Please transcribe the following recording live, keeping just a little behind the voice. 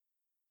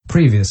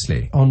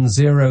Previously on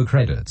Zero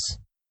Credits.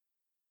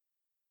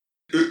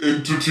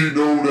 Entity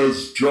known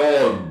as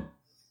John,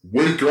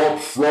 wake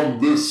up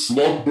from this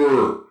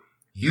slumber.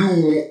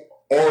 You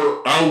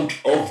are out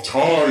of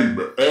time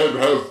and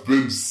have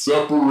been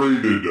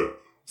separated.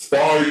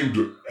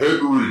 Find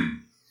Henry.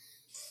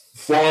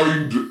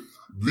 Find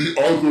the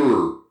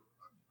other.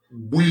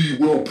 We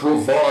will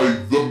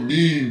provide the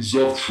means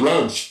of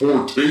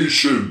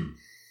transportation.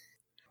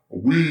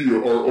 We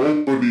are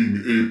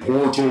opening a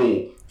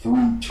portal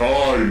through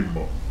time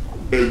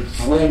and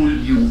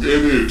throwing you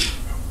in it.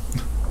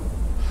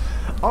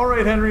 All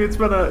right, Henry, it's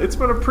been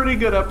a pretty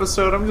good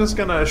episode. I'm just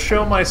gonna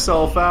show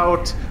myself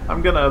out.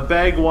 I'm gonna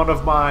beg one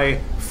of my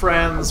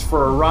friends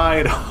for a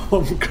ride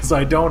home because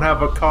I don't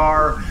have a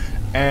car.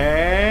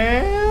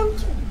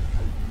 And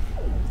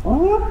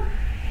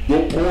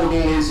The portal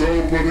is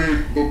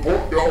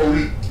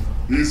opening.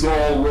 He's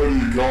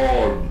already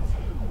gone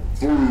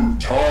through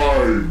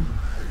time.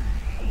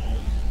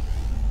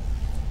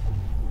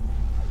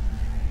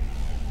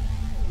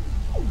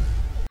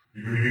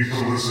 You need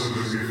to listen to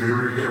me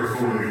very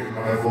carefully.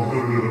 I have a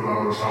limited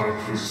amount of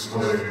time to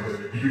explain.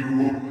 You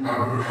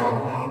have become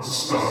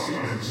unstuck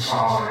in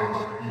time.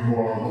 You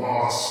are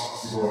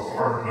lost. Your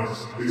apartment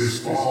is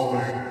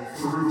falling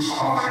through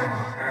time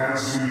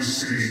as we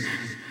speak.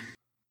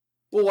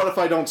 Well, what if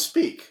I don't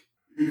speak?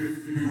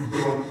 If you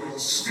don't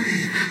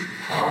speak,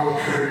 how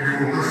can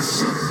you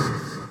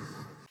listen?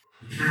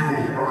 You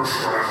are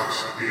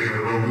trapped in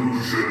an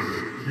illusion.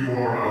 You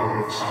are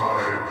out of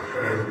time,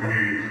 and we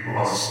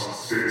must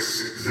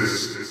fix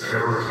this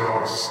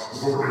paradox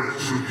for it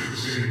to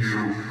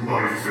continue.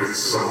 Life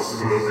itself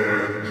will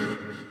end.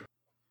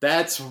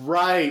 That's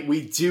right,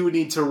 we do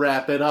need to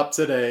wrap it up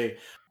today.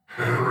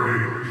 Henry,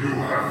 you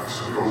have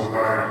to go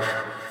back.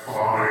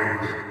 Find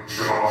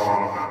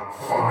John.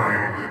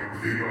 Find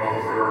the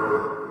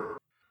other.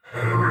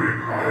 Henry,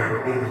 I am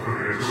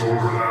opening a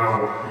door now.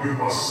 You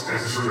must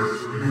enter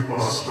it. You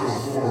must go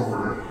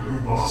forward. You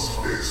must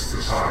fix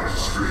the time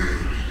stream.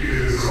 It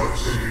is up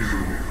to you.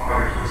 I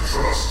can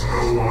trust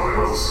no one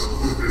else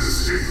with this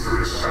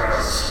secret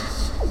task.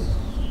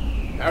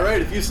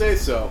 Alright, if you say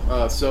so.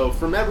 So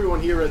from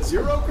everyone here at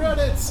Zero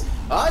Credits,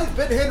 I've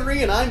been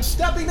Henry, and I'm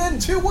stepping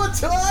into a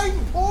time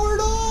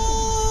portal!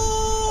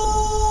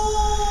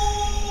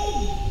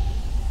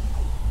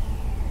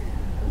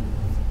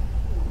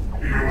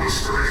 You were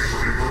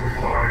strangely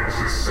compliant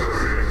with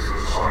stepping into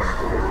the time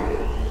portal.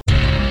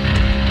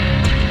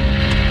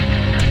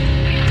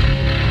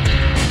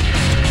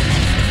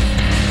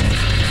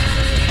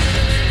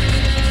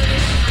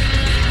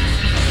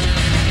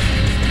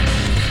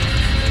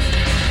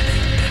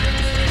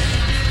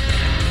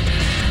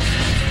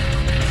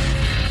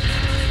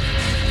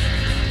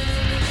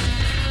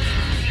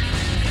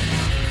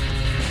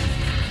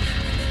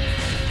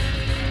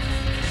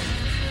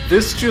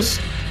 this just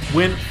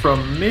went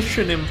from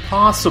Mission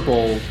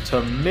Impossible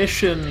to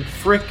Mission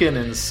Frickin'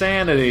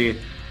 Insanity.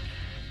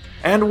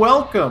 And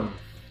welcome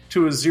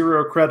to a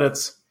Zero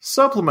Credits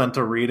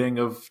supplemental reading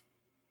of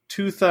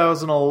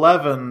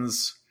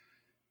 2011's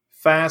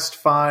Fast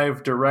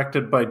Five,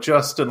 directed by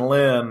Justin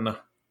Lin.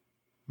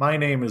 My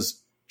name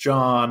is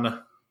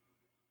John.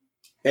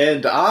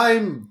 And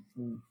I'm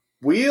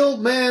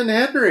Wheelman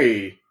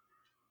Henry.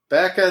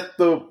 Back at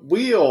the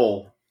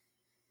wheel,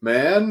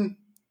 man.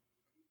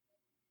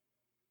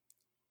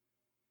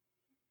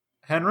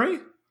 Henry?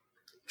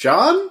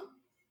 John?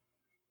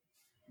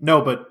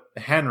 No, but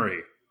Henry.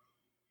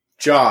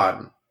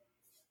 John.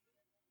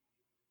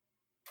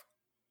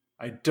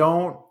 I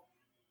don't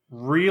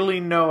really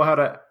know how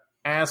to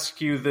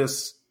ask you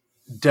this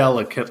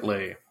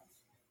delicately.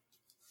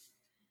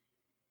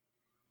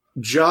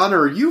 John,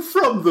 are you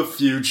from the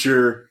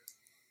future?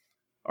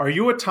 Are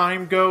you a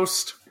time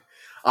ghost?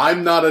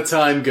 I'm not a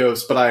time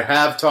ghost, but I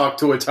have talked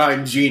to a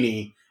time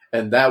genie,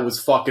 and that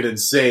was fucking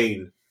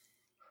insane.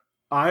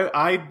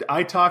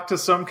 I talked to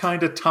some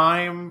kind of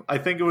time. I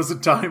think it was a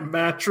time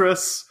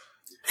mattress.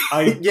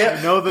 I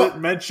know that it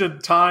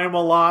mentioned time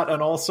a lot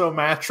and also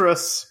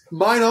mattress.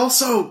 Mine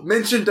also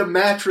mentioned a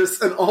mattress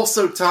and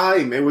also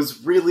time. It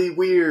was really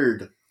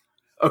weird.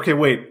 Okay,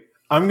 wait.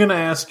 I'm going to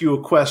ask you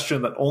a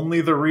question that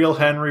only the real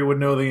Henry would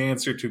know the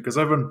answer to, because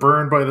I've been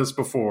burned by this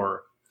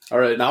before. All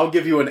right, and I'll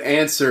give you an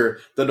answer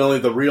that only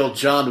the real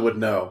John would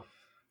know.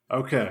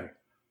 Okay.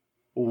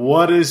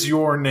 What is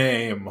your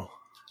name?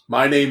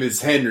 My name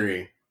is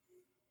Henry.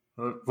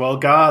 Well,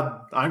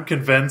 God, I'm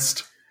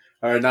convinced.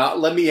 All right, now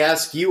let me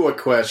ask you a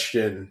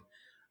question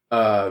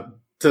to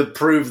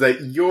prove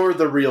that you're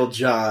the real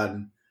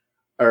John.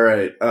 All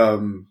right,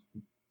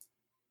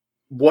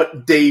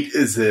 what date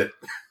is it?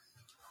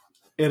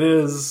 It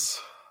is...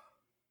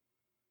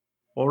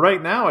 Well,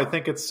 right now, I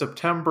think it's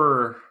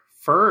September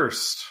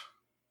 1st,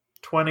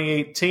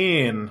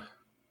 2018.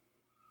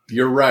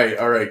 You're right.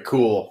 All right,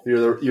 cool.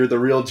 You're the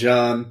real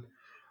John.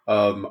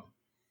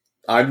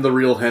 I'm the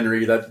real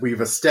Henry. That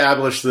we've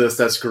established this.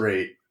 That's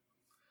great.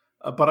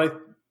 But I...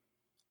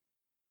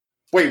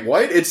 Wait,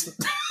 what? It's...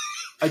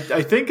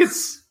 I think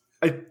it's...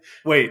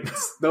 Wait.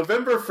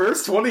 November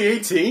 1st,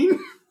 2018?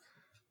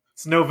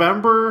 It's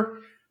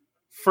November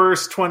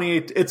 1st,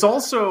 2018. It's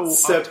also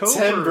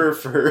September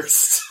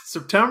 1st.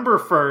 September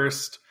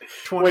 1st,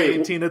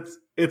 2018. Wait,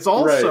 it's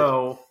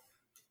also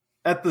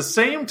at the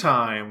same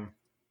time.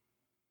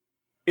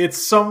 It's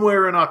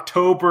somewhere in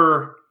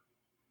October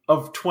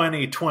of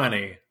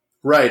 2020.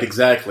 Right,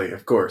 exactly,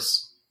 of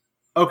course.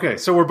 Okay,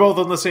 so we're both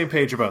on the same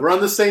page about We're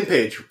on the same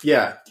page,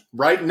 yeah.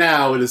 Right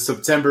now, it is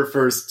September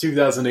 1st,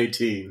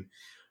 2018.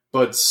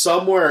 But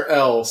somewhere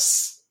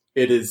else,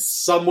 it is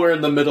somewhere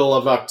in the middle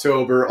of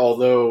October,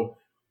 although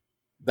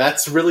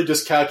that's really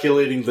just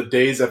calculating the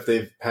days that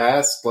they've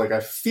passed. Like,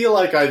 I feel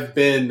like I've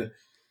been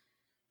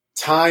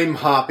time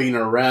hopping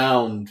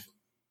around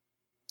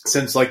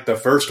since, like, the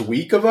first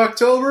week of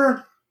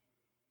October.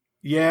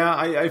 Yeah,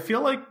 I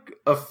feel like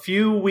a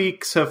few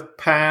weeks have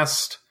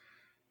passed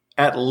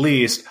at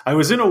least. I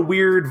was in a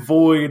weird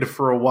void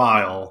for a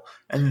while,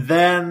 and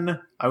then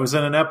I was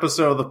in an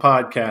episode of the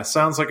podcast.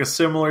 Sounds like a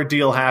similar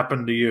deal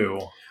happened to you.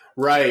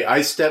 Right,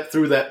 I stepped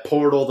through that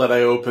portal that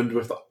I opened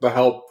with the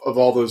help of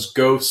all those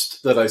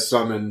ghosts that I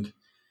summoned,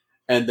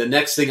 and the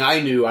next thing I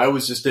knew, I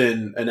was just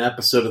in an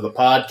episode of the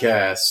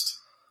podcast,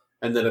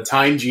 and then a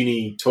time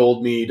genie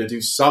told me to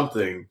do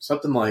something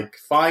like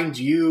find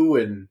you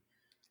and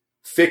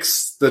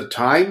fix the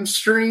time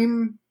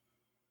stream.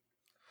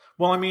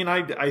 Well, I mean,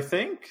 I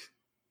think,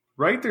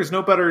 right? There's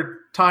no better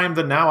time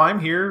than now. I'm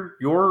here.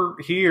 You're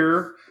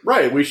here.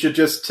 Right. We should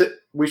just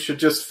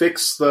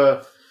fix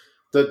the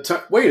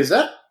time. Wait, is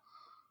that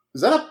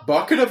a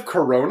bucket of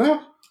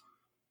Corona?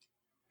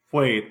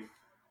 Wait,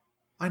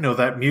 I know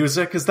that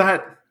music. Is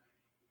that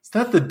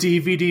the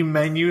DVD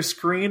menu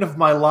screen of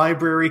my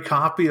library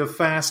copy of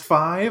Fast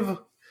Five?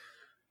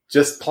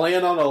 Just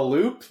playing on a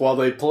loop while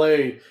they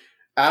play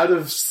out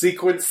of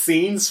sequence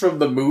scenes from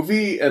the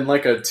movie in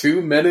like a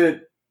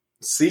 2-minute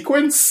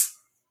sequence?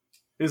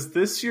 Is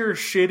this your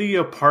shitty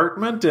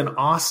apartment in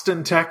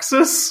Austin,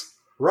 Texas?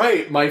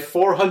 Right, my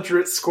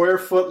 400 square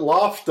foot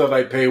loft that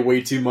I pay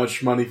way too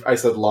much money. I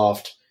said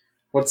loft.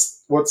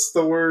 What's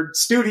the word?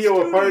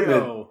 Studio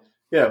apartment.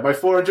 Yeah, my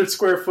 400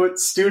 square foot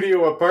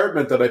studio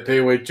apartment that I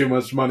pay way too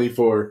much money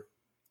for.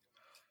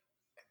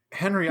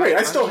 Henry, wait,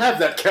 I still have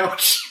that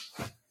couch.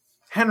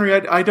 Henry,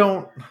 I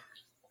don't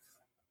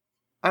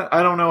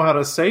know how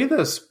to say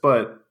this,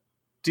 but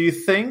do you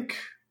think...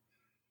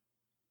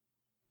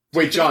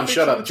 Wait, John,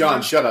 shut up.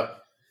 John, shut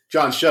up.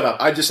 John, shut up.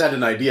 I just had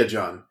an idea,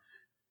 John.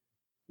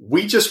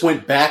 We just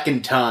went back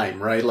in time,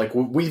 right? Like,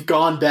 we've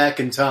gone back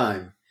in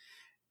time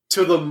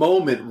to the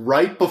moment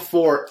right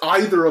before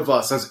either of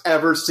us has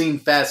ever seen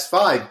Fast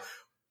Five.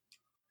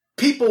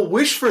 People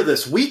wish for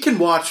this. We can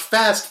watch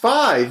Fast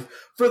Five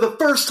for the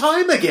first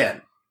time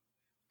again.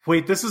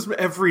 Wait, this is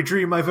every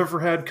dream I've ever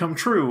had come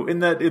true, in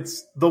that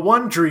it's the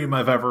one dream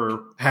I've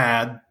ever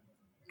had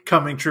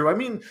coming true. I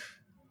mean,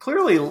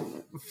 clearly,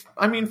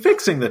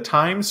 fixing the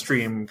time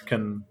stream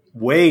can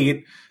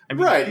wait. I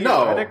mean, right,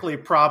 theoretically,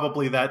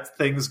 probably that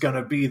thing's going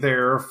to be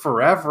there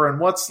forever. And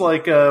what's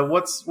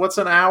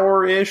an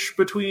hour-ish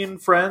between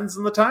Friends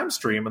and the time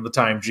stream and the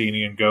time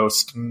genie and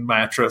ghost and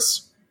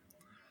mattress?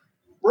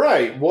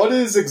 Right. What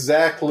is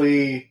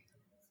exactly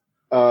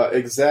 2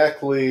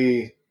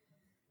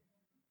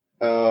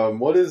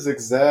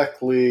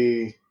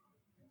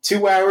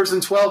 hours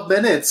and 12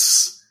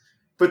 minutes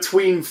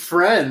between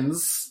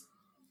Friends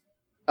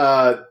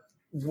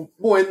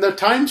when the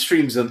time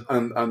stream's on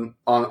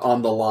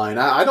the line?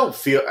 I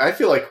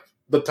feel like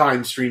the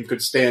time stream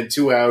could stand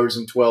 2 hours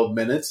and 12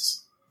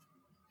 minutes.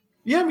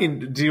 Yeah, I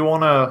mean, do you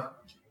want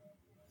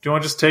to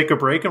just take a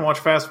break and watch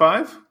Fast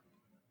Five?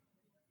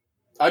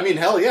 I mean,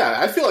 hell yeah.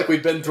 I feel like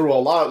we've been through a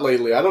lot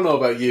lately. I don't know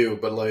about you,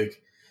 but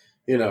like,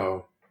 you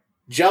know,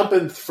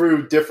 jumping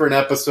through different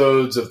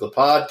episodes of the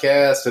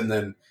podcast, and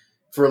then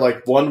for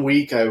like 1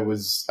 week I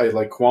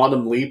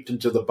quantum leaped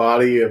into the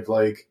body of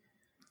like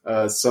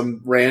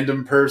some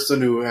random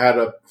person who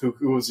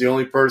was the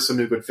only person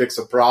who could fix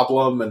a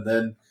problem, and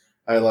then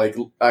I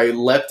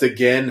leapt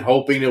again,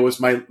 hoping it was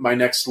my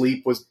next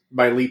leap was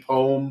my leap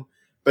home.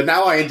 But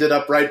now I ended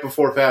up right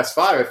before Fast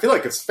Five. I feel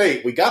like it's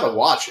fate. We gotta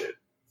watch it.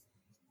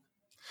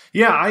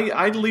 Yeah,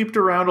 I leaped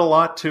around a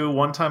lot too.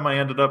 One time I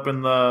ended up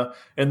in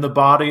the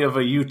body of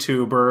a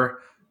YouTuber,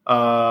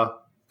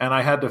 and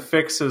I had to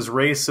fix his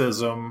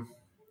racism.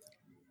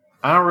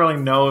 I don't really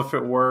know if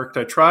it worked.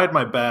 I tried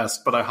my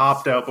best, but I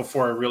hopped out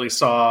before I really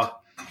saw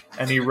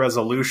any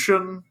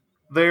resolution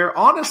there.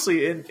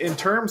 Honestly, in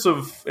terms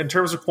of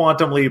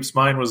quantum leaps,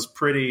 mine was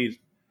pretty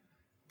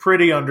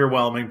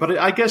underwhelming. But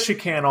I guess you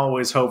can't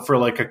always hope for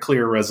like a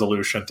clear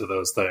resolution to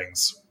those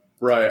things.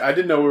 Right. I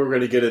didn't know we were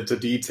going to get into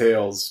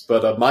details,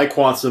 but my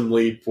quantum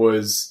leap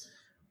was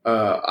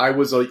I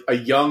was a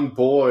young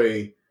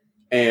boy,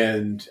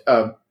 and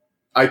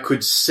I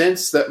could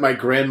sense that my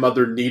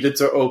grandmother needed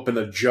to open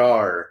a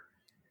jar.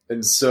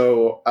 And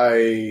so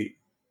I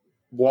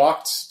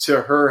walked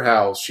to her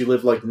house. She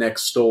lived like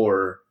next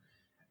door.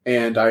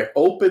 And I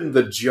opened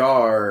the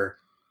jar.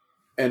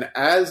 And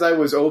as I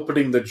was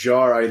opening the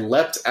jar, I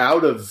leapt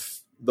out of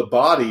the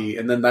body,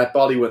 and then that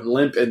body went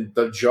limp, and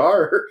the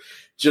jar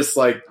just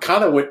like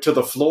kind of went to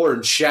the floor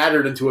and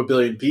shattered into a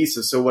billion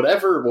pieces. So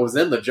whatever was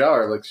in the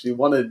jar, like she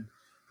wanted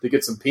to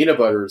get some peanut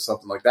butter or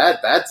something like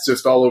that, that's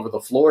just all over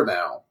the floor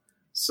now.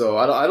 So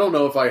I don't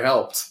know if I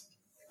helped.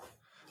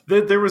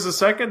 There was a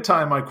second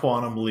time I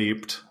quantum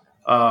leaped.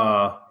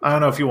 I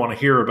don't know if you want to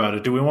hear about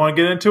it. Do we want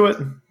to get into it?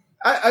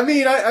 I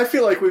mean, I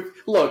feel like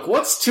look,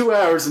 what's 2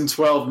 hours and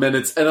 12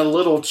 minutes and a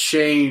little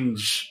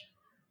change,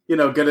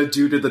 going to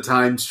do to the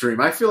time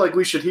stream? I feel like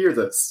we should hear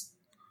this.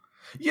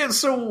 Yeah,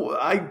 so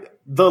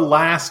the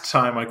last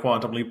time I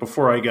quantum leaped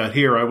before I got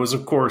here, I was,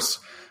 of course,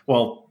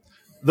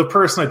 the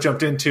person I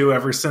jumped into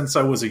ever since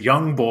I was a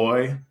young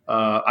boy.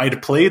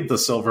 I'd played the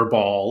silver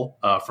ball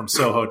from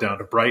Soho down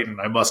to Brighton.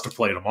 I must have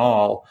played them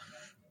all.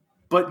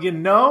 But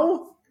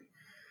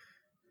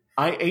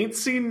I ain't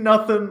seen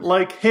nothing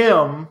like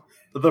him,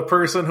 the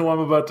person who I'm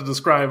about to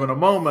describe in a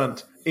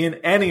moment, in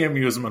any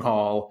amusement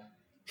hall.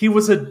 He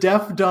was a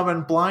deaf, dumb,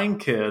 and blind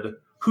kid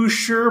who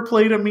sure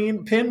played a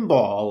mean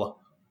pinball.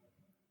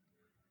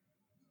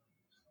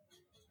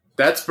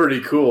 That's pretty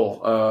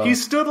cool. He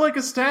stood like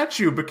a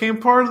statue, became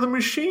part of the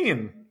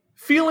machine,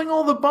 feeling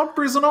all the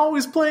bumpers and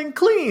always playing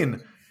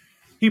clean.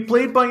 He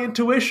played by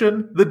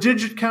intuition, the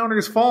digit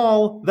counters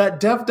fall, that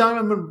deaf,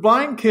 dumb, and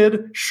blind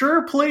kid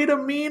sure played a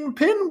mean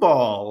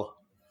pinball.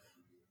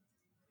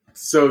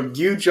 So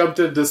you jumped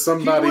into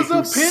somebody He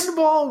was a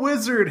pinball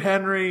wizard,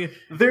 Henry.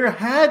 There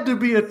had to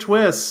be a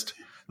twist.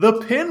 The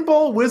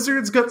pinball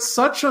wizard's got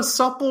such a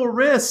supple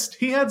wrist.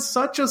 He had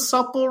such a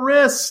supple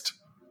wrist.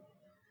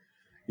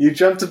 You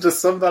jumped into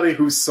somebody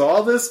who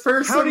saw this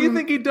person? How do you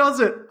think he does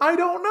it? I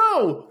don't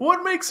know.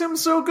 What makes him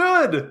so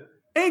good?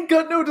 Ain't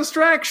got no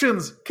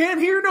distractions.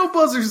 Can't hear no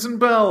buzzers and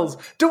bells.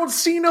 Don't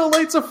see no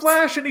lights of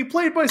flash, and he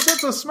played by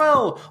sense of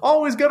smell.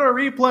 Always got a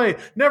replay.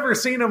 Never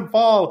seen him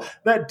fall.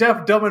 That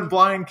deaf, dumb, and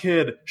blind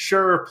kid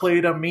sure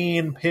played a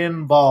mean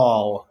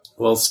pinball.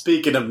 Well,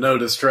 speaking of no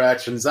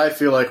distractions, I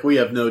feel like we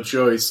have no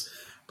choice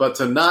but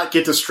to not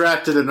get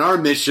distracted in our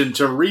mission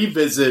to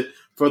revisit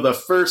for the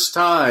first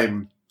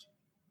time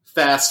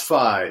Fast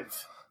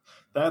Five.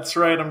 That's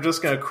right. I'm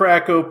just going to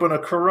crack open a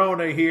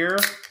Corona here.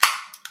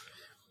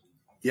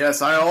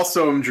 Yes, I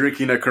also am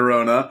drinking a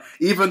Corona,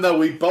 even though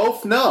we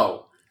both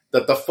know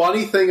that the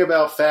funny thing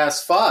about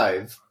Fast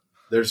Five,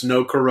 there's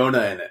no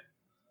Corona in it.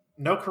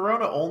 No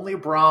Corona, only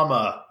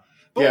Brahma.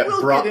 But Yeah,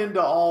 we'll get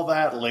into all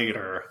that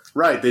later.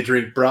 Right, they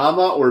drink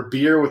Brahma or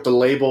beer with the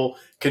label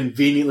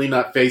conveniently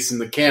not facing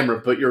the camera.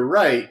 But you're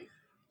right,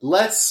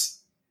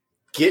 let's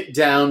get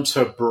down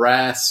to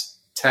brass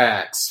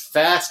tacks.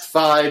 Fast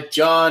Five,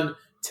 John,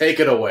 take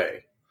it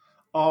away.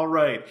 All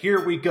right,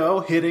 here we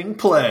go, hitting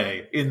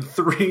play. In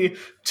 3,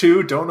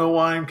 2, don't know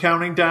why I'm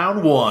counting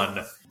down,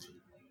 1.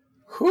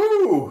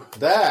 Whew,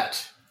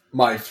 that,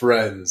 my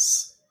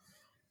friends,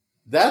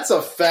 that's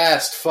a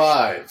Fast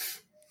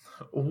Five.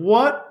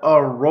 What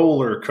a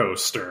roller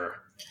coaster.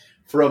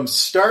 From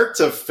start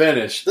to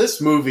finish,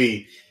 this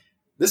movie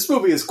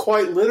is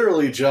quite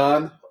literally,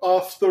 John,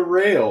 off the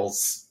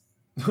rails.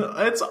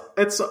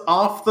 It's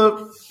off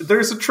the...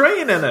 There's a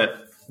train in it.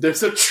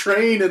 There's a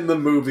train in the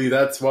movie,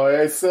 that's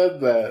why I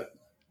said that.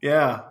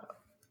 Yeah.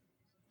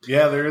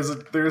 Yeah, there is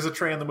a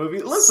train in the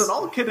movie. Listen,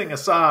 all kidding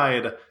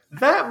aside,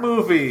 that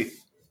movie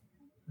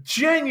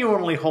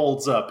genuinely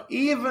holds up,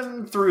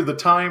 even through the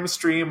time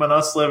stream and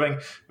us living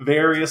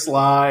various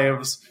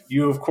lives.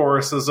 You, of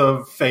course, as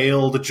a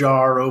failed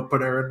jar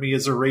opener, and me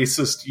as a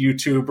racist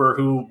YouTuber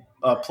who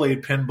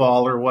played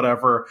pinball or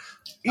whatever.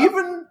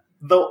 Even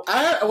though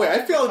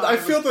I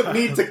feel the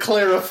need to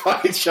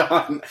clarify,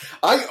 John.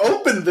 I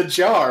opened the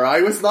jar.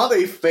 I was not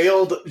a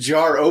failed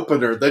jar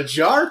opener. The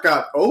jar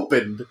got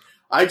opened.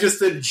 I just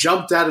then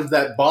jumped out of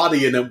that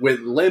body and it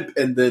went limp,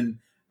 and then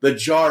the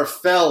jar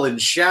fell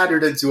and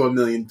shattered into a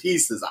million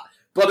pieces.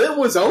 But it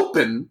was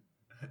open.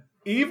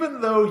 Even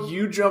though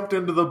you jumped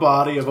into the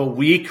body of a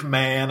weak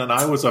man and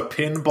I was a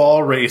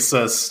pinball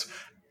racist,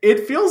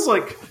 it feels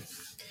like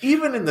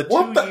even in the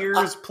 2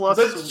 years plus...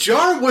 The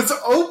jar was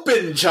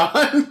open,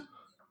 John!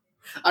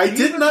 I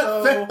did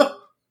not fail.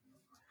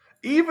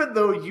 Even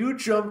though you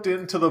jumped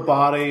into the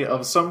body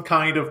of some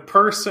kind of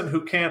person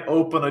who can't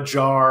open a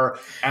jar,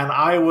 and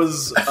I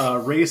was a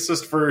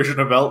racist version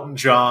of Elton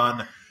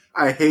John...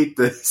 I hate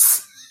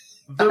this.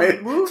 The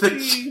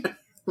movie...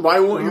 Why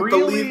won't you really,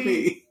 believe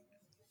me?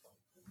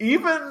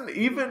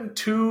 Even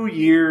 2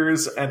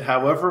 years and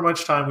however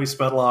much time we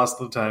spent lost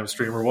in the time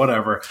stream or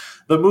whatever,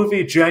 the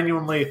movie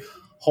genuinely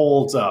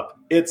holds up.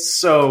 It's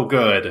so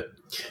good.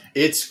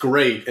 It's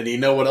great. And you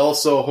know what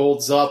also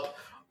holds up?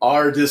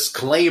 Our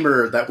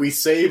disclaimer that we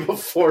say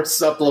before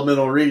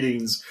supplemental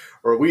readings,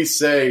 where we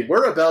say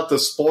we're about to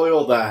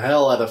spoil the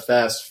hell out of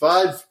Fast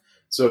Five.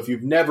 So if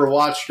you've never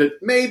watched it,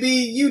 maybe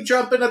you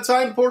jump in a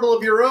time portal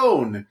of your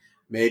own.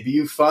 Maybe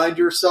you find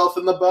yourself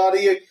in the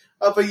body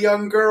of a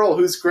young girl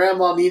whose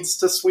grandma needs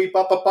to sweep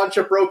up a bunch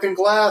of broken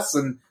glass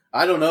and,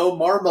 I don't know,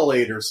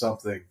 marmalade or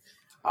something.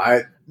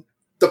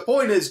 The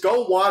point is,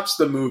 go watch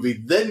the movie,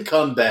 then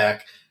come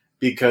back,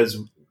 because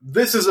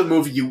this is a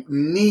movie you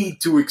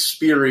need to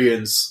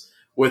experience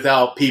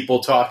without people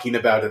talking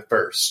about it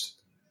first.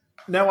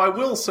 Now, I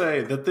will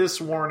say that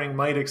this warning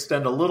might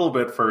extend a little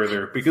bit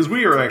further, because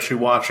we are actually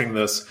watching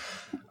this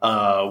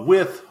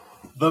with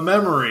the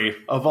memory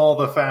of all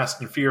the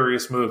Fast and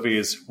Furious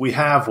movies we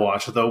have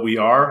watched, though we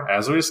are,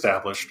 as we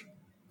established,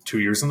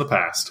 2 years in the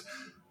past.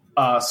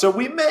 So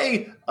we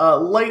may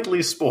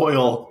lightly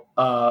spoil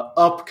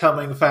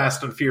upcoming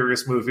Fast and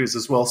Furious movies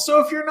as well.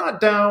 So if you're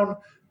not down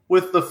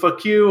with the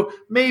fuck you,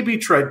 maybe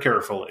tread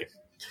carefully.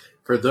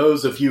 For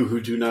those of you who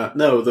do not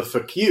know, the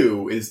fuck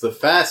you is the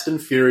Fast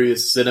and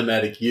Furious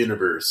cinematic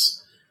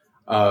universe.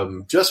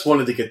 Just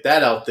wanted to get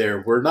that out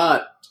there. We're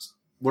not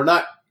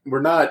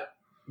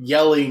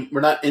yelling,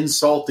 we're not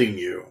insulting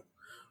you.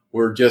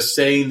 We're just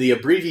saying the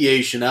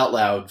abbreviation out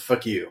loud,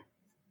 fuck you.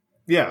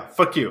 Yeah,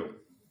 fuck you.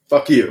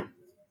 Fuck you.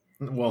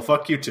 Well,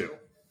 fuck you too.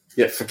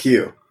 Yeah, fuck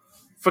you.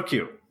 Fuck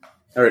you.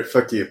 Alright,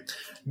 fuck you.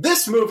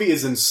 This movie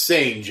is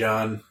insane,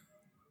 John.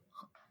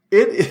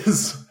 It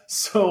is.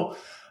 So,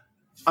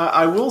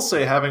 I will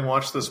say, having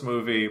watched this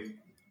movie,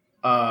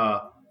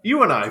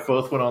 you and I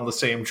both went on the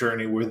same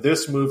journey where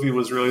this movie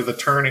was really the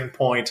turning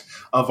point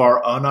of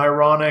our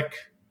unironic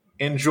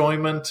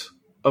enjoyment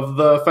of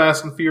the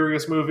Fast and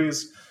Furious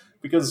movies,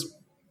 because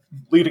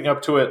leading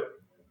up to it,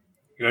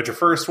 you had your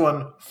first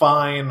one,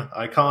 fine,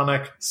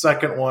 iconic.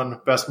 Second one,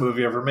 best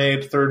movie ever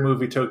made. Third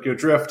movie, Tokyo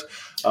Drift.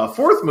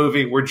 Fourth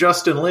movie, where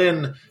Justin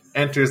Lin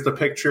enters the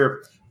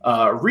picture,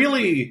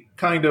 really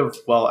kind of,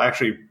 well,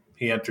 actually,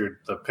 he entered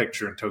the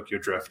picture in Tokyo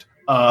Drift.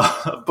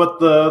 But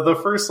the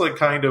first, like,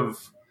 kind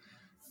of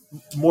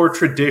more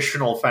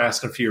traditional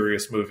Fast and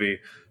Furious movie,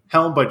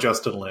 helmed by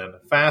Justin Lin,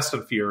 Fast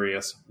and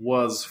Furious,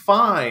 was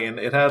fine.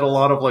 It had a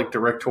lot of, like,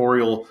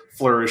 directorial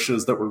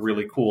flourishes that were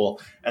really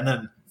cool. And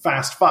then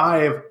Fast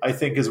 5, I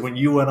think, is when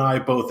you and I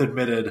both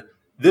admitted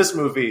this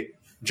movie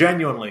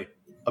genuinely,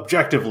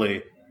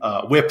 objectively,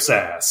 whips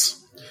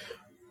ass.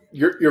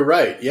 You're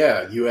right.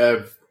 Yeah, you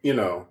have,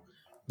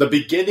 the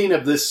beginning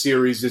of this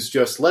series is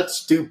just,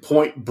 let's do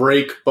Point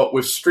Break, but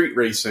with street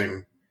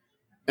racing.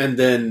 And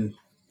then,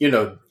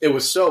 it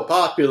was so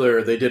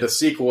popular, they did a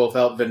sequel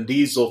without Vin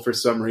Diesel for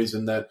some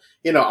reason that,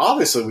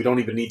 obviously we don't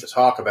even need to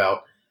talk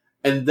about.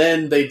 And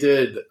then they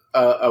did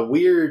a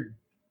weird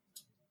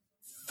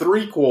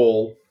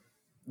threequel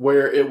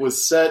where it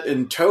was set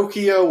in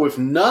Tokyo with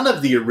none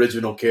of the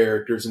original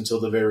characters until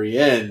the very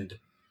end.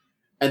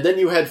 And then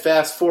you had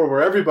Fast 4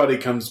 where everybody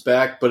comes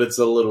back, but it's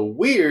a little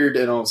weird,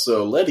 and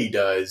also Letty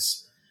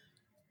dies.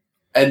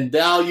 And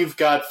now you've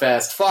got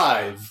Fast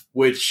 5,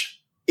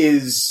 which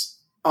is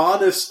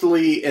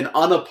honestly and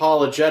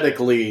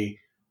unapologetically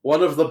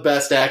one of the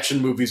best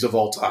action movies of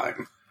all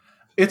time.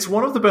 It's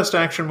one of the best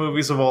action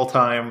movies of all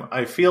time.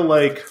 I feel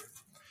like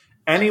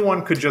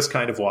anyone could just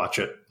kind of watch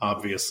it,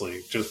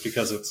 obviously, just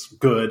because it's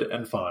good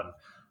and fun.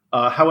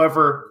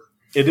 However,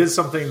 it is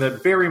something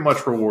that very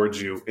much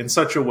rewards you in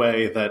such a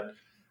way that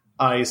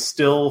I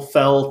still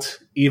felt,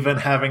 even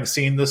having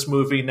seen this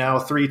movie now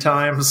 3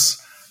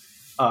 times,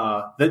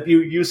 that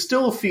you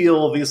still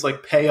feel these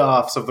like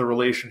payoffs of the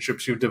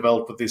relationships you've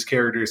developed with these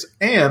characters.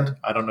 And,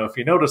 I don't know if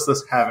you noticed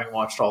this, having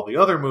watched all the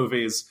other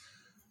movies,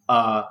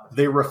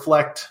 they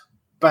reflect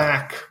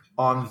back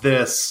on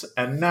this,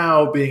 and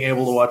now being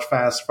able to watch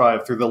Fast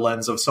 5 through the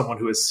lens of someone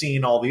who has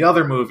seen all the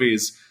other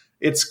movies,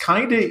 it's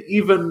kind of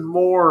even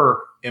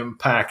more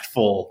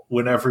impactful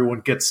when everyone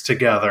gets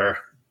together.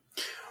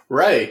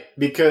 Right,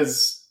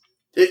 because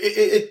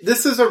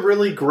this is a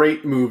really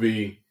great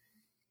movie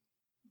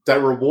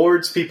that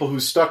rewards people who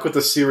stuck with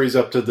the series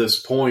up to this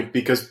point,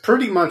 because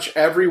pretty much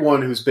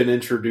everyone who's been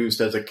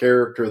introduced as a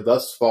character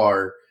thus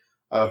far,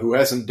 who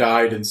hasn't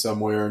died in some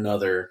way or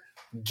another,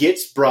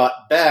 gets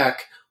brought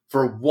back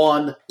for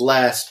one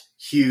last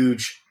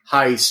huge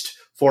heist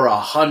for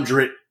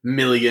 $100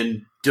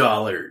 million.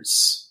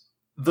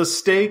 The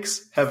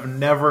stakes have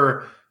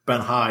never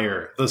been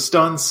higher. The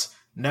stunts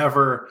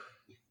never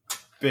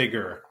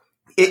bigger.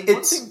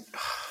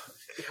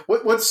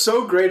 What's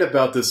so great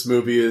about this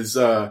movie is,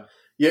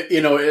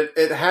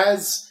 it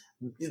has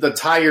the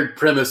tired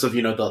premise of,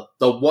 the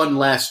one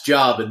last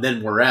job and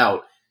then we're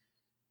out.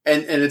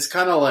 And it's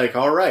kind of like,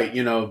 all right,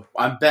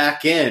 I'm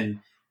back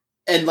in.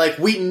 And like,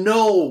 we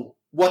know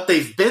what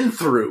they've been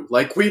through.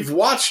 Like, we've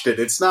watched it.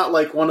 It's not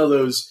like one of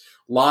those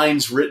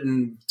lines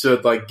written to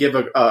like give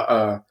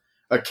a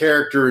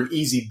character an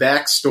easy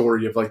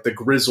backstory of like the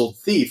grizzled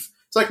thief.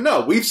 It's like,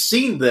 no, we've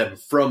seen them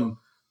from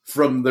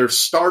their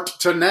start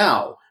to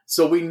now.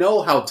 So we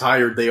know how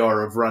tired they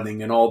are of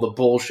running and all the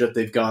bullshit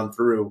they've gone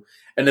through.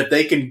 And if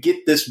they can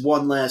get this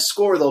one last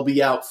score, they'll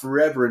be out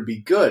forever and be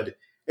good.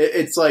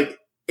 It's like,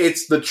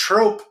 it's the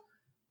trope,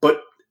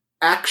 but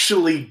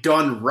actually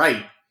done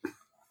right.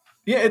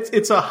 Yeah,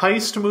 it's a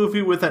heist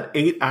movie with an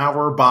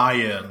 8-hour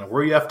buy-in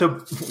where you have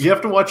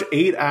to watch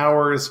 8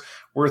 hours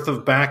worth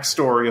of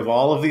backstory of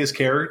all of these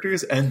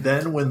characters, and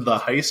then when the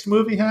heist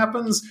movie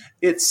happens,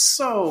 it's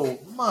so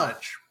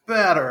much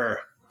better.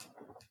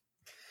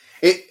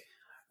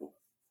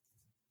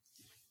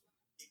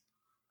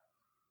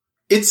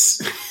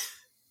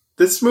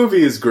 This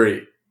movie is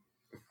great.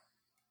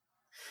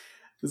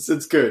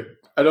 It's good.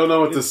 I don't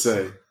know what to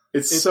say.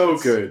 It's so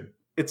good.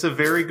 It's a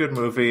very good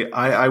movie.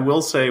 I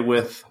will say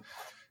with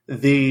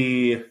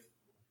the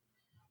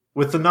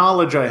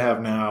knowledge I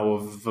have now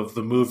of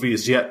the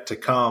movies yet to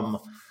come,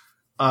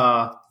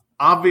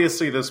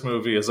 obviously this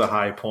movie is a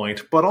high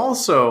point, but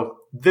also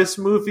this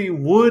movie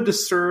would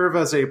serve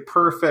as a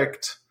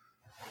perfect,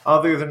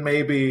 other than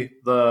maybe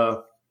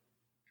the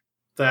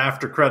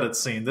after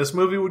credits scene, this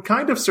movie would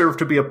kind of serve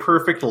to be a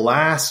perfect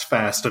last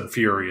Fast and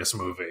Furious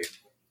movie.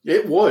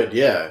 It would,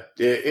 yeah.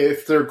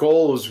 If their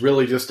goal was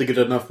really just to get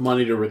enough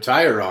money to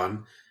retire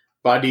on,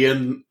 by the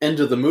end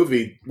of the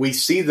movie, we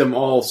see them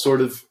all sort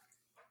of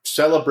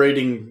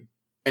celebrating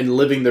and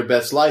living their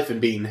best life and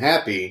being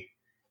happy.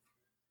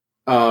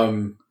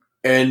 And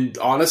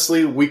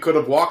honestly, we could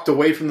have walked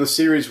away from the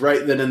series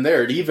right then and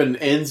there. It even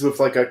ends with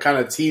like a kind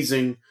of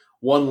teasing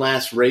one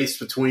last race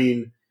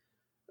between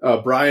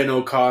Brian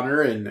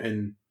O'Connor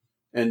and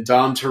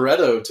Dom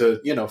Toretto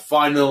to,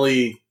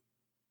 finally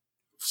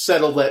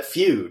settle that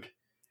feud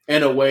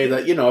in a way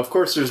that, of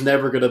course there's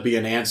never going to be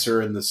an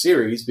answer in the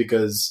series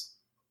because,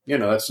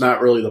 that's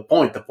not really the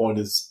point. The point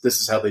is this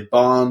is how they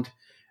bond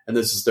and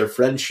this is their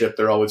friendship.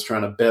 They're always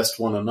trying to best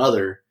one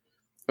another.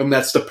 And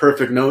that's the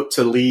perfect note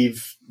to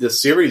leave the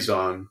series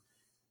on.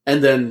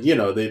 And then,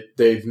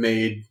 they've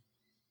made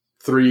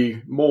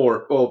 4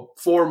 more,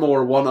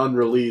 one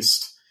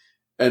unreleased.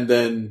 And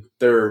then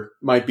there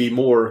might be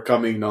more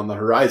coming on the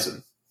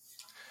horizon.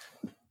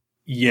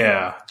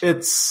 Yeah,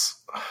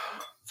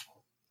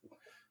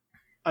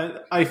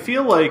 I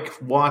feel like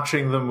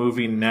watching the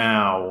movie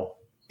now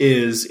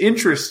is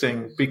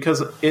interesting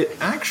because it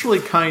actually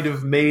kind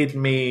of made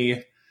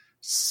me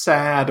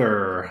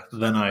sadder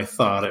than I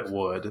thought it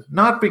would.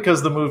 Not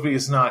because the movie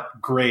is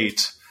not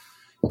great,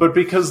 but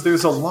because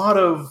there's a lot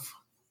of...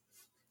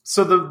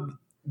 So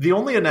the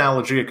only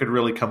analogy I could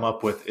really come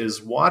up with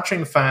is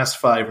watching Fast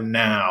Five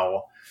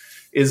now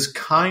is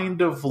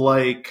kind of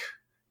like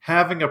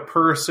having a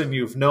person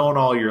you've known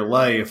all your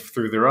life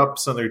through their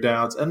ups and their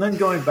downs, and then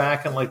going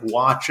back and like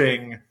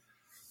watching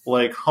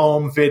like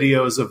home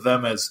videos of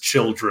them as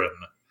children,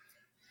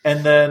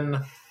 and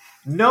then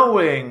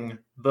knowing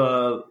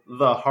the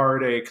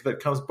heartache that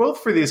comes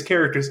both for these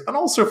characters and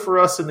also for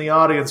us in the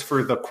audience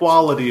for the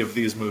quality of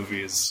these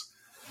movies.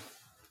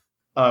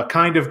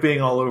 Kind of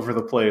being all over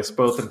the place,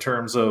 both in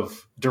terms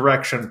of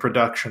direction,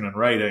 production, and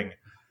writing.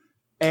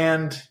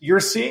 And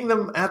you're seeing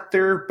them at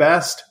their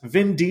best.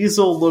 Vin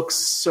Diesel looks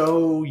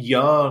so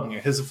young.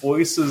 His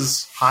voice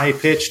is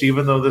high-pitched,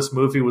 even though this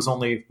movie was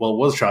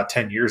shot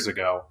 10 years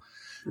ago.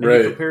 And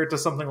you compare it to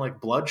something like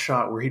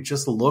Bloodshot, where he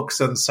just looks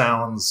and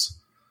sounds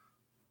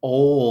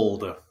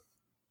old.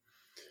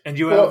 And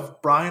you have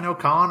Brian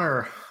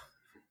O'Connor.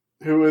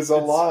 Who's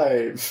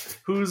alive.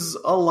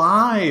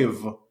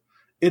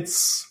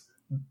 It's...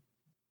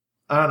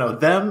 I don't know,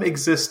 them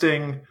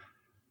existing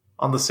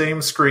on the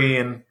same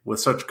screen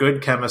with such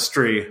good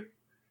chemistry,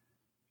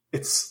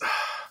 it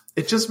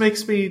just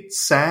makes me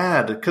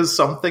sad because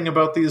something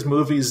about these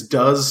movies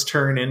does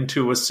turn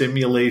into a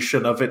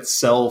simulation of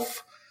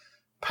itself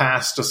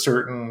past a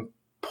certain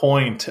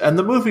point. And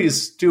the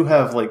movies do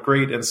have like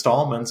great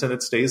installments and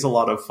it stays a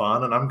lot of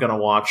fun and I'm going to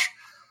watch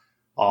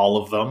all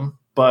of them.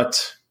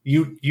 But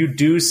you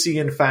do see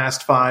in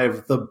Fast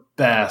Five the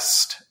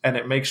best and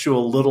it makes you a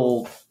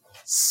little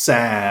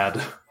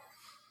sad.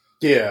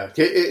 Yeah,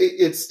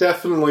 it's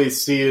definitely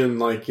seeing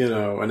like,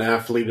 an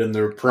athlete in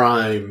their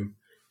prime,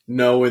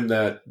 knowing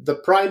that the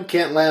prime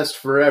can't last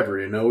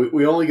forever.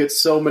 We only get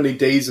so many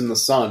days in the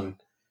sun,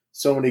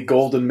 so many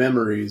golden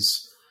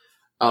memories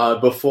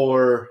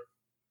before,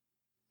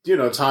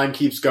 time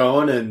keeps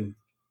going and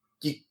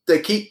they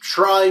keep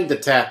trying to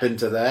tap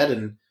into that.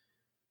 And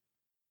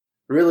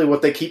really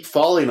what they keep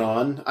falling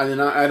on, I mean,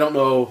 I don't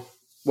know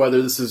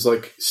whether this is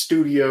like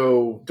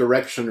studio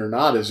direction or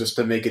not, is just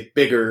to make it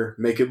bigger,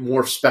 make it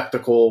more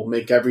spectacle,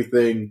 make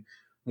everything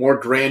more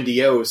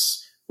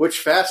grandiose, which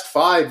Fast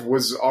Five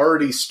was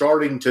already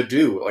starting to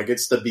do. Like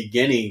it's the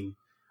beginning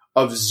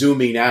of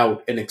zooming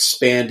out and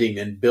expanding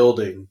and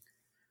building.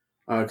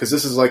 Because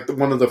this is like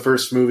one of the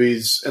first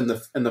movies in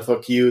the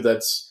fuck you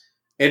that's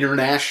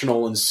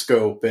international in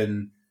scope,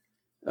 and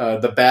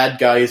the bad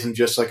guy isn't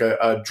just like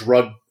a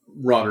drug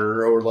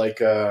runner or like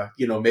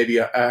maybe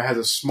has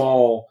a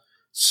small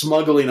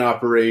smuggling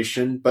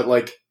operation, but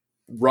like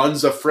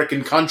runs a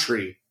frickin'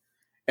 country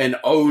and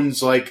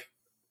owns like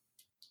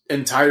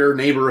entire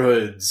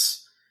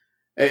neighborhoods.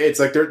 It's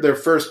like their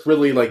first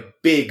really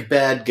like big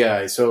bad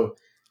guy. So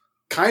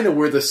kind of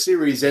where the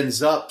series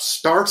ends up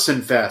starts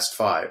in Fast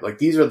Five. Like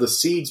these are the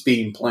seeds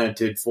being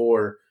planted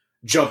for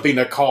jumping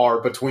a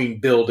car between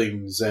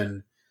buildings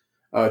and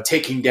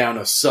taking down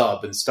a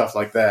sub and stuff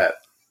like that.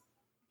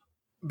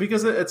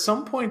 Because at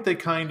some point they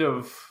kind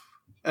of...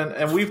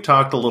 And we've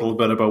talked a little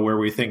bit about where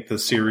we think the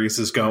series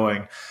is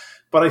going,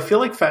 but I feel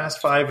like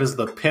Fast Five is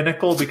the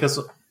pinnacle because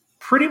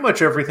pretty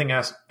much everything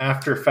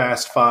after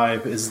Fast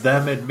Five is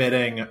them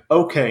admitting,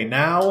 okay,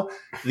 now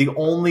the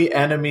only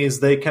enemies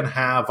they can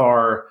have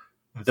are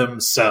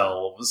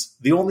themselves.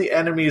 The only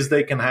enemies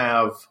they can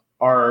have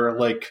are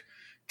like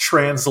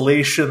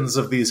translations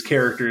of these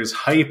characters,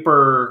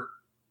 hyper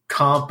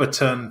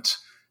competent,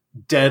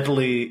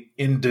 deadly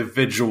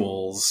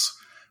individuals.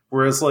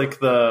 Whereas like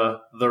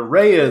the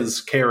Reyes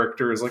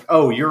character is like,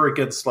 oh, you're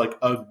against like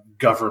a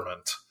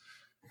government.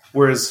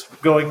 Whereas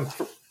going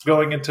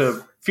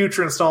into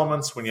future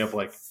installments, when you have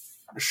like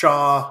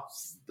Shaw,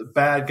 the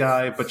bad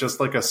guy, but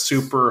just like a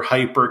super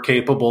hyper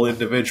capable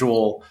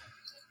individual,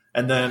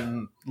 and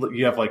then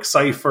you have like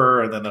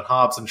Cypher, and then in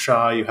Hobbs and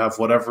Shaw you have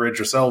whatever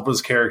Idris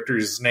Elba's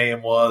character's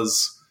name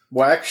was.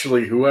 Well,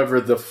 actually,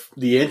 whoever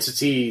the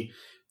entity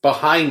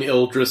behind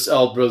Idris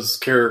Elba's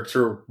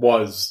character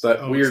was,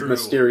 that weird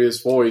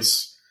mysterious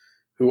voice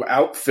who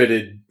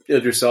outfitted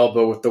Idris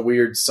Elba with the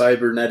weird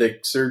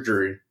cybernetic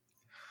surgery.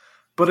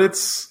 But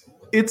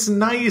it's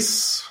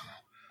nice.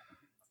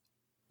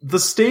 The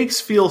stakes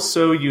feel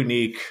so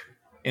unique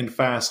in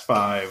Fast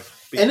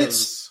Five, and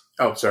it's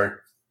sorry.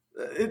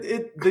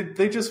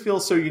 They just feel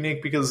so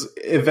unique because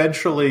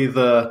eventually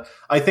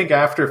I think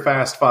after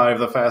Fast Five,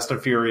 the Fast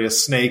and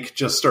Furious snake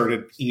just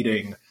started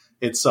eating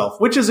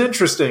itself, which is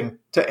interesting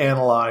to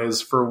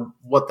analyze for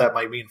what that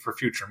might mean for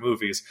future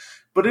movies.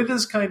 But it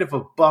is kind of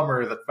a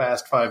bummer that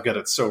Fast Five got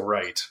it so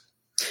right.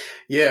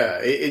 Yeah,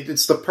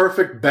 it's the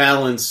perfect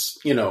balance.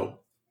 You know,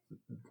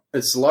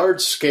 it's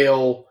large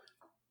scale,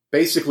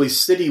 basically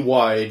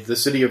citywide, the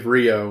city of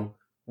Rio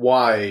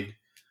wide,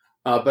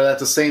 but at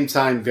the same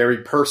time very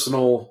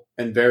personal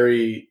and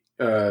very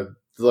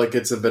like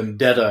it's a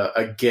vendetta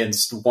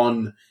against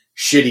one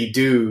shitty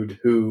dude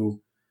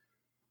who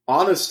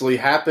honestly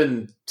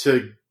happened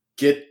to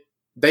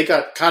they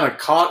got kind of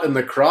caught in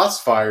the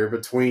crossfire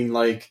between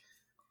like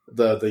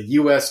the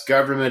US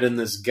government and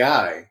this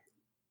guy.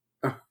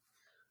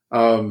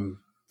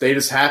 They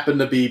just happened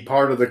to be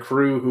part of the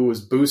crew who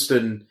was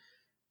boosting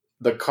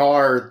the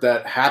car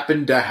that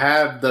happened to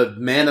have the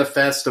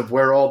manifest of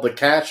where all the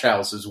cash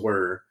houses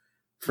were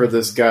for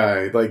this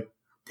guy. Like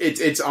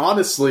it's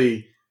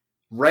honestly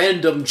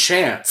random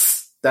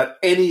chance that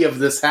any of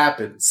this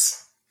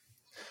happens.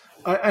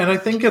 And I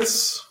think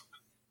it's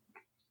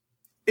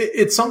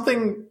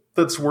something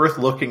that's worth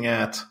looking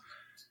at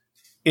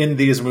in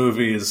these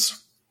movies,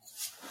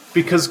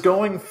 because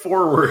going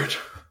forward,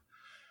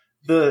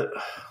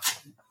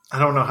 I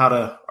don't know how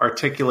to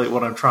articulate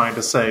what I'm trying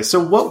to say. So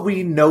what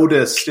we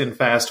noticed in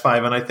Fast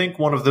Five, and I think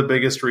one of the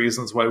biggest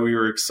reasons why we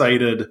were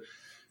excited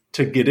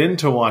to get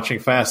into watching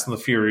Fast and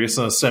the Furious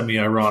in a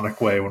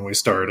semi-ironic way when we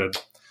started,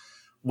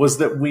 was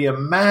that we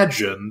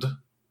imagined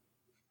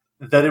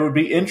that it would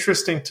be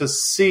interesting to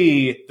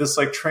see this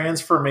like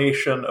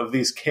transformation of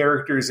these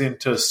characters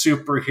into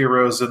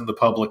superheroes in the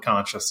public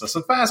consciousness.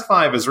 And Fast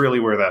Five is really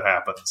where that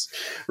happens.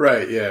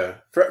 Right, yeah.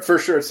 For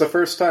sure. It's the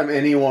first time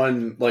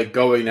anyone like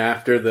going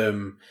after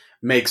them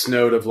makes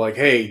note of like,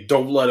 hey,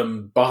 don't let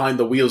them behind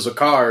the wheels of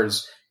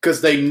cars, because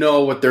they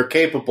know what they're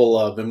capable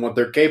of. And what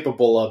they're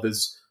capable of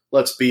is,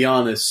 let's be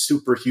honest,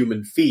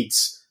 superhuman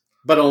feats,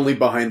 but only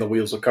behind the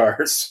wheels of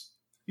cars.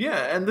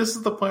 Yeah, and this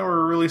is the point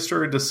where we really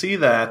started to see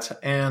that.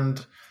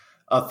 And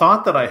a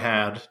thought that I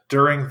had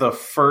during the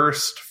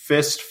first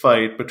fist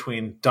fight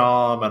between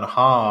Dom and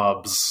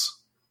Hobbs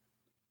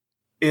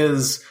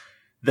is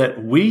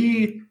that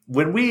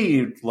when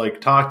we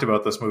like talked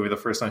about this movie the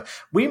first time,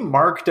 we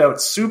marked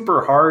out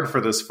super hard for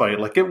this fight.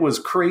 Like it was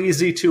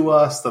crazy to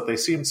us that they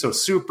seemed so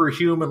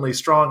superhumanly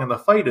strong, and the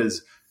fight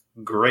is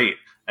great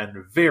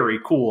and very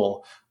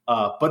cool.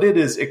 But it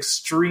is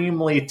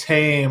extremely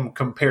tame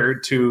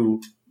compared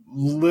to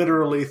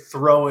literally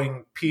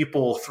throwing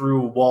people through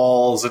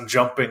walls and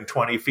jumping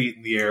 20 feet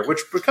in the air,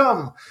 which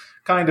become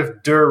kind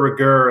of de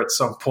rigueur at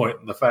some point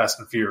in the Fast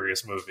and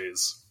Furious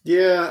movies.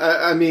 Yeah,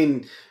 I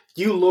mean,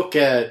 you look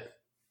at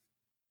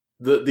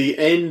the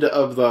end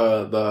of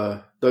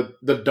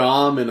the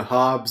Dom and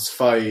Hobbs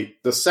fight,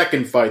 the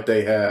second fight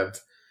they have,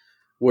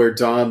 where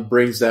Dom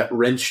brings that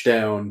wrench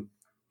down,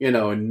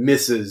 and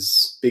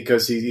misses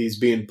because he's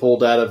being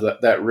pulled out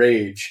of that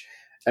rage.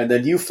 And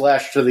then you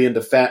flash to the end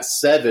of Fast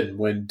 7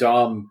 when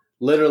Dom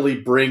literally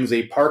brings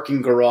a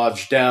parking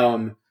garage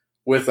down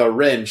with a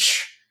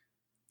wrench.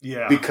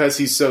 Yeah. Because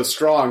he's so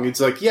strong. It's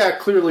like, yeah,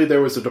 clearly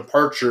there was a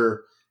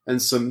departure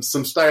and some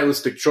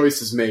stylistic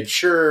choices made.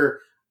 Sure,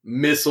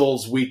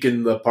 missiles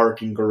weaken the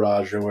parking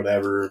garage or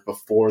whatever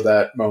before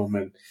that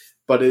moment.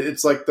 But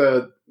it's like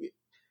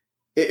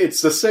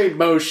it's the same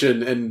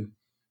motion, and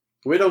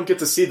we don't get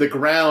to see the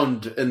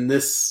ground in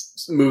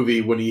this movie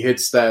when he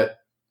hits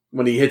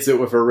it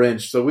with a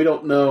wrench. So we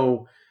don't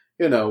know,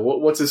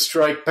 what's his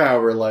strike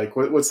power like?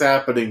 What's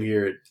happening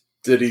here?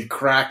 Did he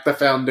crack the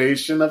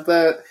foundation of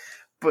that?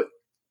 But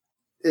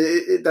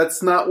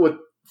that's not what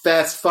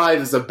Fast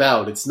 5 is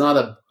about. It's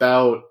not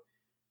about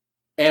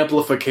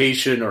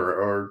amplification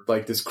or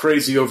like this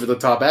crazy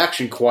over-the-top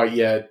action quite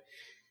yet.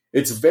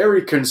 It's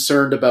very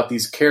concerned about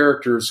these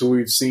characters who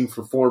we've seen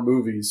for 4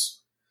 movies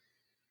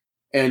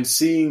and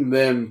seeing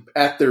them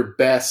at their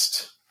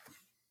best.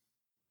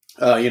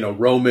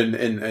 Roman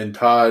and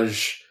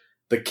Taj,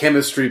 the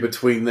chemistry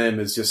between them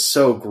is just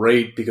so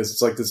great because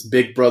it's like this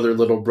big brother,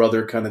 little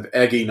brother kind of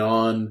egging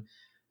on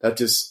that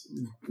just,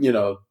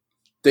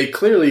 they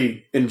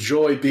clearly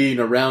enjoy being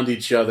around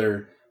each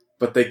other,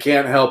 but they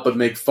can't help but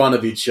make fun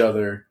of each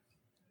other.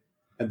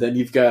 And then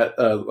you've got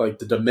like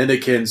the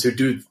Dominicans who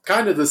do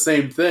kind of the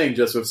same thing,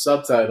 just with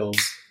subtitles.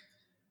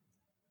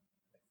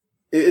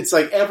 It's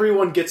like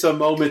everyone gets a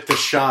moment to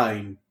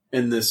shine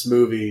in this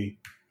movie,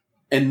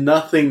 and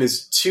nothing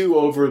is too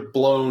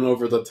overblown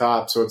over the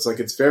top. So it's like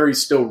it's very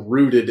still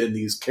rooted in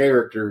these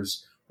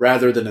characters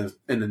rather than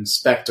in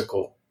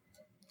spectacle.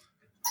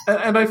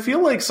 And I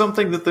feel like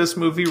something that this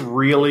movie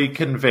really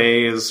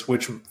conveys,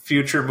 which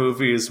future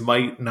movies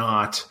might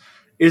not,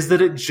 is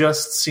that it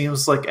just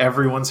seems like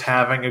everyone's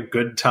having a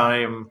good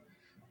time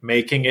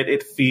making it.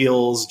 It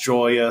feels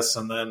joyous,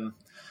 and then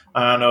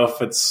I don't know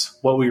if it's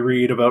what we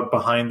read about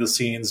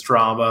behind-the-scenes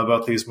drama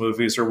about these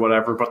movies or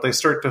whatever, but they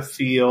start to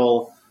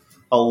feel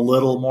a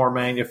little more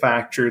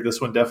manufactured. This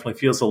one definitely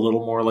feels a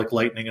little more like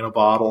lightning in a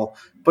bottle,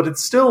 but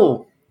it's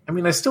still... I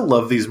mean, I still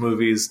love these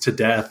movies to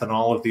death, and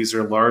all of these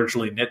are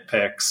largely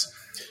nitpicks,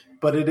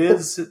 but it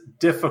is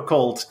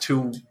difficult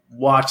to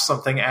watch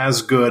something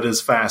as good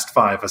as Fast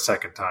Five a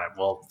second time.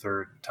 Well,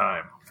 third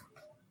time.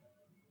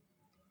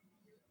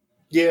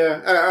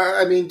 Yeah,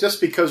 I mean,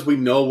 just because we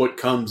know what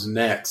comes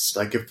next,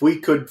 like if we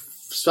could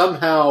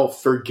somehow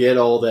forget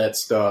all that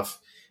stuff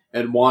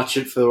and watch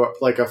it for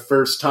like a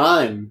first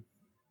time,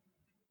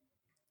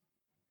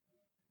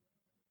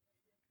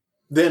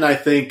 then I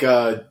think,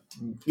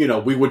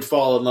 we would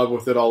fall in love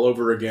with it all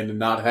over again and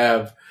not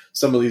have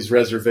some of these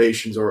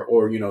reservations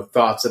or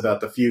thoughts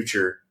about the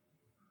future.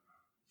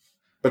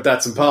 But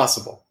that's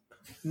impossible.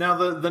 Now,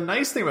 the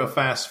nice thing about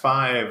Fast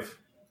Five,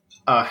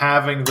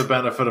 having the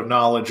benefit of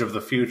knowledge of the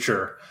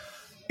future,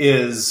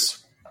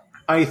 is,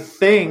 I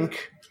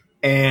think,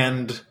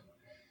 and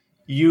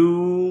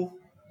you,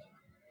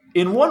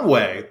 in one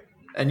way,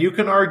 and you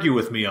can argue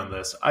with me on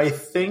this, I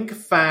think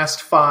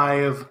Fast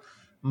Five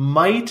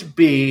might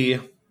be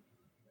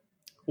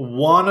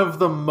one of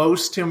the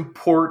most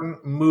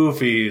important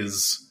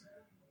movies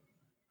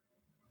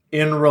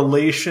in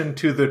relation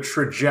to the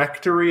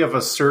trajectory of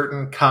a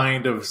certain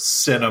kind of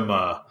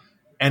cinema,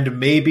 and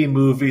maybe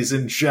movies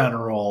in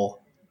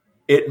general.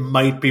 It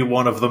might be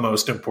one of the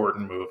most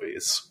important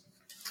movies.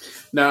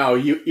 Now,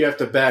 you have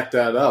to back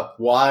that up.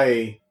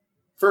 Why?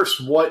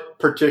 First, what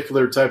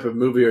particular type of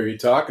movie are you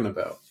talking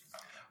about?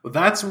 Well,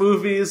 that's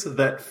movies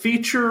that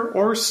feature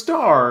or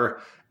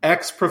star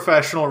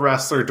ex-professional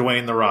wrestler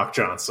Dwayne "The Rock"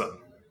 Johnson.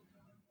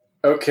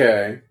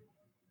 Okay.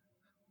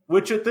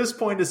 Which at this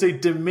point is a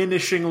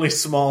diminishingly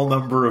small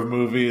number of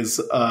movies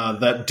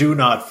that do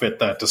not fit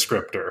that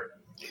descriptor.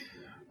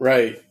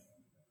 Right.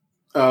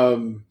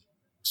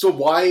 So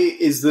why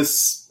is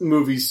this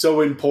movie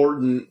so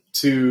important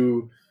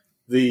to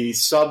the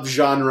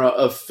subgenre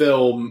of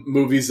film,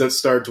 movies that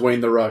star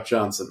Dwayne "The Rock"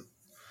 Johnson?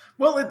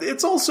 Well,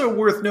 it's also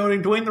worth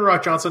noting Dwayne "The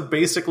Rock" Johnson,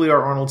 basically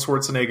our Arnold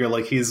Schwarzenegger,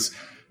 like he's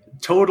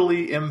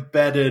totally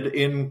embedded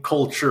in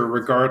culture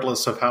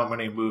regardless of how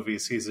many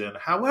movies he's in.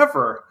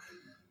 However,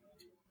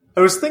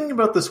 I was thinking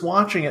about this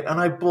watching it, and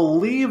I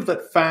believe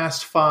that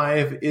Fast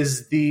Five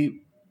is the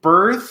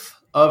birth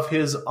of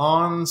his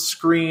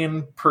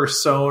on-screen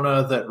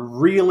persona that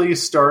really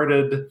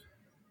started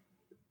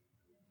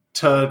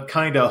to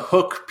kind of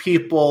hook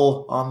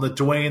people on the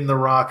Dwayne "The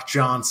Rock"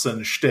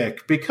 Johnson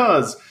shtick.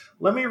 Because,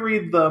 let me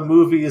read the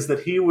movies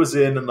that he was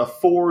in the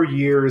 4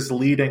 years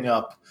leading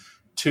up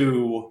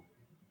to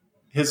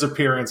his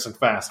appearance in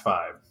Fast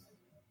Five.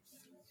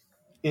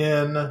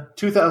 In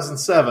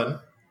 2007,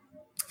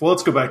 well,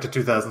 let's go back to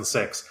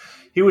 2006.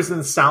 He was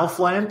in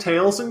Southland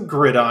Tales and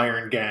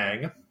Gridiron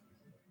Gang.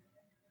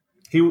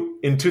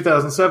 In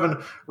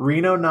 2007,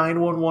 Reno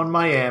 911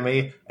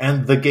 Miami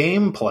and The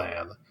Game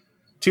Plan.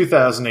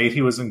 2008,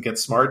 he was in Get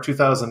Smart.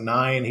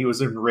 2009, he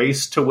was in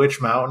Race to Witch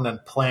Mountain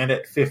and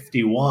Planet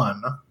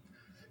 51.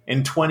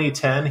 In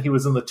 2010, he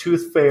was in The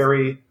Tooth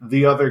Fairy,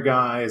 The Other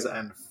Guys,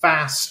 and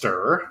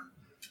Faster.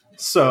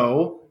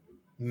 So,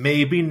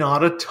 maybe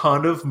not a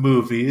ton of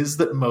movies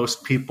that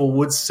most people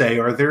would say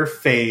are their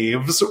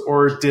faves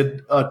or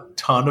did a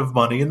ton of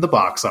money in the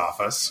box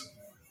office.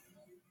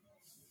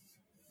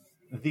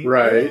 The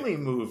only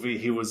movie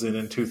he was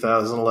in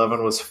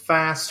 2011 was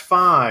Fast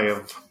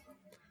Five.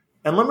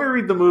 And let me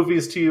read the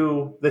movies to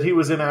you that he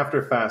was in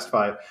after Fast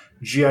Five.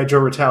 G.I. Joe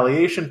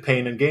Retaliation,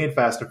 Pain and Gain,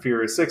 Fast and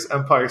Furious 6,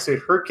 Empire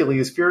State,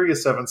 Hercules,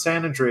 Furious 7,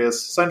 San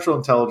Andreas, Central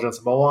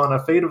Intelligence, Moana,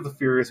 Fate of the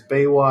Furious,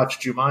 Baywatch,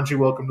 Jumanji,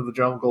 Welcome to the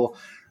Jungle,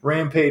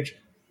 Rampage,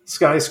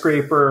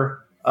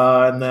 Skyscraper,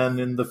 and then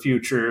in the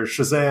future,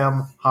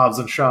 Shazam, Hobbs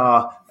and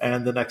Shaw,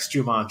 and the next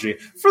Jumanji.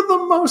 For the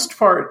most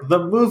part,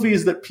 the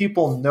movies that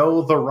people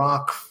know The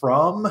Rock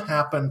from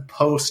happen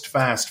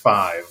post-Fast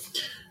Five.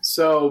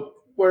 So,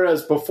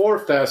 whereas before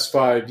Fast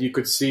Five, you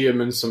could see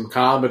him in some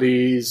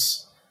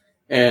comedies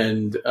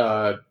and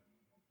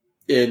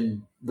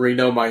in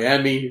Reno,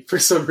 Miami, for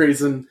some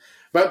reason,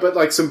 but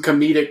like some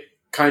comedic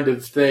kind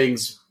of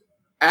things.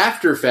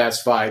 After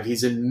Fast Five,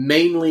 he's in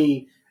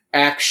mainly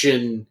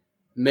action,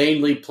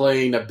 mainly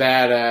playing a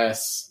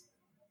badass,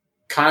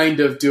 kind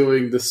of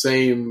doing the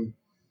same,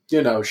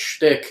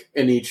 shtick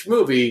in each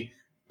movie,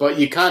 but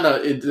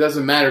it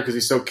doesn't matter because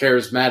he's so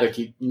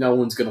charismatic. No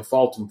one's going to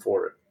fault him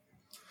for it.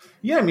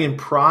 Yeah, I mean,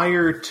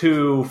 prior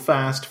to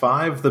Fast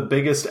Five, the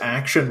biggest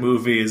action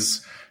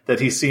movies that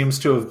he seems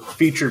to have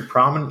featured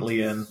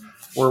prominently in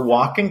were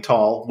Walking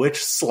Tall,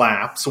 which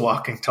slaps.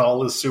 Walking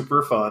Tall is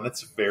super fun.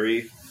 It's a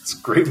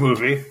great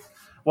movie.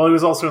 Well, he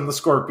was also in The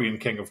Scorpion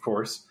King, of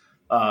course.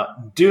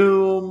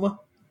 Doom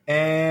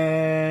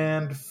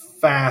and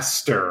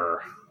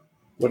Faster.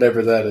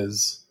 Whatever that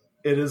is.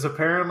 It is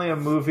apparently a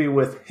movie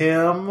with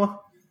him,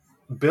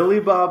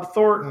 Billy Bob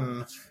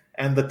Thornton,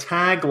 and the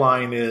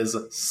tagline is,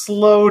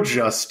 "Slow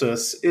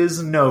justice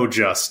is no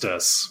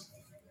justice."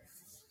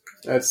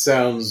 That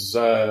sounds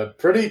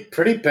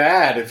pretty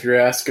bad if you're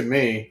asking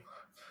me.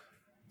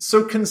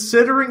 So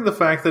considering the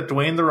fact that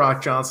Dwayne The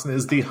Rock Johnson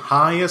is the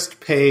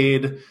highest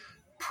paid,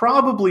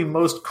 probably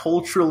most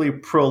culturally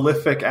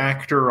prolific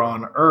actor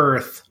on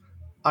Earth,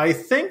 I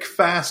think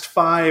Fast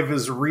Five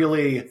is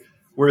really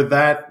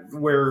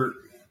where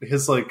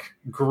his like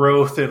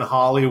growth in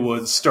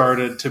Hollywood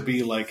started to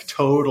be like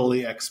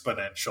totally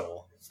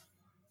exponential.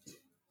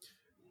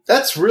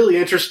 That's really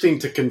interesting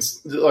to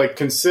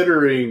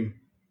considering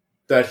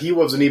that he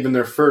wasn't even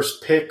their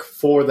first pick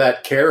for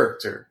that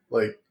character.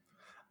 Like,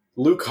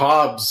 Luke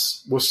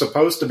Hobbs was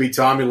supposed to be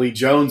Tommy Lee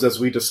Jones, as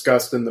we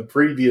discussed in the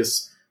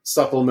previous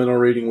supplemental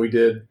reading we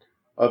did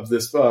of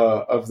this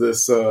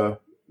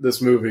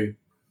movie.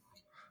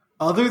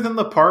 Other than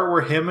the part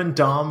where him and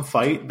Dom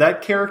fight,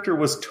 that character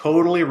was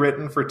totally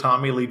written for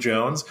Tommy Lee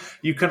Jones.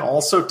 You can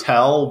also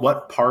tell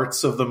what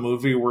parts of the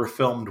movie were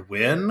filmed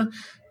when,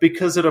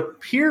 because it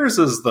appears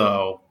as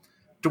though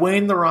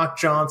Dwayne The Rock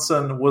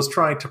Johnson was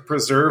trying to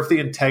preserve the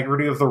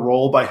integrity of the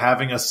role by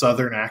having a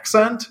Southern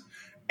accent,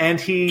 and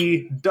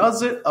he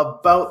does it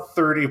about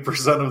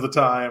 30% of the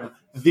time.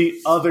 The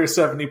other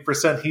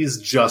 70%,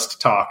 he's just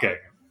talking.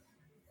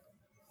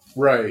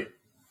 Right.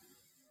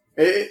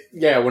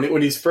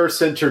 When he's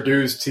first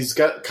introduced, he's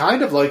got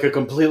kind of like a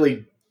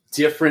completely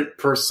different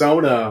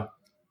persona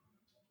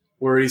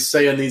where he's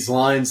saying these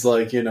lines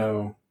like,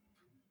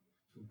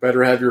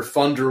 better have your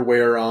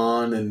Thunderwear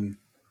on and,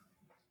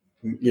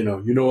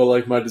 I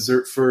like my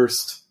dessert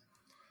first.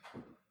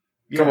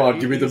 Come on,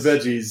 give me the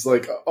veggies.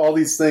 Like, all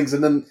these things.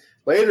 And then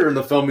later in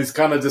the film, he's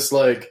kind of just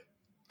like,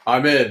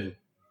 I'm in.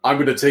 I'm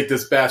going to take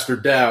this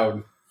bastard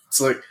down.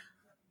 It's like,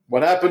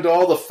 what happened to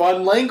all the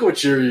fun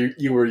language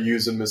you were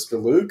using,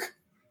 Mr. Luke?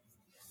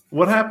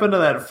 What happened to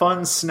that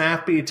fun,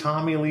 snappy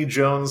Tommy Lee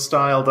Jones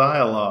style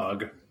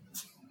dialogue?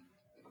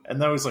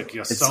 And then he's like,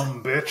 "You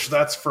some bitch,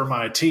 that's for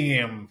my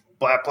team."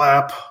 Blap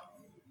blap.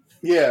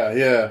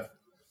 Yeah.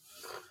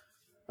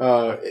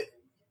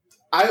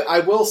 I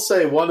will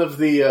say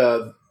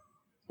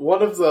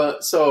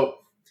so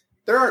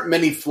there aren't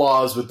many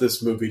flaws with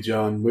this movie,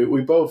 John.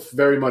 We both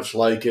very much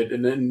like it,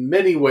 and in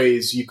many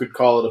ways you could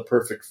call it a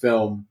perfect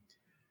film.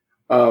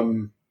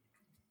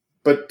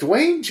 But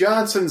Dwayne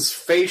Johnson's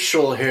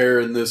facial hair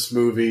in this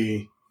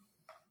movie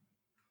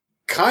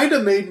kind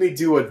of made me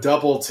do a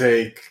double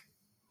take.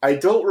 I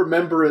don't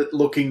remember it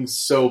looking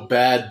so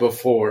bad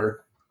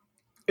before.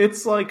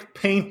 It's like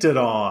painted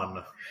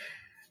on.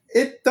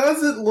 It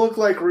doesn't look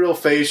like real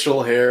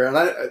facial hair, and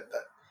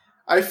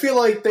I feel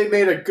like they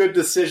made a good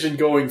decision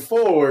going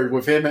forward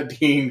with him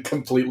being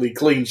completely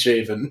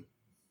clean-shaven.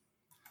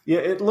 Yeah,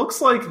 it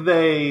looks like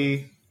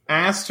they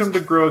asked him to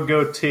grow a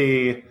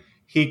goatee.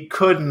 He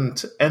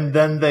couldn't, and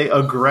then they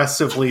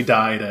aggressively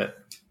dyed it.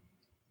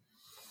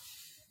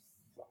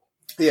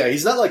 Yeah,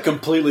 he's not like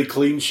completely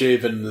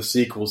clean-shaven in the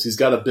sequels. He's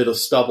got a bit of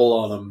stubble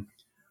on him.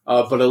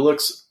 But it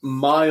looks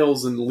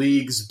miles and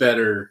leagues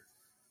better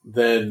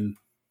than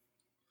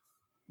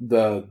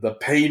the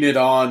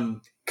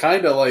painted-on,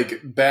 kind of like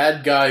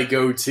bad guy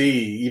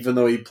goatee, even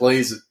though he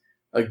plays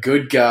a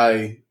good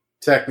guy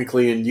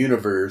technically in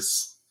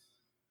universe.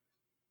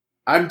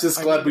 I'm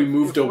just glad we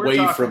moved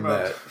away from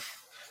that.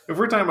 If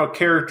we're talking about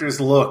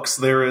characters' looks,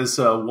 there is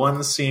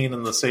one scene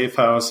in the safe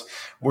house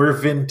where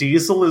Vin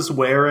Diesel is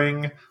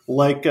wearing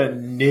like a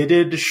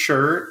knitted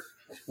shirt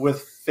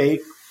with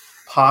fake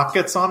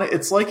pockets on it.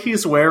 It's like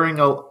he's wearing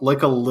a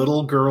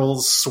little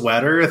girl's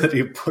sweater that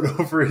he put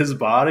over his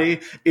body.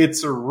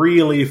 It's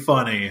really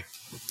funny.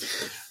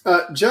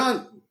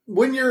 John,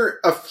 when you're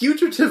a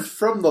fugitive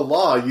from the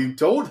law, you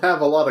don't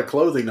have a lot of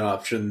clothing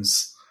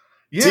options.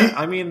 Yeah,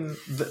 I mean,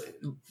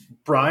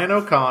 Brian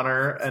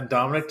O'Connor and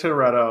Dominic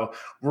Toretto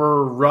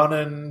were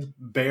running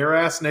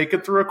bare-ass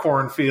naked through a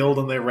cornfield,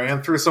 and they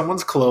ran through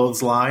someone's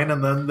clothesline,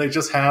 and then they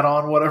just had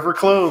on whatever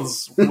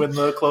clothes when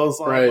the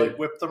clothesline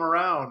whipped them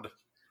around.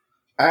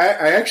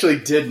 I actually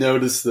did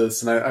notice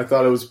this, and I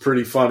thought it was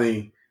pretty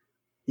funny.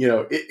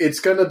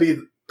 It's going to be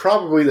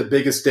probably the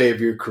biggest day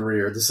of your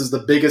career. This is the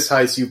biggest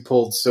heist you've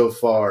pulled so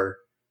far.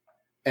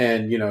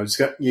 And, it's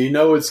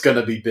going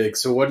to be big.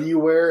 So what do you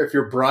wear if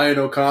you're Brian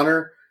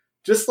O'Connor?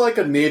 Just like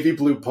a navy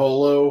blue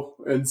polo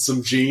and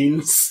some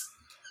jeans.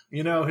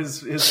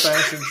 His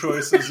fashion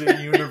choices in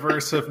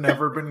universe have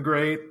never been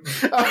great.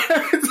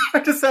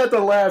 I just had to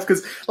laugh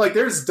because,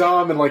 there's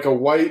Dom in, a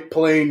white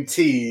plain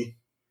tee.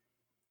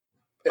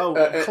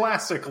 Oh,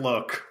 classic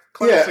look.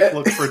 Classic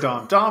look for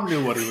Dom. Dom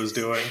knew what he was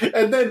doing.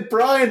 And then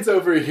Brian's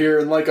over here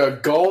in like a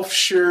golf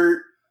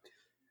shirt,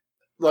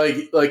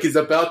 like he's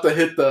about to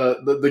hit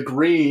the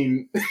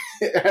green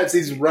as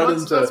he's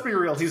running Let's be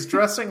real. He's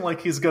dressing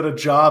like he's got a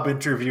job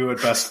interview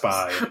at Best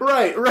Buy.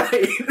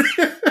 Right.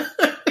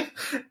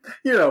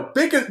 You know,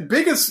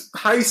 biggest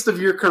heist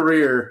of your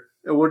career.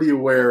 And what are you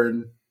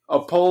wearing? A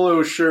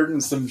polo shirt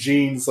and some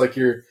jeans. Like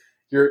your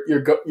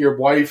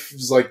wife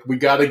is like, we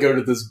got to go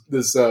to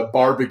this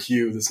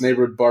barbecue, this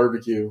neighborhood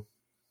barbecue.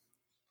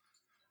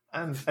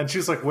 And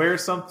she's like, wear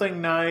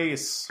something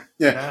nice.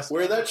 Yeah,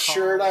 wear that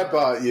shirt I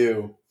bought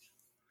you.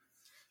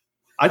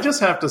 I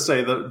just have to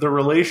say that the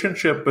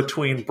relationship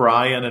between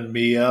Brian and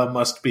Mia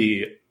must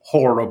be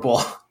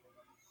horrible.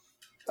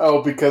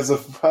 Oh, because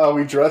of how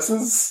he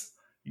dresses?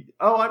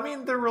 Oh, I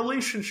mean, the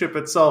relationship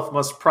itself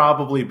must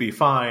probably be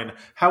fine.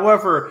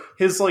 However,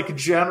 his like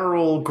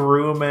general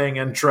grooming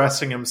and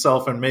dressing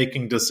himself and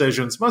making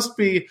decisions must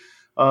be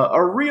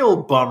a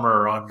real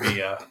bummer on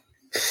Mia.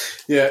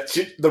 Yeah,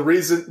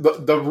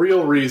 the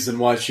real reason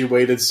why she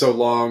waited so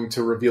long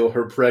to reveal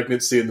her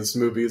pregnancy in this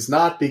movie is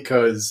not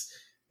because,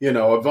 you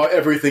know, of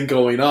everything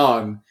going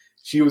on.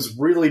 She was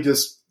really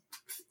just,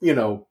 you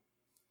know,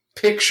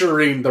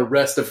 picturing the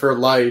rest of her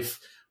life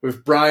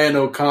with Brian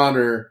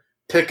O'Connor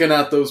picking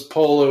out those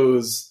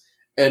polos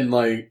and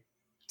like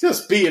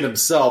just being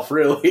himself,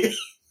 really.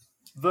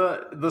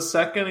 The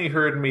second he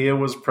heard Mia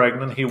was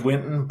pregnant, he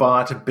went and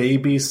bought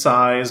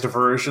baby-sized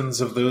versions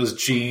of those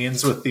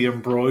jeans with the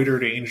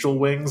embroidered angel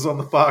wings on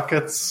the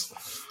pockets.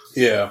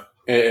 Yeah,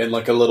 and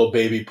like a little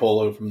baby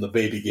polo from the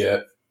Baby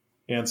Get.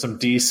 And some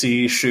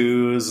DC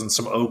shoes and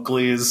some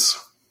Oakleys.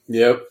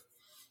 Yep.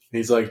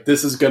 He's like,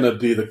 this is going to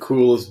be the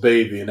coolest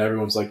baby. And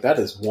everyone's like, that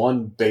is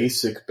one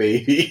basic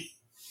baby.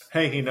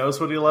 Hey, he knows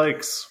what he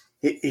likes.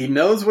 He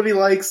knows what he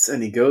likes,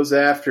 and he goes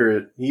after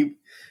it.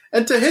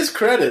 And to his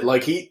credit,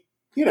 like he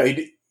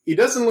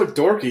doesn't look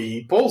dorky.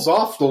 He pulls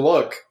off the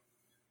look.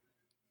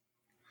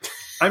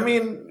 I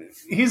mean,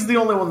 he's the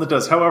only one that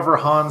does. However,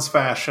 Han's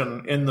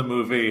fashion in the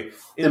movie,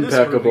 in this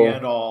Impeccable. movie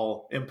and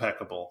all,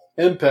 impeccable.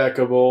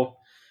 Impeccable.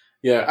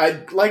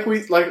 Yeah, like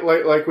we've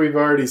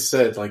already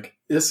said, like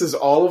this is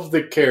all of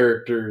the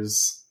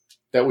characters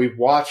that we've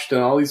watched in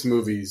all these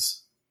movies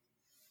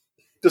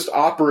just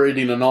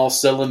operating on all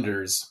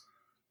cylinders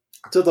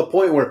to the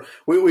point where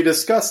we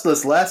discussed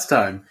this last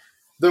time.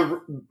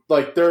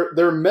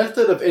 Their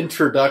method of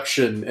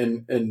introduction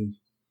and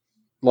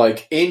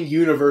like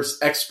in-universe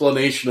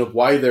explanation of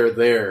why they're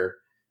there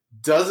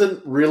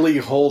doesn't really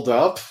hold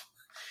up.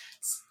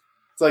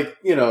 It's like,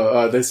 you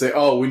know, they say,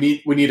 oh, we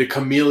need a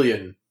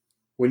chameleon.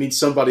 We need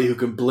somebody who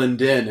can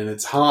blend in, and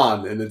it's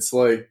Han. And it's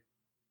like,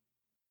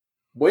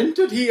 when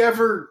has he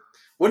ever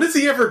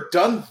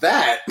done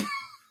that?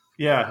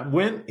 Yeah,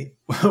 when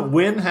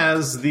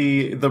has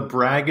the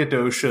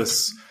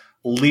braggadocious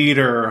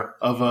leader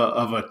of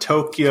a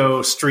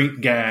Tokyo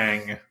street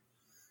gang?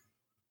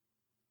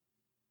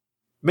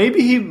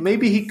 Maybe he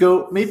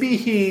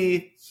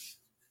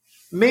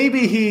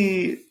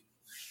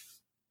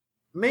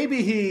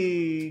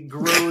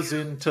grows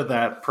into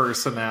that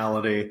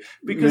personality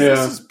because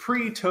this is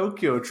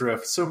pre-Tokyo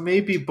Drift. So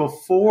maybe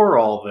before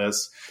all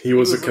this, he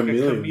was a like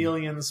chameleon. a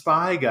chameleon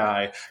spy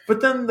guy.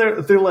 But then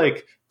they're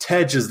like,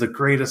 Tej is the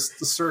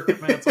greatest circuit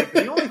man. It's like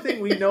the only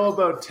thing we know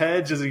about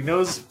Tej is he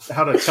knows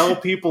how to tell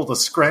people to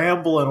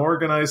scramble and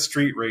organize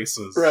street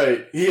races.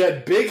 Right. He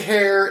had big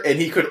hair and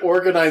he could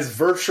organize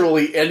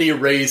virtually any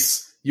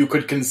race you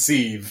could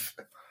conceive.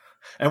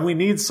 And we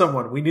need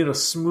someone. We need a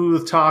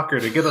smooth talker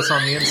to get us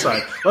on the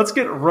inside. Let's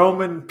get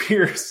Roman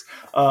Pierce,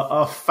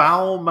 a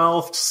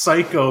foul-mouthed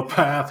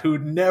psychopath who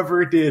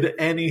never did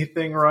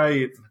anything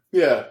right.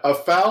 Yeah, a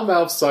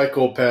foul-mouthed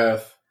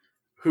psychopath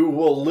who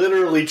will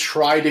literally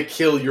try to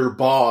kill your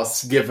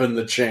boss given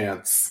the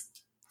chance.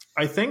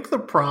 I think the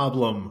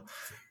problem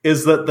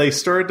is that they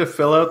started to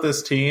fill out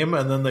this team,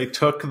 and then they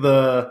took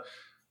the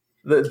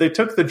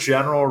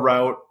general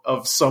route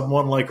of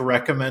someone like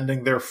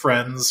recommending their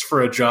friends for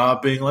a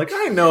job, being like,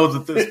 I know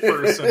that this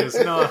person is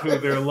not who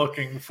they're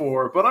looking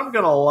for, but I'm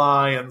going to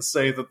lie and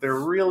say that they're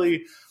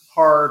really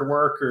hard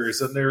workers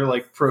and they're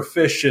like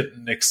proficient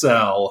in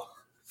Excel.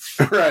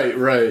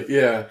 Right,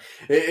 yeah.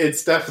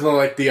 It's definitely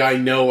like the I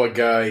know a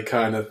guy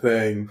kind of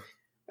thing.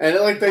 And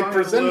like they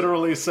present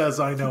literally says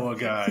I know a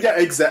guy. Yeah,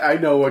 exactly. I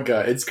know a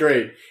guy. It's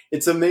great.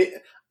 It's amazing.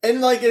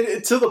 And like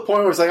to the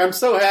point where it's like, I'm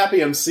so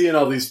happy I'm seeing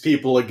all these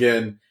people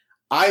again.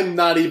 I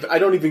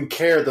don't even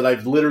care that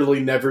I've literally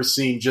never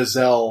seen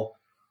Giselle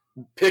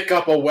pick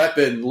up a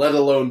weapon, let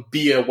alone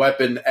be a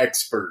weapon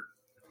expert.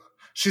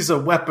 She's a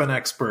weapon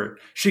expert.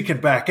 She can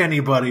back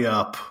anybody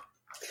up.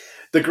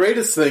 The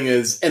greatest thing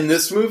is, in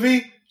this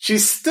movie, she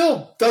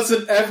still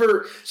doesn't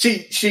ever...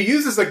 She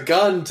uses a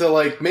gun to,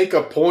 like, make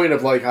a point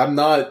of, like, I'm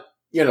not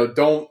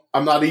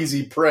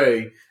easy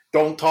prey.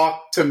 Don't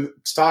talk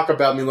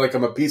about me like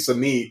I'm a piece of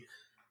meat.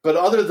 But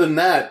other than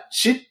that,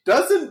 she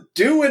doesn't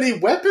do any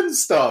weapon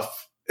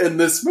stuff in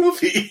this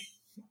movie.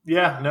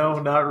 Yeah, no,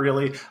 not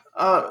really.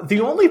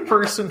 The only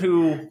person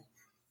who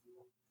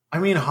I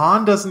mean,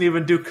 Han doesn't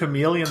even do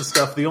chameleon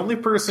stuff. The only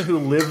person who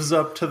lives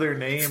up to their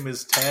name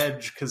is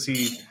Tej, because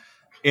he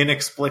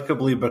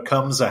inexplicably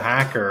becomes a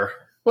hacker.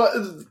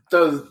 Well,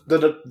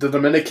 the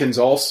Dominicans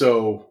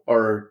also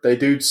they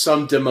do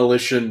some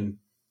demolition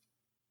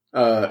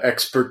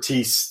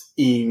expertise,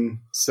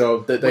 so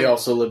that they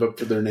also live up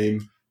to their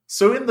name.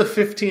 So in the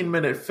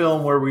 15-minute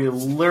film where we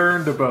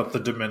learned about the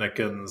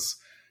Dominicans,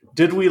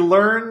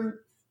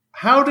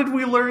 how did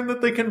we learn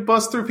that they can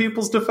bust through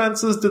people's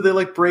defenses? Did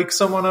they break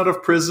someone out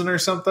of prison or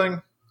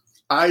something?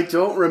 I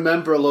don't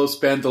remember Los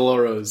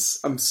Bandoleros.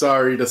 I'm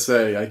sorry to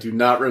say. I do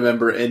not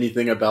remember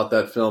anything about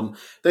that film.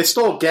 They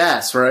stole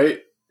gas, right?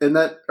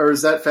 Or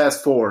is that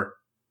Fast 4?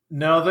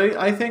 No,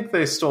 I think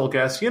they stole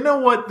gas. You know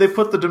what? They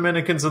put the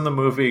Dominicans in the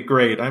movie.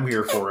 Great. I'm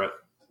here for it.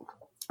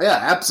 Yeah,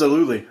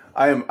 absolutely.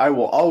 I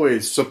will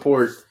always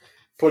support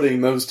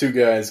putting those two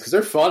guys because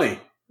they're funny.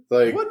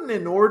 What an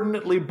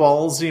inordinately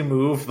ballsy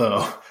move,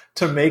 though,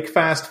 to make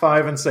Fast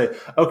 5 and say,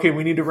 okay,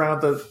 we need to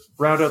round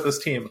out this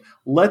team.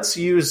 Let's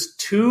use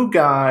two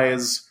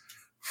guys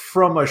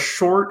from a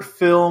short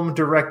film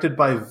directed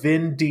by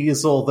Vin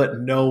Diesel that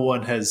no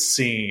one has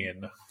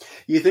seen.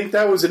 You think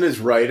that was in his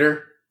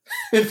writer?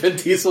 Vin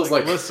Diesel's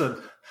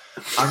listen,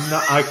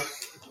 I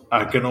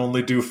can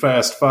only do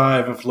Fast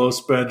 5 if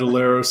Los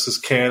Bandoleros is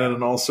canon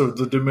and also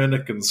the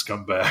Dominicans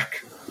come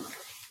back.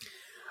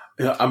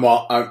 Yeah,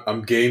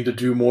 I'm game to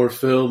do more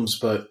films,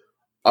 but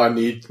I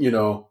need,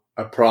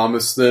 I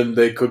promised them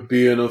they could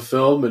be in a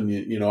film,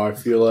 and I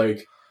feel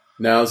like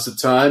now's the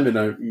time, and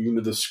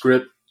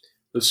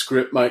the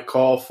script might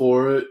call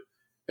for it,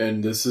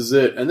 and this is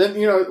it. And then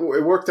it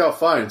worked out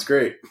fine. It's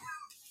great.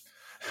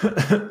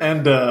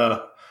 And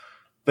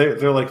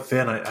they're like,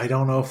 Finn, I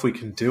don't know if we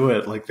can do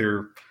it.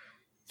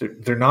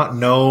 They're not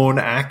known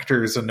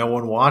actors, and no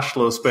one watched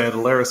Los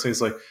Bandoleros. And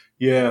he's like,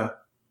 yeah,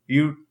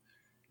 you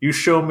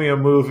show me a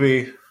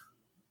movie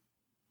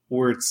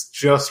where it's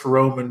just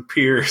Roman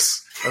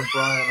Pierce and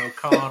Brian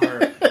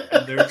O'Connor,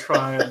 and they're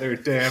trying their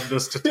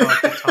damnedest to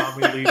talk to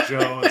Tommy Lee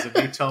Jones, and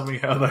you tell me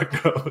how that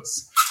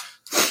goes.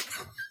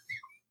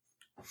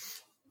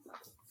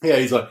 Yeah,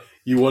 he's like,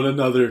 you want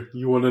another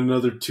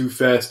Too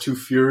Fast, Too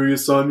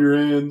Furious on your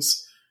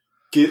hands?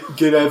 Get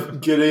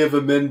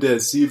Eva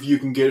Mendes. See if you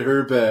can get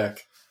her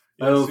back.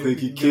 I don't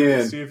think you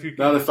can.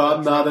 Not if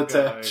I'm not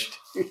attached.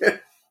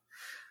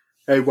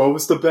 Hey, what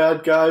was the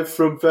bad guy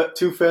from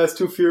Too Fast,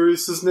 Too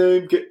Furious'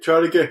 name? Try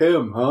to get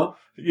him, huh?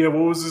 Yeah,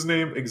 what was his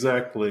name?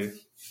 Exactly.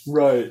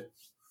 Right.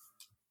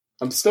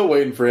 I'm still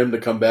waiting for him to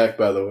come back,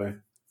 by the way.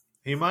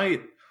 He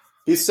might.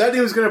 He said he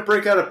was going to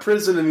break out of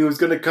prison and he was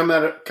going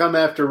to come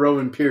after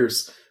Roman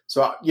Pierce.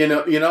 So, you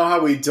know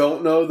how we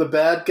don't know the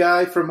bad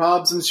guy from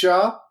Hobbs and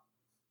Shaw?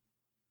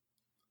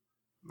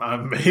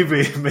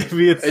 Maybe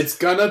it's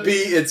gonna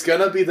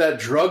be that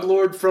drug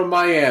lord from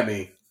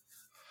Miami.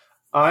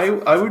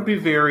 I would be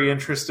very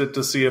interested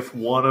to see if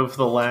one of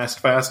the last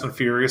Fast and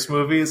Furious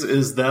movies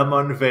is them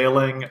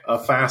unveiling a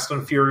Fast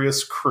and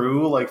Furious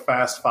crew like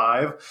Fast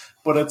 5,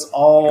 but it's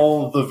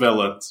all the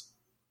villains.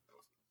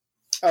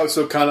 Oh,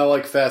 so kind of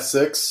like Fast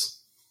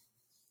 6?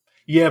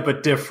 Yeah,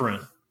 but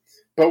different.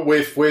 But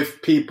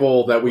with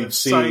people that we've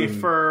seen.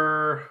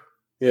 Cypher.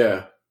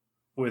 Yeah.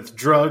 With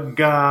Drug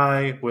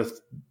Guy, with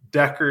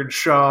Deckard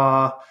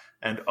Shaw,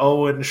 and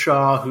Owen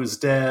Shaw, who's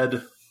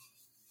dead.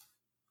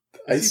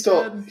 He's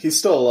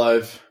still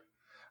alive.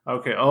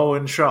 Okay,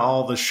 Owen Shaw,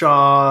 all the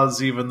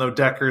Shaws, even though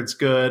Deckard's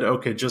good.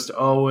 Okay, just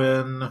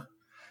Owen.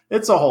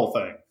 It's a whole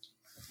thing.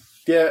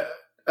 Yeah,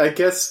 I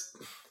guess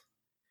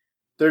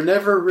they're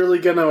never really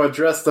going to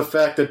address the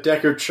fact that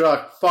Deckard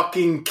Shaw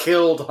fucking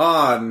killed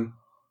Han.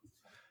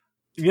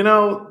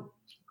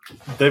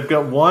 They've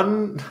got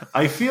one.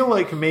 I feel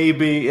like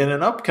maybe in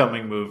an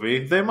upcoming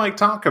movie, they might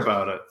talk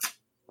about it.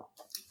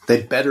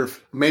 They better.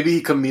 Maybe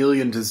he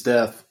chameleoned his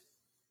death.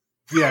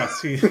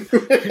 Yes, there's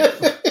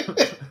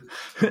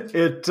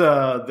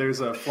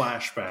a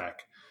flashback,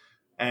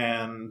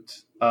 and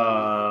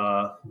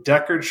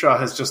Deckard Shaw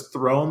has just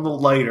thrown the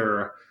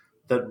lighter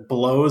that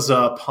blows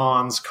up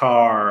Han's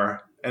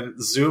car, and it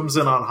zooms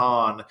in on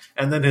Han,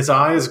 and then his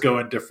eyes go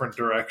in different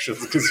directions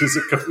because he's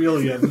a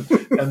chameleon,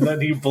 and then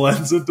he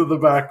blends into the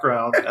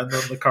background, and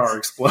then the car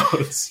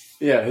explodes.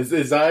 Yeah,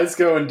 his eyes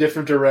go in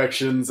different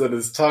directions, and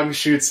his tongue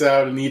shoots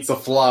out and eats a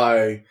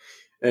fly.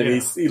 And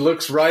he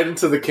looks right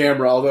into the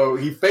camera, although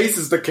he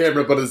faces the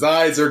camera, but his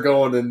eyes are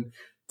going in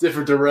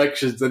different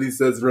directions. And he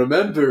says,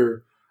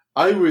 "Remember,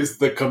 I was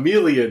the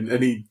chameleon,"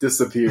 and he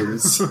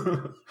disappears.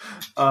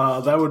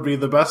 That would be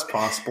the best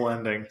possible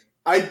ending.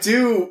 I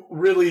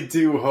really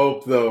do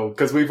hope, though,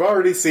 because we've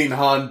already seen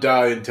Han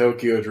die in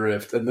Tokyo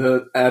Drift,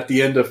 and at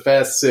the end of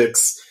Fast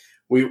 6,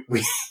 we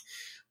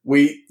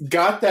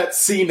got that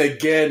scene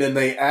again, and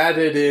they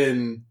added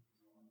in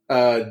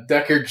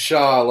Deckard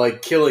Shaw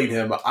killing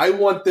him. I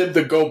want them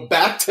to go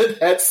back to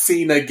that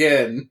scene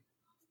again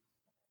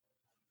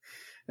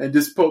and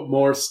just put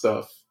more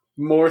stuff,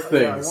 more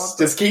things.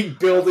 Just keep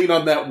building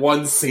on that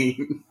one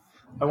scene.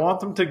 I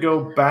want them to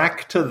go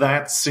back to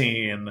that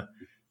scene,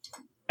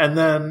 and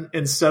then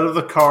instead of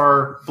the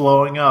car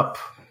blowing up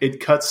it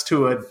cuts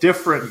to a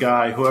different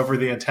guy, whoever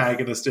the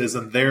antagonist is,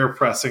 and they're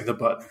pressing the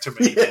button to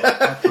make it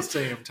at the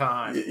same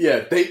time.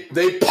 Yeah,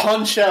 they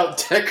punch out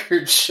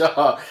Deckard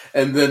Shaw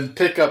and then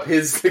pick up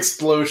his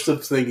explosive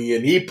thingy,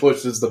 and he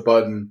pushes the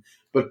button.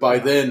 But by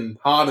then,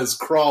 Han has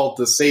crawled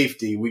to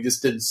safety. We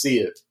just didn't see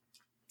it.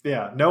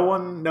 Yeah, no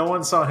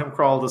one saw him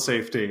crawl to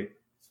safety,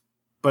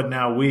 but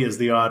now we as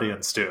the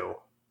audience do.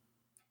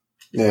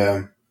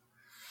 Yeah.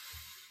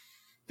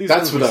 These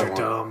That's movies what I are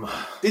want. dumb.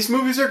 These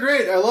movies are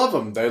great. I love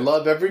them. I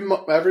love every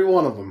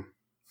one of them.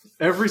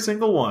 Every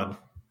single one.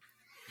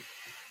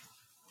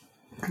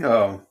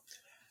 Oh.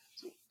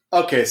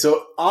 Okay,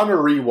 so on a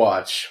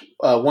rewatch,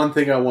 one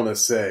thing I want to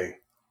say.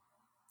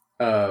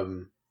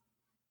 That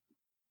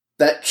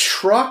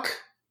truck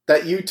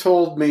that you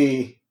told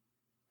me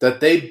that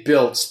they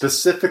built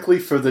specifically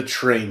for the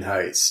train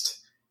heist,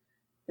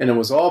 and it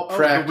was all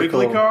practical. The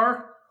Wiggly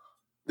car?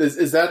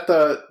 Is that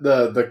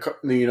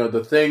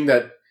the thing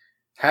that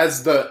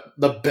has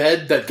the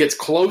bed that gets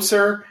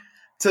closer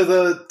to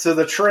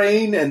the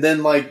train and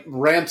then like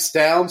ramps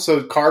down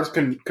so cars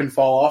can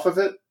fall off of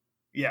it?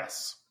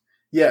 Yes.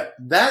 Yeah,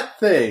 that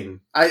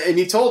thing. And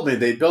you told me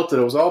they built it.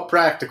 It was all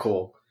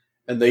practical,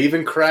 and they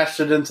even crashed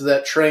it into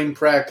that train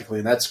practically,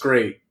 and that's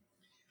great.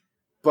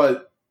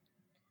 But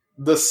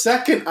the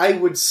second I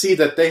would see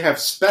that they have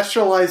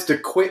specialized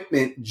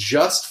equipment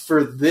just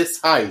for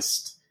this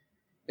heist,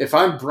 if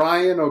I'm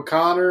Brian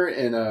O'Connor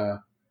and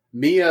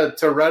Mia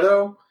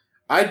Toretto,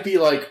 I'd be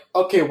like,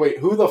 okay, wait,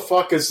 who the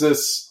fuck is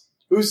this?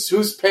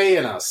 Who's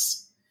paying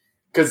us?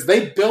 Because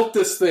they built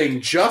this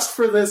thing just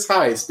for this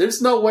heist.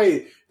 There's no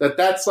way that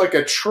that's like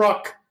a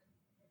truck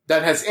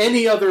that has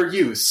any other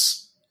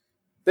use.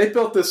 They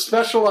built this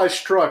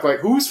specialized truck. Like,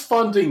 who's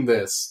funding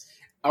this?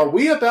 Are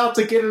we about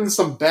to get into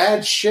some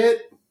bad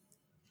shit?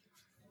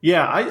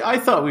 Yeah, I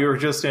thought we were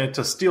just in it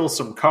to steal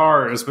some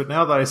cars, but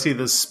now that I see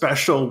this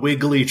special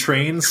wiggly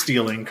train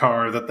stealing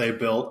car that they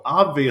built,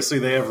 obviously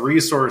they have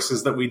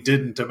resources that we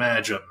didn't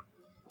imagine.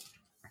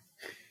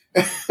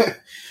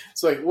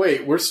 It's like,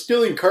 wait, we're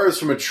stealing cars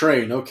from a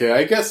train. Okay,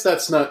 I guess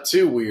that's not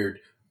too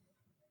weird.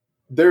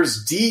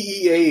 There's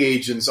DEA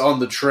agents on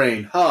the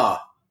train, huh?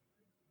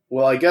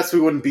 Well, I guess we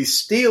wouldn't be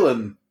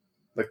stealing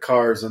the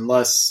cars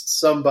unless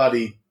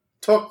somebody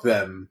took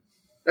them.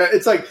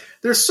 It's like,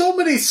 there's so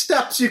many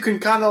steps you can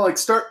kind of like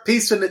start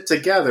piecing it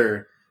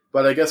together.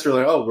 But I guess we're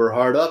like, oh, we're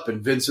hard up,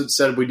 and Vincent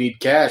said we need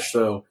cash,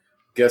 so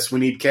guess we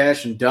need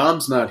cash, and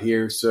Dom's not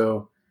here,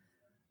 so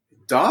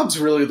Dom's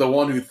really the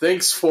one who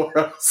thinks for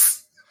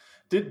us.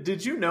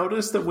 Did you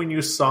notice that when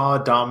you saw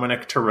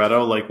Dominic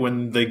Toretto, like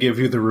when they give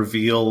you the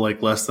reveal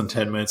like less than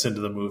 10 minutes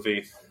into the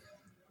movie,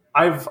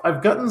 I've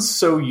gotten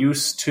so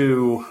used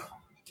to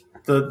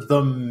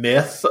the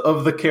myth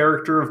of the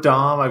character of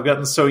Dom. I've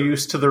gotten so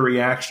used to the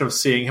reaction of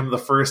seeing him the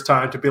first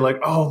time to be like,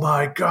 oh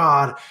my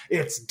god,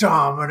 it's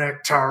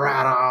Dominic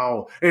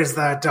Toretto. Is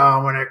that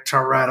Dominic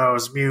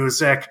Toretto's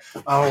music?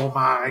 Oh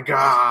my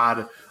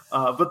god.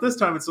 But this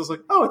time it's just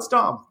like, oh, it's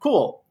Dom.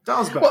 Cool.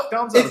 Dom's back. Well,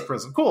 Dom's out of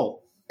prison. Cool.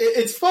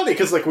 It's funny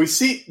because like we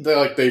see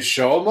they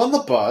show him on the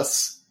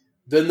bus,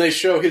 then they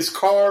show his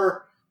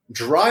car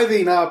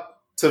driving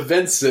up to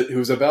Vincent,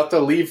 who's about to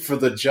leave for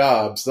the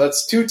job. So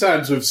that's two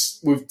times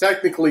we've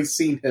technically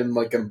seen him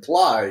like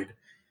implied,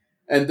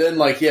 and then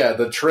like yeah,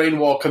 the train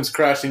wall comes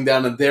crashing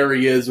down, and there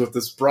he is with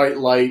this bright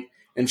light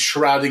and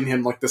shrouding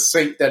him like the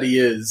saint that he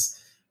is.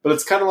 But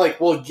it's kind of like,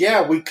 well,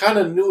 yeah, we kind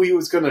of knew he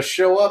was going to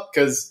show up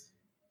because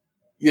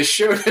you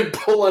showed him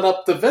pulling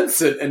up to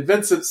Vincent, and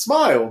Vincent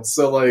smiled.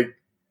 So like.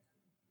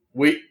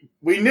 We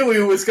knew he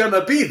was going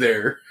to be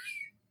there.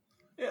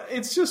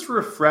 It's just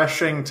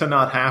refreshing to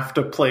not have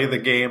to play the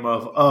game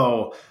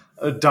of,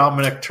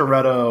 Dominic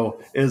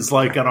Toretto is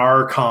like an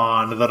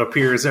archon that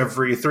appears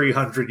every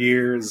 300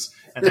 years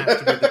and have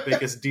to be the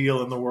biggest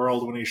deal in the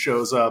world when he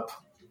shows up.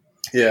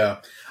 Yeah.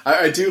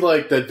 I do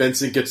like that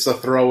Vincent gets to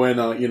throw in,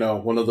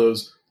 one of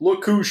those,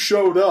 look who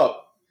showed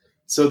up,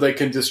 so they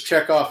can just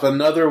check off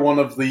another one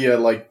of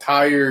the,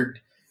 tired...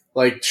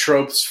 like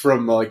tropes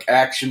from like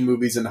action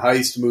movies and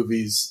heist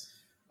movies,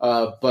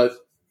 but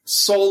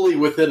solely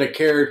within a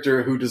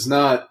character who does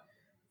not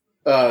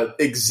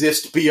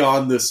exist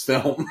beyond this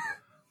film.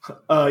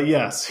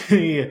 Yes.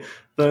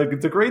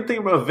 The great thing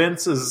about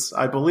Vince is,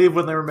 I believe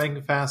when they were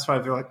making Fast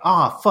Five, they're like,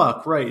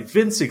 fuck, right,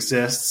 Vince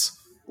exists.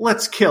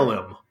 Let's kill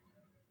him.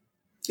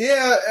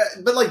 Yeah,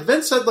 but like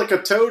Vince had like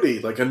a toady,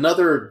 like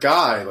another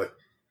guy. Like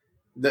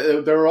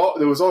there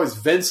was always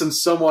Vince and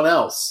someone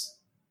else.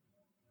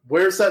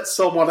 Where's that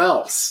someone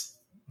else?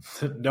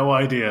 No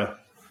idea.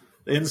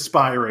 In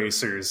Spy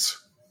Racers.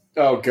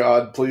 Oh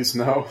God, please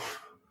no.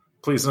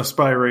 Please no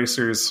Spy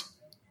Racers.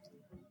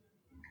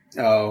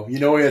 Oh, we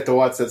have to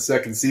watch that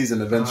second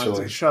season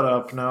eventually. Shut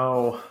up,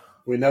 no.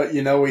 We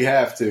know we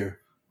have to.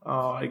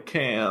 Oh, I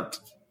can't.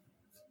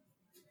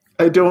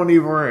 I don't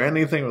even remember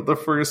anything with the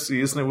first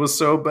season. It was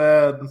so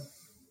bad.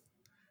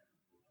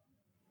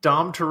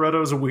 Dom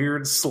Toretto's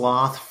weird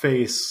sloth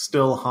face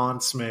still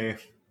haunts me.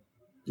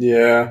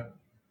 Yeah.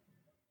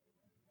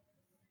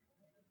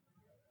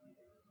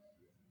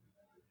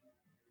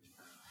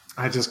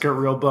 I just get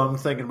real bummed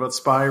thinking about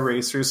Spy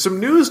Racers. Some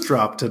news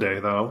dropped today,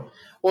 though.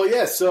 Well,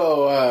 yeah.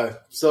 So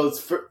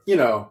it's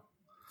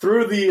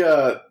through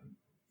the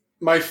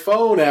my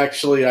phone.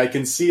 Actually, I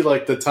can see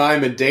like the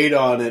time and date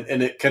on it,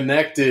 and it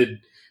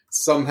connected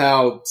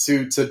somehow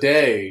to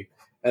today,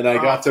 and I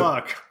got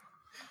to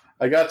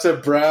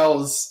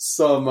browse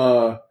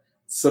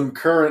some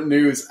current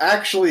news.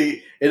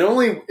 Actually,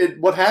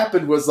 what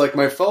happened was like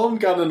my phone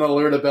got an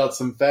alert about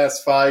some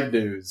Fast 5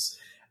 news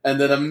and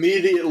then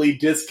immediately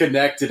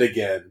disconnected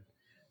again.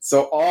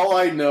 So all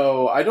I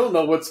don't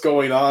know what's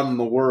going on in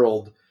the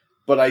world,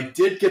 but I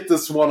did get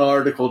this one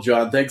article,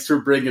 John. Thanks for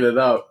bringing it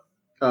up.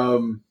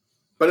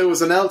 But it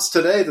was announced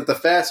today that the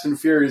Fast and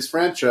Furious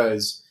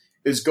franchise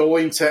is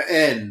going to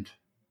end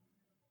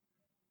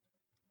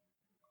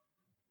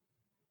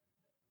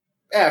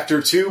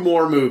after 2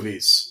 more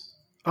movies.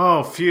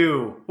 Oh,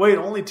 phew. Wait,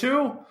 only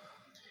 2?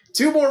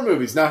 2 more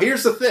movies. Now,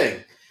 here's the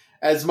thing.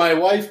 As my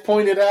wife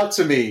pointed out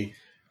to me,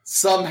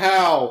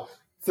 somehow,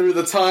 through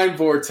the time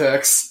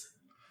vortex...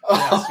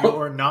 Yes, you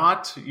are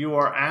not. You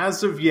are,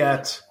 as of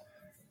yet,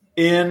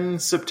 in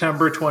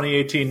September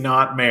 2018,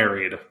 not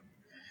married.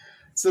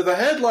 So the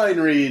headline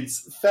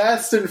reads,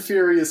 Fast and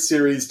Furious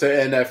series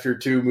to end after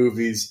 2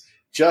 movies.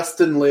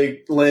 Justin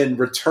Lin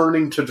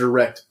returning to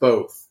direct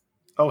both.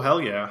 Oh,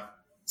 hell yeah.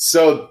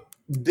 So...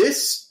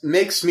 this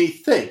makes me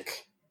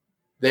think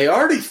they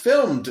already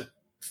filmed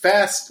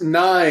Fast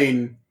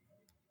 9,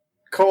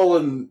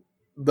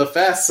 the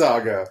Fast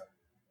Saga,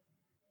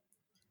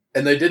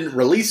 and they didn't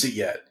release it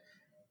yet.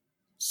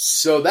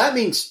 So that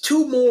means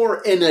 2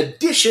 more in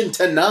addition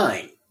to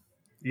 9.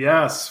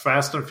 Yes,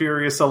 Fast and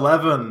Furious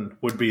 11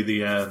 would be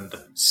the end.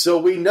 So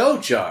we know,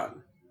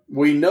 John,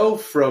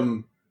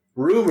 from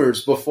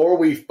rumors before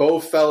we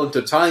both fell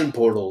into time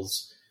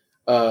portals,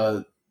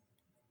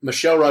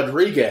 Michelle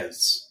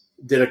Rodriguez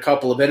did a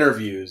couple of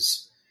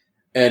interviews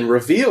and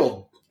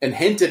revealed and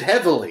hinted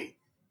heavily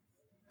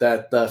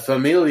that the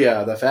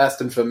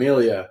Fast and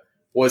Familia,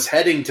 was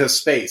heading to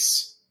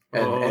space.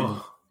 And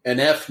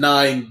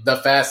F9, the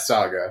Fast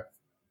Saga.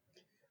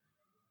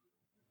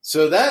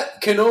 So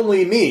that can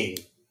only mean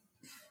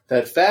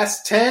that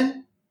Fast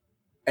 10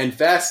 and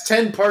Fast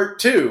 10 Part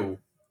 2,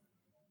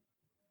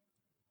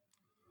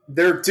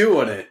 they're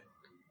doing it.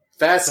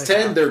 Fast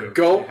 10, they're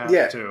going...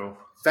 Yeah.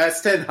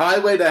 Fast 10,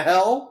 Highway to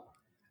Hell...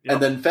 Yep.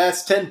 And then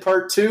Fast 10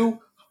 Part 2,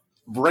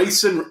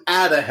 Racing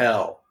Out of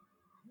Hell.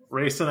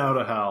 Racing Out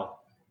of Hell.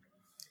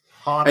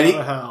 Han out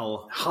of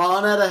Hell.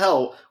 Han out of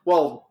Hell.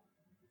 Well,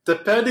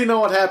 depending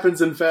on what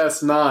happens in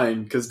Fast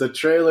 9, because the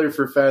trailer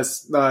for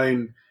Fast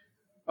 9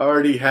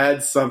 already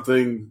had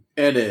something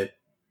in it.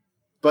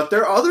 But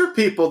there are other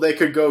people they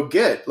could go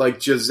get. Like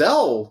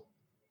Giselle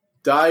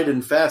died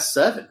in Fast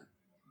 7.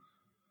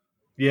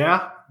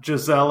 Yeah?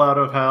 Giselle out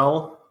of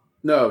Hell?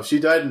 No, she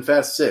died in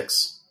Fast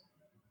 6.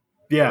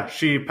 Yeah,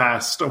 she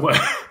passed away.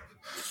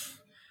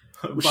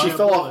 She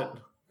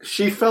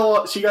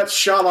got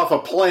shot off a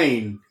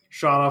plane.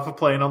 Shot off a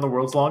plane on the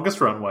world's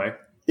longest runway.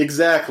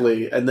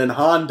 Exactly, and then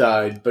Han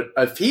died. But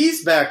if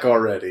he's back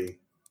already,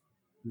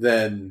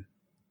 then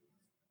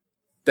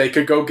they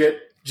could go get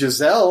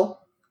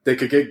Giselle. They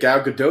could get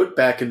Gal Gadot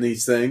back in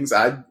these things.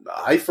 I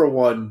for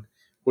one,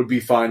 would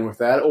be fine with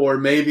that. Or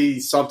maybe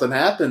something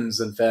happens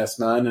in Fast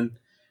 9, and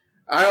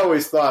I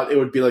always thought it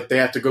would be like they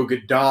have to go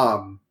get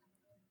Dom.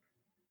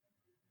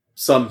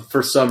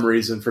 For some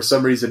reason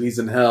he's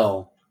in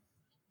hell,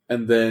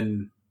 and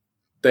then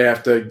they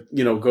have to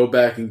go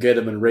back and get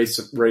him and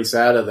race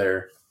out of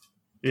there.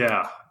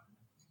 Yeah,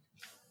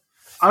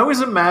 I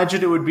always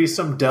imagined it would be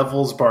some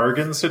devil's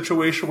bargain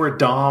situation where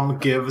Dom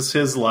gives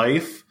his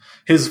life,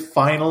 his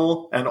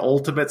final and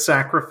ultimate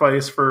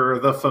sacrifice for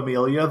the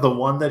Familia, the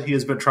one that he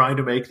has been trying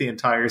to make the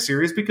entire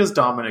series, because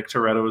Dominic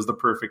Toretto is the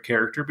perfect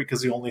character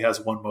because he only has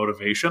one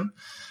motivation,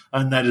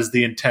 and that is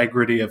the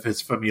integrity of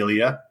his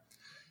Familia.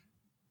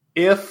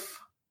 If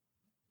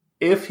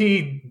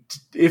he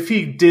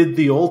did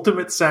the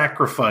ultimate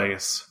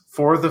sacrifice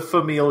for the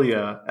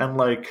Familia,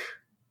 and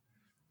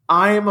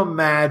I am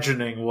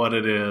imagining what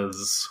it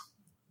is,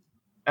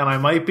 and I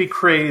might be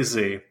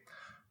crazy,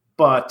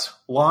 but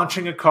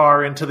launching a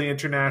car into the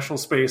International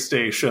Space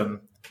Station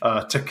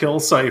to kill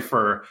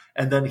Cypher,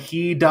 and then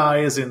he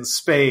dies in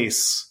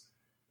space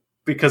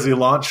because he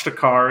launched a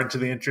car into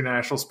the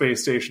International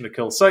Space Station to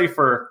kill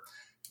Cypher,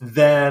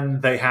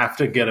 then they have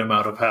to get him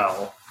out of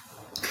hell.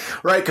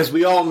 Right, because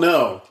we all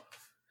know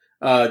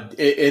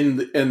in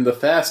the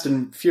Fast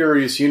and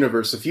Furious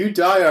universe, if you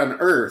die on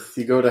Earth,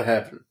 you go to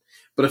heaven.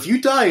 But if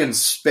you die in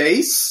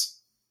space,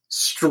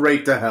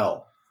 straight to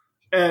hell.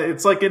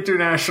 It's like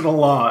international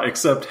law,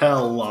 except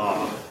hell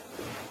law.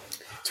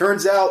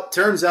 Turns out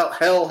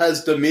hell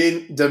has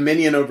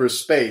dominion over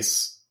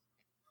space.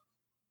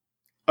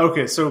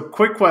 Okay, so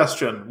quick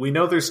question. We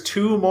know there's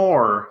 2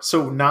 more.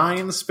 So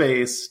 9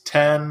 space,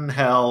 10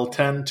 hell,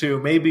 10 2,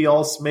 maybe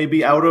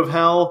out of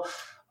hell.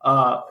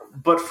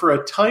 But for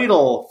a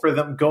title for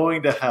them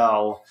going to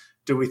hell,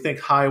 do we think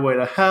Highway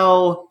to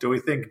Hell? Do we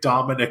think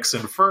Dominic's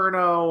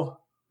Inferno?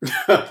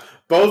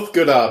 Both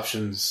good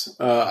options.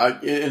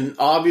 And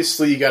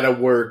obviously you got to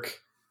work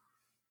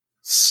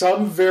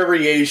some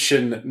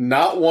variation,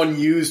 not one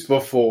used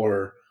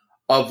before,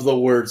 of the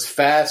words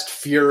Fast,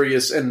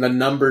 Furious, and the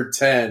number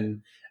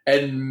 10,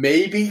 and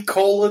maybe :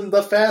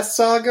 the Fast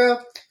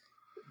Saga.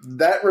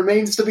 That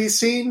remains to be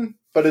seen,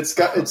 but it's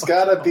got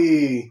to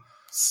be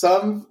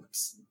some.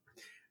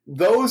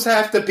 Those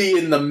have to be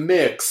in the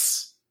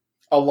mix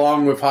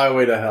along with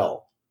Highway to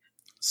Hell.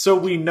 So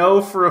we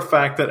know for a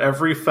fact that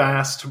every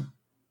Fast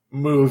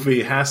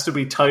movie has to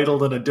be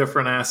titled in a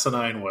different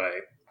asinine way.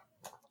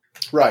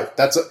 Right.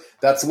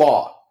 That's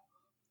law.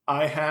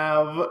 I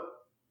have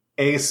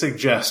a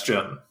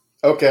suggestion.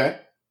 Okay.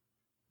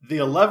 The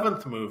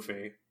 11th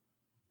movie,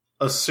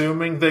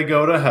 assuming they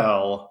go to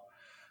hell,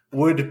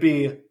 would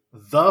be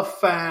The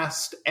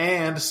Fast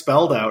and,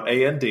 spelled out,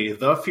 A-N-D,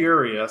 The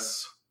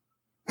Furious,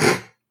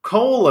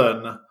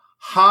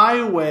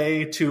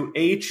 Highway to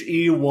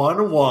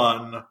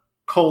HE11,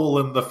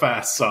 The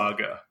Fast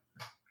Saga.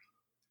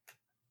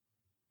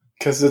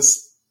 Because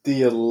it's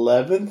the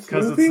 11th movie?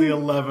 Because it's the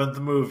 11th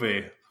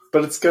movie.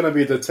 But it's going to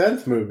be the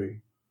 10th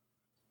movie.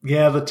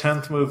 Yeah, the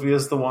 10th movie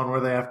is the one where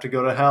they have to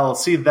go to hell.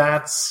 See,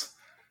 that's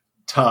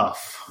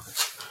tough.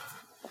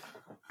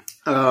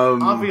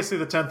 Obviously,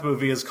 the 10th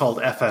movie is called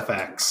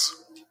FFX.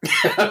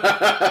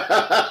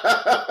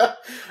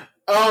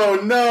 Oh,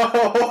 no!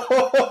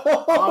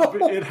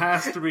 It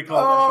has to be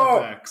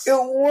called FFX.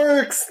 It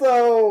works,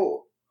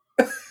 though!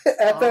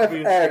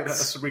 Obviously, FFX. it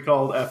has to be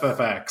called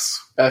FFX.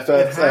 FFX.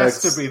 It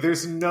has to be.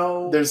 There's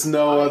no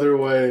other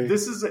way.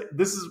 This is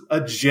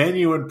a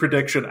genuine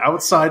prediction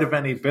outside of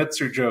any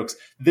bits or jokes.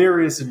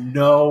 There is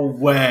no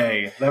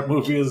way that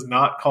movie is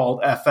not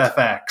called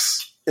FFX.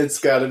 It's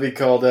got to be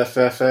called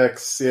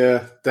FFX.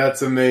 Yeah,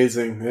 that's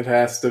amazing. It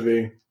has to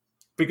be.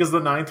 Because the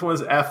 9th one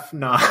is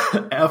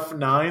F9,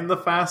 F9, The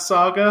Fast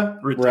Saga?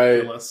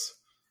 Ridiculous.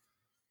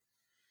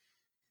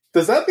 Right.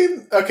 Does that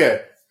mean...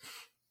 Okay.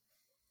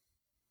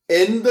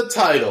 In the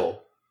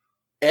title,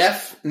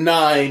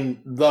 F9,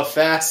 The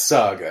Fast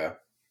Saga.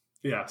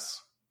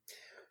 Yes.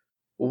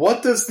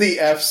 What does the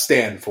F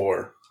stand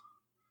for?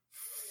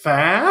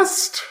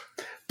 Fast?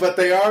 But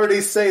they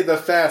already say The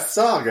Fast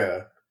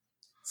Saga.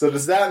 So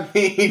does that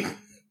mean...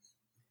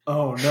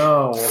 Oh,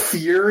 no.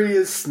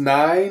 Furious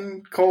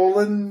 9,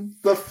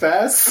 The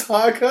Fast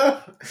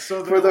Saga?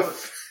 So for the...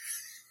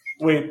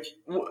 Wait,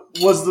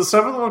 was the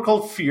 7th one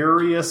called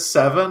Furious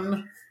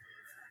 7?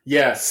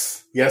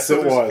 Yes. Yes,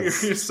 so it was.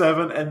 Furious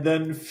 7 and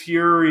then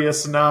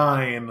Furious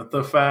 9,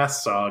 The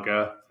Fast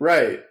Saga.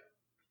 Right.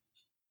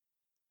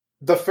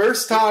 The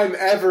first time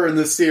ever in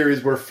the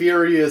series where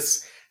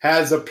Furious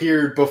has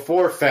appeared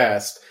before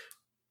Fast.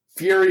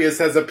 Furious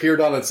has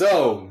appeared on its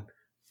own,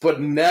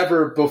 but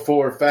never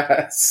before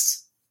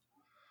Fast.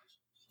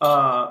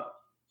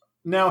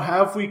 Now,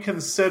 have we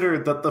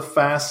considered that the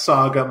Fast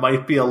Saga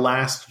might be a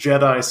Last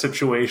Jedi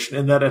situation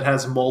in that it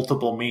has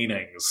multiple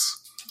meanings?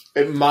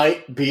 It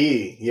might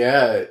be.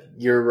 Yeah,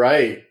 you're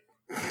right.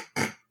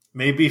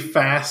 Maybe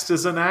FAST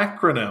is an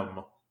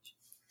acronym.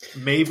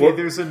 Maybe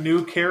there's a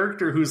new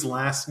character whose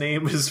last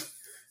name is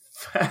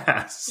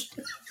Fast.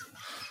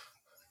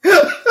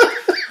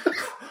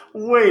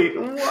 Wait,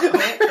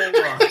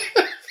 what?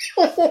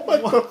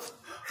 Hold on.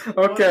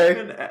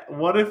 Okay.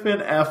 What if in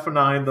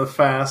F9, The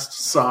Fast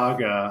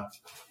Saga,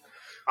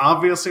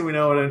 obviously we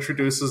know it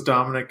introduces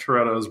Dominic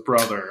Toretto's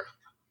brother.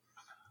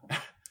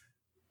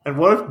 And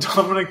what if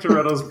Dominic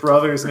Toretto's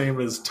brother's name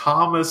is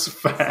Thomas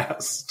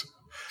Fast?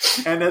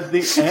 And at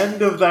the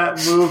end of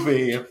that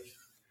movie,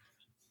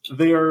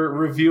 they are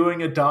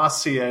reviewing a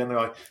dossier and they're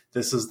like,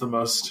 this is the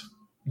most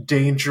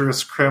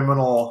dangerous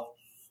criminal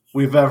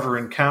we've ever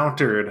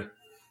encountered.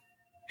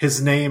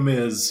 His name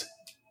is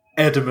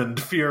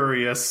Edmund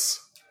Furious.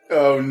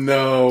 Oh,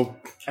 no.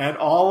 And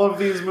all of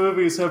these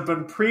movies have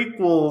been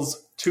prequels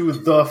to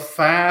The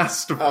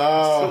Fast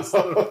versus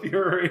The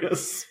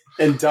Furious.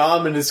 And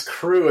Dom and his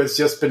crew has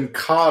just been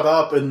caught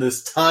up in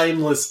this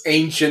timeless,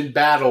 ancient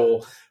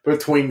battle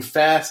between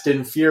Fast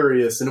and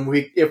Furious. And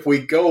if we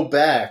go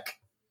back,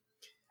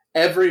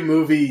 every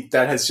movie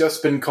that has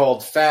just been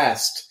called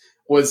Fast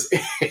was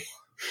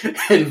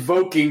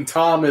invoking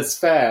Thomas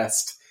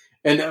Fast.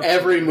 And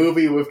every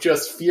movie with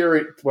just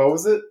Fury... What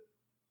was it?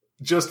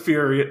 Just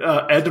Furious.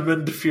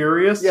 Edmund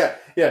Furious? Yeah.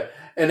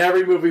 And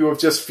every movie with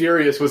just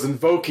Furious was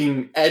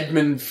invoking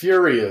Edmund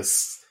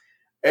Furious.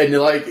 And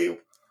like...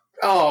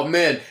 Oh,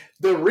 man.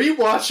 The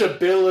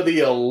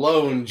rewatchability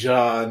alone,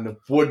 John,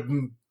 would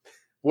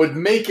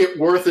make it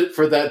worth it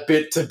for that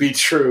bit to be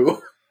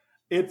true.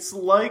 It's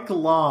like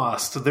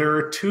Lost. There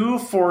are two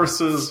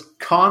forces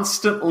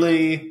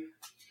constantly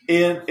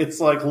in... It's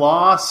like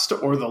Lost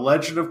or The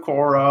Legend of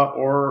Korra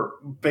or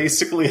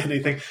basically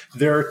anything.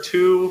 There are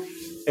two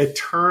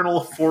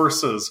eternal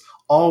forces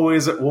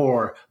always at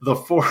war. The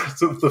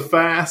force of the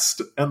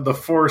Fast and the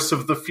force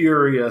of the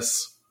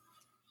Furious.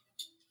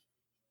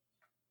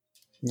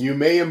 You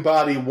may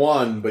embody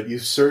one, but you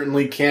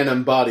certainly can't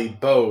embody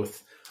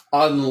both.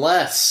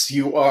 Unless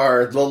you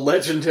are the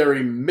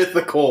legendary,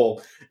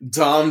 mythical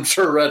Dom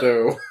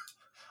Toretto.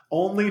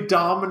 only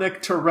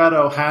Dominic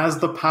Toretto has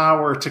the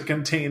power to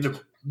contain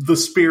the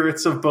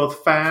spirits of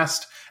both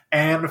Fast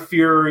and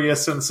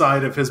Furious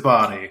inside of his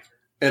body.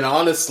 And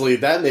honestly,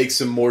 that makes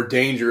him more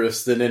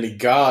dangerous than any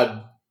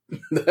god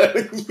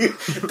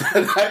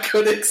that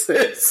could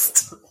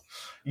exist.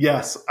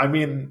 Yes, I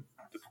mean,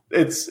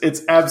 it's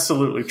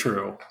absolutely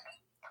true.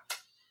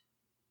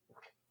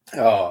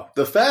 Oh,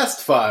 the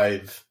Fast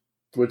Five,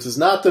 which is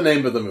not the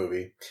name of the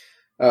movie.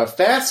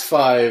 Fast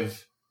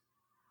Five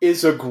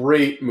is a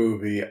great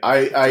movie.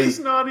 There's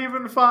not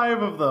even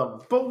 5 of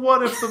them. But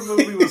what if the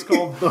movie was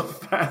called The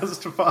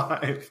Fast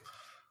Five?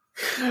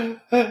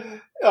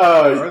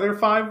 Are there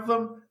 5 of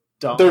them?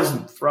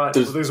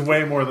 There's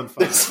way more than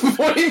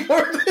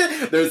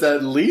 5. There's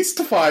at least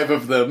 5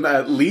 of them.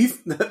 At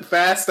least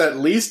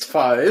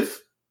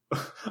 5.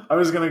 I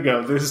was gonna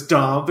go. There's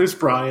Dom, there's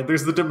Brian,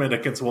 there's the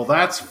Dominicans. Well,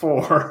 that's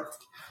 4.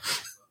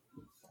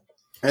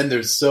 And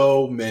there's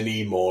so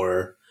many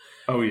more.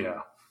 Oh,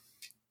 yeah.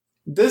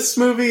 This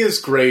movie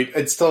is great.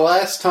 It's the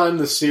last time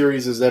the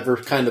series is ever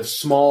kind of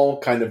small,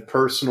 kind of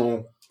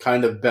personal,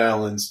 kind of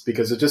balanced,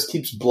 because it just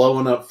keeps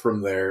blowing up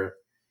from there.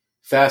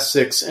 Fast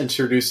 6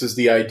 introduces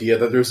the idea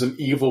that there's an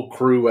evil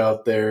crew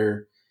out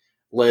there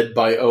led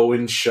by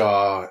Owen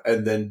Shaw,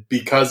 and then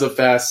because of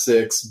Fast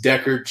 6,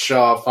 Deckard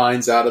Shaw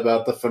finds out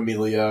about the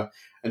Familia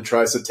and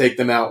tries to take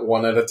them out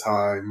one at a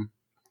time.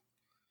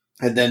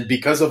 And then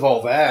because of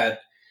all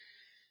that,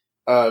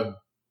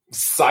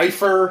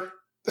 Cypher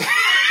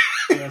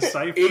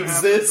Cypher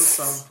exists. Happens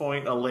at some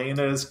point.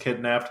 Elena is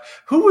kidnapped.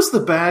 Who was the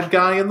bad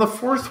guy in the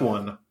 4th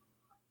one?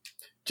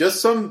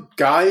 Just some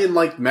guy in,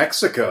 like,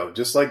 Mexico.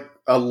 Just, like,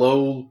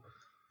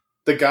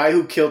 the guy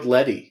who killed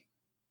Letty.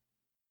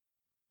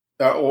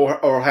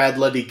 Or had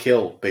Letty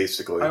killed,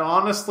 basically. I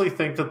honestly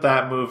think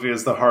that movie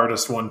is the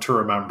hardest one to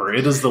remember.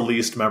 It is the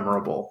least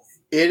memorable.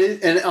 It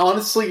is, and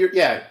honestly,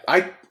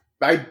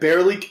 I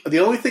barely... The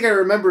only thing I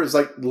remember is,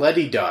 like,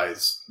 Letty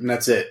dies, and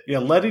that's it. Yeah,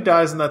 Letty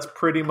dies, and that's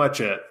pretty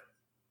much it.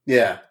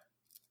 Yeah.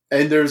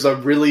 And there's a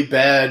really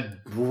bad,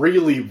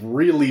 really,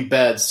 really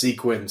bad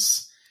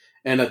sequence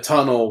in a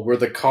tunnel where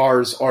the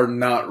cars are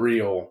not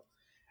real.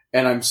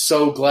 And I'm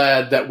so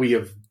glad that we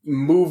have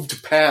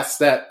moved past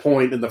that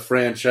point in the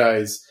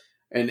franchise,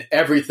 and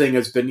everything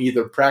has been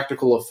either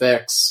practical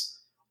effects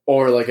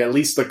or, like, at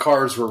least the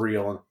cars were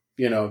real.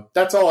 You know,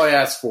 that's all I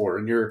ask for.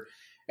 And your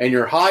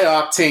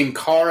high-octane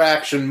car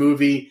action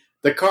movie,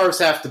 the cars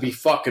have to be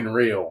fucking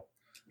real.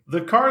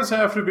 The cars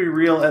have to be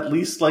real at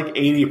least, like,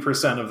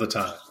 80% of the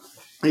time.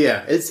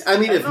 Yeah, if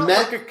not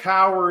like a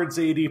coward's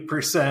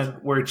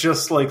 80% where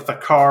just, like, the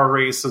car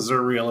races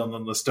are real and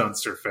then the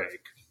stunts are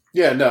fake.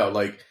 Yeah, no,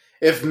 like,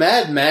 if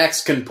Mad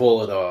Max can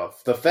pull it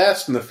off, the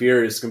Fast and the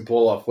Furious can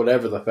pull off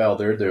whatever the hell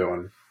they're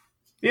doing.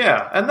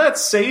 Yeah, and that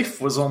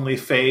safe was only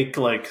fake,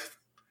 like,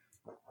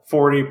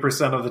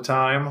 40% of the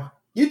time.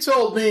 You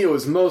told me it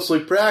was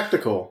mostly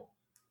practical.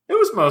 It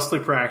was mostly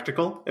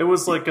practical. It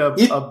was like it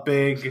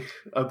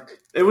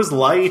was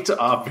light,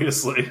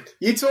 obviously.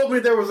 You told me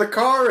there was a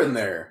car in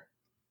there.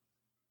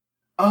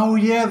 Oh,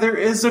 yeah, there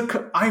is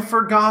I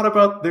forgot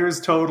about,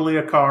 there's totally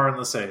a car in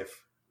the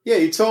safe. Yeah,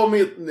 you told me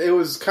it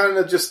was kind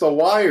of just the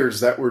wires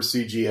that were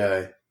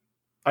CGI.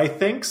 I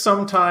think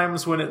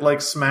sometimes when it,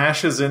 like,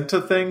 smashes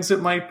into things,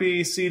 it might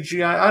be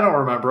CGI. I don't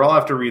remember. I'll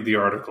have to read the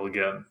article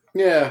again.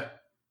 Yeah.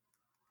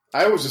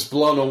 I was just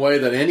blown away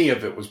that any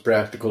of it was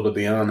practical, to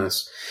be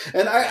honest.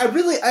 And I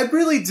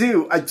really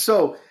do.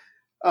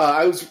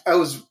 I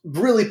was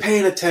really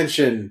paying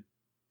attention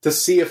to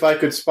see if I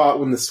could spot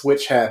when the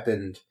switch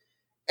happened.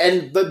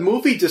 And the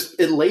movie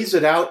it lays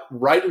it out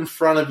right in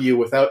front of you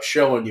without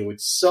showing you.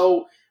 It's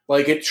so,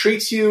 like, it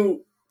treats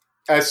you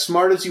as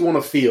smart as you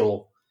want to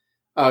feel.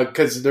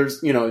 Because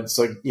there's, it's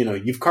like,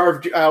 you've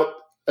carved out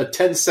a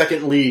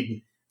 10-second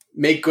lead,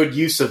 make good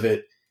use of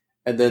it.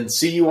 And then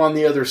see you on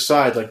the other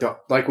side,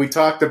 like we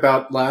talked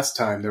about last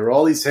time. There are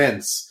all these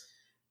hints.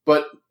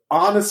 But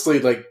honestly,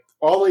 like,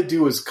 all they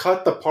do is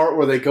cut the part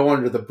where they go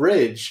under the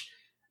bridge,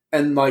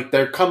 and, like,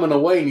 they're coming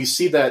away, and you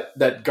see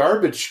that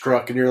garbage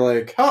truck, and you're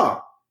like, huh.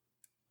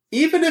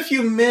 Even if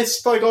you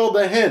missed, like, all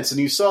the hints,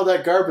 and you saw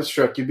that garbage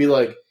truck, you'd be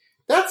like,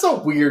 that's a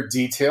weird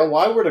detail.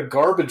 Why would a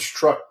garbage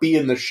truck be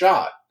in the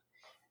shot?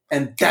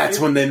 And that's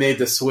when they made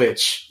the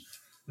switch.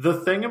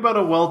 The thing about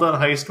a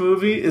well-done heist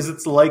movie is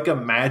it's like a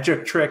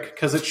magic trick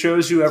because it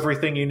shows you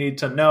everything you need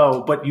to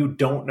know, but you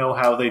don't know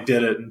how they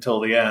did it until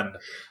the end.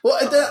 Well,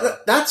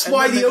 that's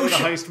why the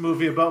Ocean... a heist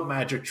movie about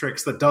magic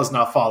tricks that does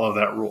not follow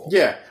that rule.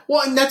 Yeah.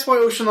 Well, and that's why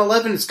Ocean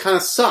 11 kind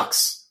of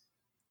sucks.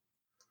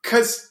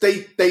 Because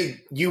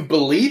you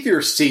believe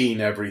you're seeing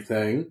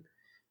everything,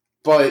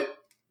 but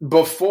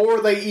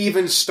before they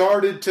even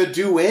started to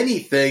do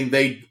anything,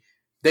 they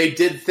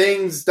did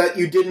things that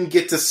you didn't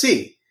get to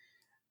see.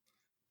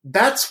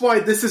 That's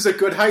why this is a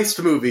good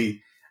heist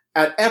movie.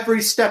 At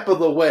every step of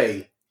the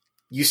way,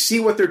 you see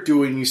what they're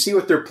doing, you see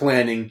what they're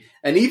planning,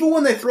 and even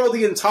when they throw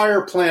the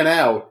entire plan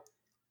out,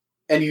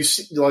 and you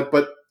see,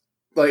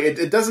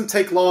 it doesn't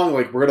take long,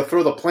 like, we're going to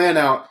throw the plan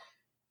out,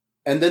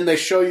 and then they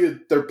show you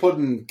they're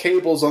putting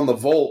cables on the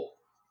Volt,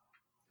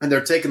 and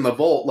they're taking the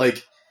Volt,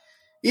 like,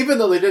 even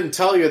though they didn't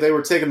tell you they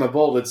were taking the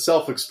vault, it's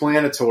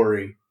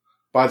self-explanatory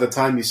by the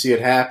time you see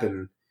it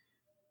happen.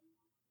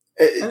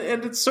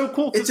 And it's so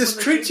cool. It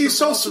just treats you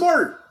so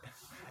smart.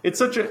 It's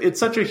such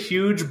a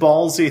huge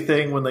ballsy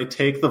thing when they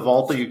take the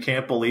vault that you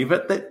can't believe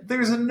it. That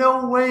there's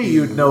no way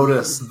you'd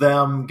notice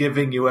them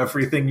giving you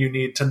everything you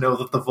need to know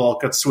that the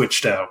vault got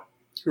switched out.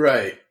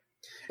 Right.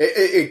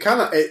 It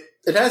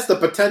has the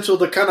potential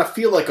to kind of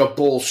feel like a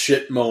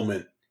bullshit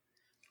moment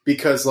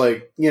because,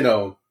 like, you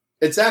know,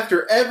 it's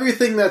after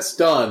everything that's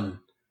done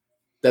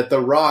that the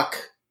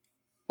Rock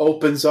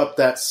opens up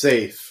that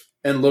safe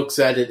and looks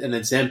at it and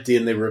it's empty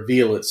and they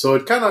reveal it. So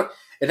it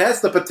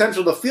has the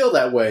potential to feel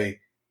that way.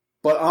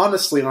 But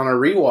honestly, on a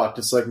rewatch,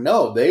 it's like,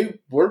 no, they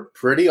were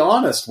pretty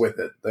honest with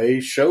it. They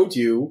showed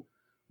you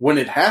when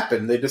it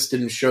happened. They just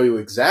didn't show you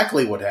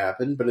exactly what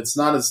happened, but it's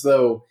not as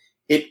though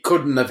it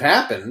couldn't have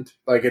happened.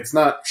 Like, it's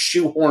not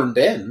shoehorned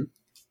in.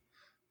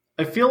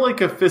 I feel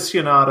like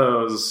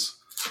aficionados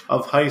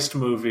of heist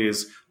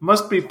movies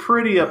must be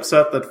pretty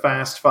upset that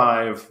Fast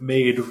Five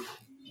made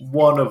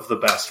one of the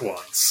best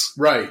ones.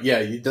 Right,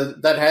 yeah,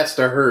 that has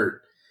to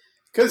hurt.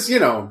 Because, you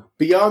know,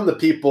 beyond the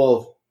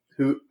people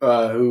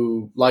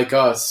who like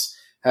us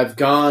have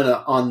gone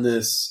on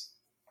this,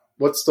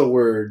 what's the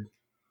word,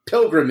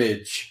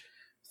 pilgrimage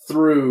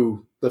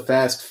through the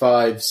Fast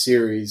Five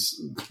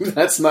series.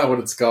 That's not what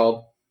it's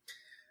called.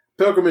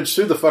 Pilgrimage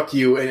through the fuck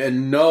you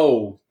and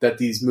know that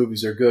these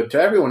movies are good.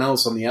 To everyone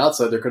else on the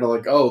outside, they're kind of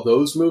like, oh,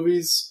 those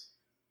movies?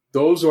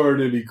 Those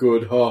aren't any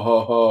good, ha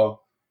ha ha.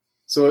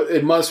 So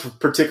it must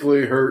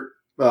particularly hurt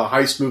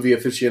heist movie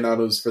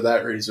aficionados for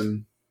that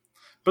reason.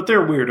 But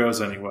they're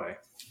weirdos anyway.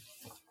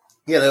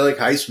 Yeah, they like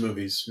heist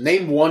movies.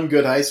 Name one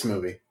good heist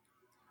movie.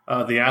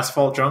 The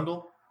Asphalt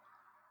Jungle.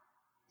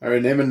 All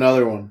right, name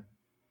another one.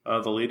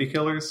 The Lady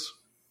Killers.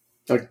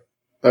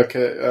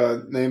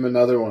 Okay, name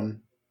another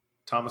one.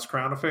 Thomas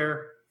Crown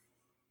Affair.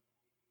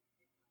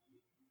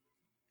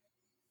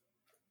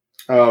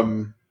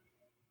 All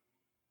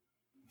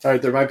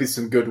right, there might be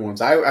some good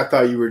ones. I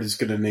thought you were just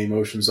going to name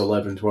Oceans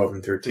 11, 12,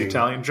 and 13. The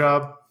Italian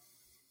Job.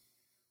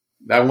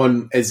 That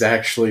one is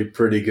actually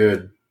pretty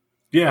good.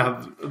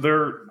 Yeah,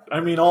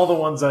 all the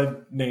ones I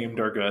named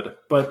are good,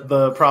 but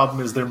the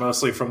problem is they're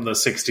mostly from the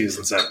 60s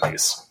and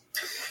 70s.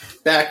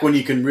 Back when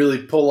you can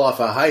really pull off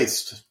a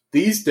heist.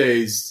 These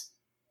days,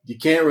 you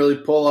can't really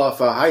pull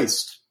off a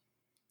heist.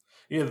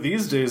 Yeah,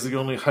 these days the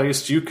only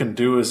heist you can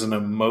do is an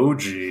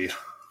emoji.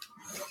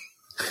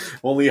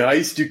 Only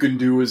heist you can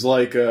do is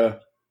like a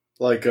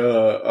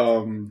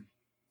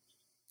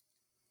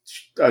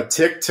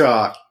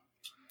TikTok.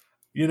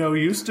 You know,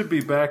 used to be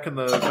back in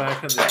the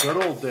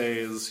good old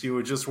days, you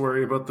would just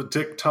worry about the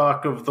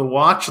TikTok of the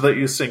watch that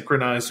you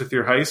synchronized with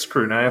your heist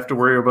crew. Now you have to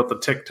worry about the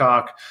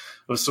TikTok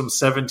of some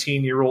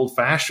 17-year-old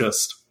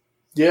fascist.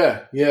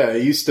 Yeah.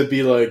 It used to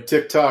be like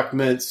TikTok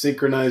meant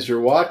synchronize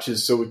your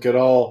watches so we could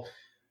all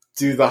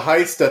do the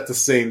heist at the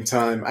same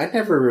time. I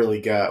never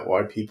really got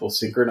why people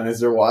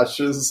synchronize their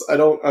watches. I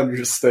don't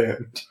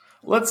understand.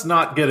 Let's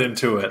not get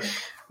into it.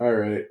 All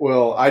right.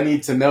 Well, I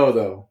need to know,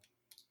 though.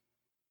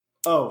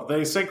 Oh,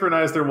 they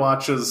synchronize their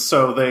watches,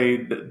 so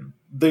they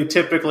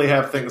typically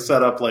have things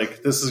set up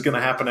like this is going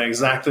to happen at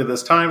exactly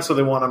this time, so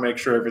they want to make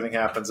sure everything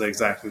happens at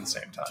exactly the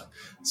same time.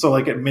 So,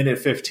 like at minute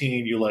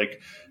 15, you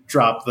like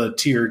drop the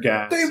tear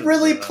gas. They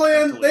really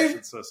plan.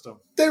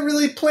 They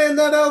really plan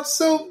that out.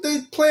 So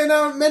they plan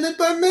out minute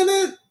by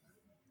minute.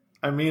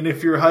 I mean,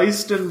 if you're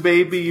heisting,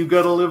 baby, you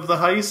got to live the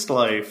heist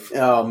life.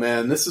 Oh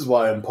man, this is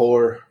why I'm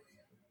poor.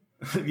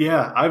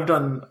 Yeah, I've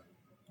done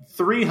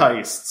 3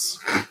 heists.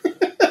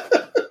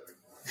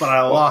 But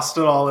I lost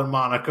it all in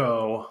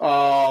Monaco.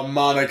 Oh,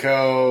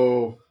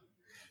 Monaco.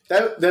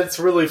 That's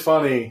really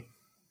funny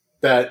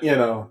that, you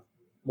know,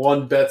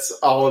 one bets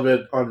all of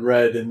it on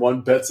red and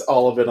one bets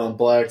all of it on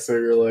black. So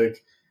you're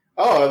like,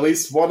 oh, at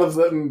least one of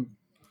them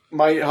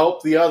might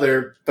help the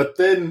other. But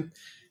then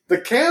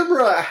the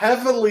camera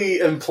heavily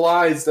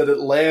implies that it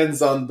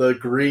lands on the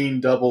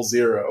green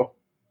 00.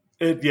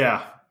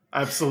 Yeah.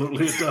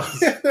 Absolutely it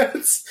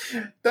does.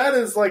 That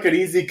is like an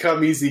easy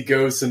come, easy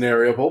go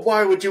scenario, but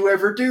why would you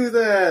ever do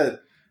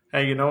that?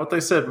 Hey, you know what they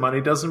said? Money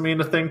doesn't mean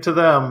a thing to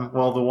them.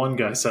 Well, the one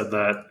guy said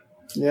that.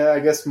 Yeah, I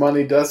guess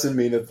money doesn't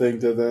mean a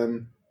thing to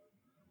them.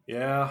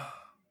 Yeah.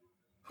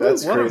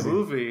 That's what crazy. A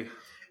movie.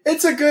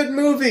 It's a good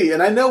movie,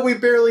 and I know we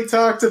barely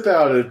talked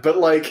about it, but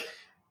like,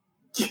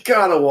 you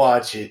gotta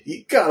watch it.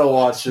 You gotta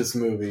watch this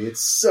movie.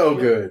 It's so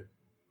good.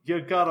 You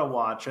gotta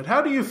watch it.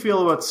 How do you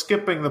feel about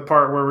skipping the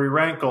part where we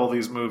rank all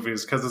these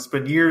movies? Because it's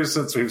been years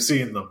since we've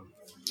seen them.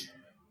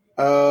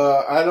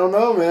 I don't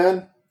know,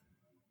 man.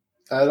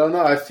 I don't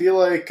know. I feel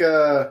like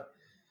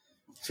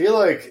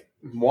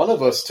one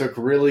of us took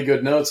really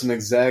good notes and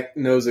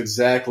knows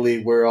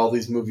exactly where all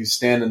these movies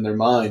stand in their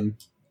mind.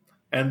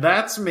 And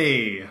that's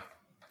me.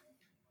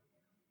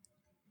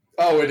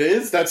 Oh, it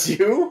is? That's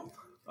you?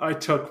 I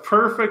took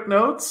perfect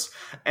notes,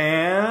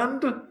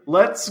 and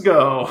let's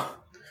go.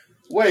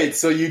 Wait,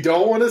 so you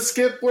don't want to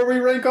skip where we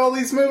rank all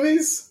these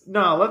movies?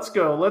 No, let's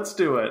go. Let's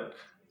do it.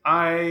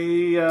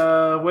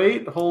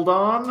 Wait, hold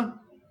on.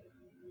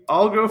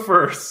 I'll go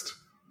first.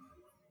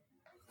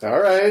 All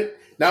right.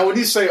 Now, when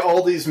you say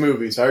all these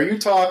movies, are you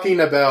talking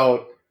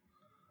about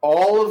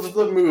all of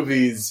the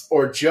movies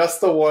or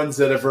just the ones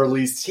that have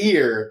released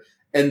here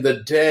in the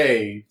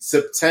day,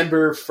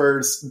 September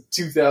 1st,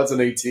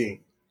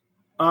 2018?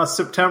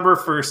 September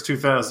 1st,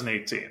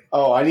 2018.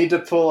 Oh, I need to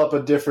pull up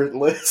a different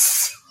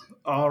list.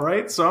 All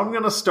right, so I'm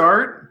going to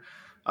start.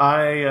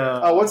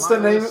 What's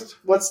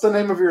the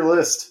name of your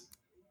list?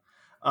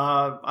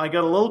 I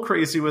got a little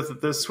crazy with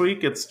it this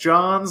week. It's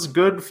John's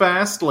Good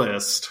Fast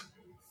List.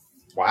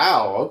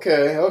 Wow,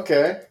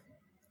 okay.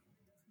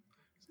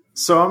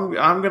 So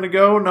I'm going to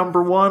go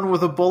number 1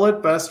 with a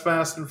bullet. Best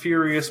Fast and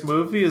Furious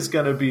movie is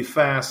going to be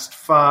Fast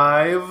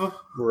 5.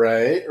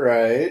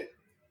 Right.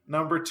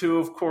 Number 2,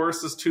 of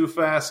course, is Too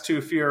Fast,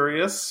 Too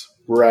Furious.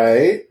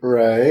 Right.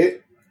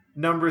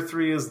 Number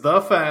 3 is The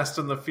Fast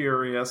and the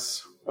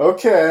Furious.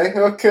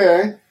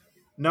 Okay.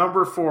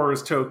 Number 4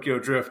 is Tokyo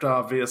Drift,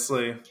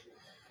 obviously.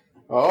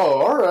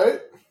 Oh, all right.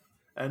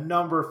 And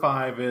number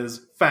 5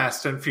 is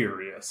Fast and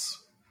Furious.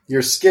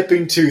 You're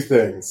skipping 2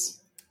 things.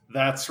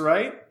 That's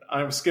right.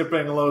 I'm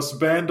skipping Los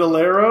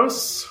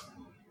Bandoleros,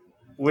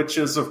 which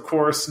is, of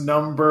course,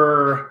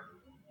 number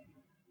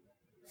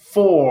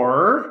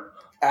 4.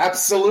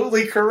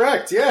 Absolutely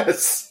correct,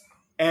 yes.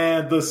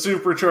 And the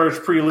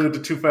supercharged prelude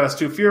to Too Fast,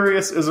 Too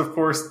Furious is, of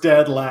course,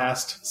 dead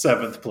last,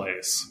 7th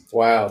place.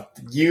 Wow,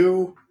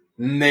 you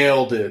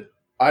nailed it.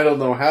 I don't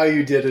know how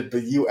you did it,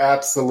 but you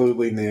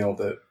absolutely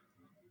nailed it.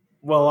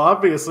 Well,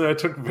 obviously, I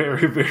took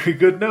very, very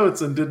good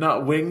notes and did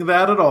not wing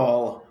that at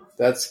all.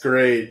 That's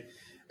great.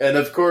 And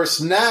of course,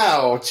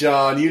 now,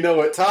 John, you know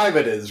what time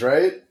it is,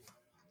 right?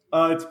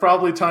 It's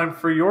probably time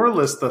for your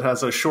list that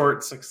has a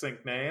short,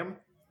 succinct name.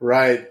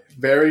 Right.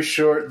 Very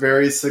short,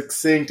 very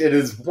succinct. It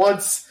is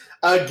once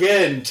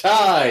again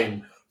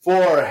time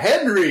for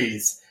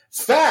Henry's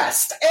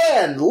Fast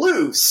and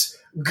Loose.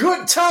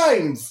 Good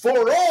time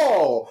for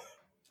all.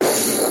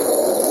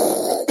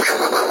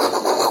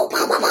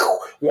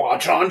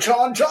 John.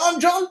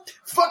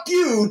 Fuck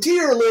you,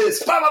 tier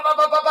list. Ba ba ba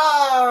ba ba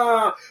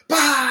ba.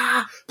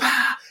 Ba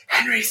ba.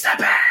 Henry's the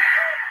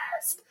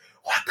best.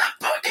 What the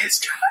fuck is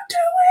John doing?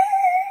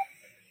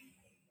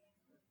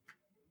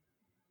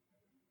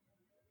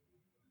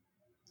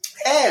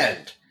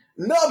 And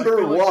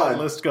number 1. The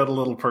list got a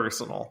little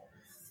personal.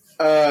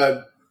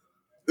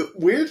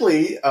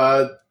 Weirdly,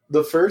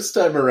 the first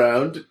time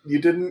around, you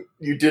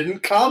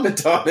didn't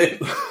comment on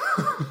it.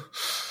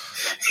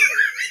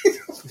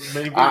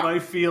 Maybe my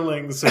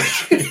feelings have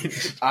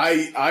changed.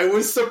 I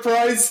was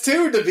surprised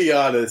too, to be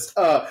honest.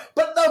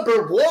 But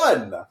number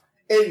 1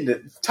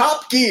 in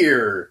Top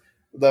Gear,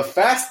 the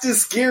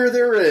fastest gear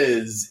there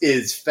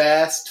is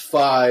Fast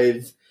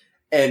 5.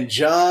 And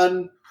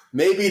John,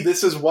 maybe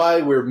this is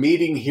why we're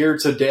meeting here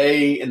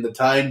today in the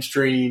time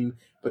stream,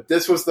 but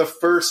this was the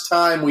first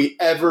time we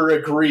ever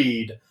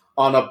agreed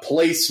on a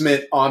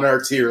placement on our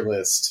tier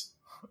list.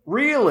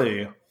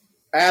 Really?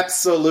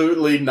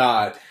 Absolutely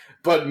not.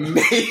 But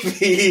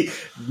maybe,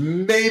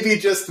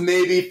 just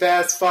maybe,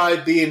 Fast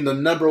 5 being the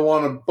number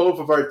 1 on both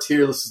of our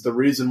tier lists is the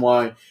reason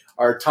why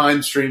our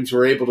time streams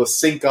were able to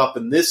sync up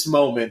in this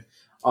moment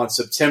on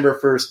September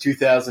 1st,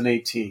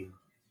 2018.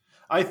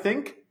 I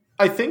think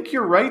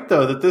you're right,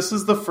 though, that this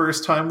is the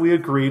first time we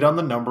agreed on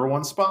the number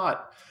 1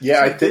 spot.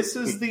 Yeah, so this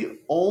is the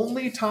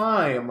only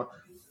time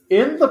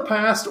in the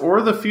past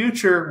or the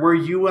future where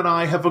you and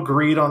I have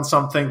agreed on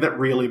something that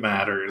really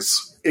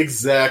matters.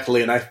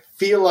 Exactly, and I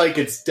feel like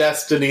it's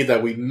destiny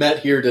that we met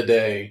here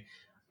today.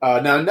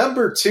 Now,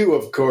 number 2,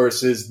 of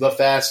course, is The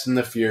Fast and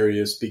the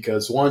Furious,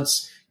 because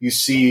once you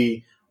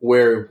see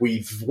where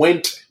we've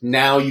went,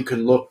 now you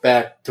can look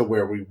back to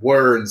where we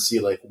were and see,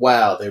 like,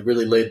 wow, they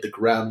really laid the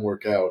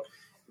groundwork out.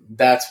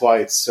 That's why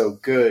it's so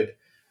good.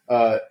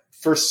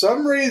 For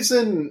some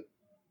reason,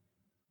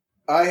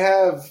 I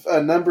have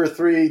number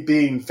 3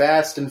 being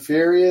Fast and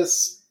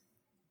Furious.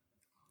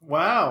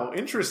 Wow,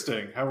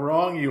 interesting. How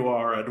wrong you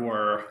are,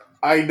 Edward.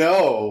 I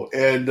know,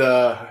 and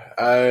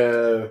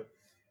I'm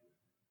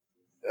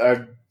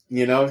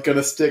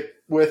gonna stick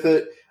with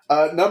it.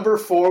 Number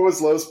 4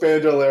 was Los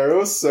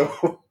Bandoleros,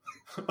 so...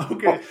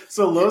 Okay,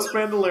 so Los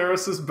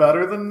Bandoleros is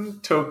better than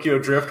Tokyo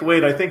Drift.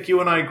 Wait, I think you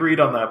and I agreed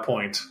on that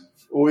point.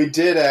 We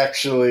did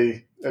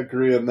actually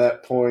agree on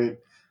that point,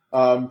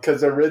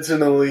 because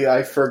originally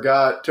I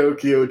forgot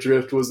Tokyo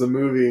Drift was a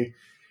movie,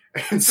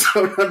 and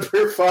so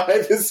number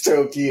 5 is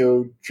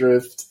Tokyo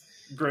Drift.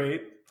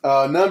 Great.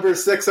 Number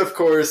 6, of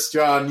course,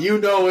 John, you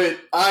know it,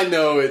 I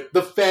know it,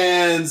 the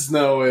fans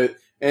know it,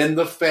 and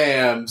the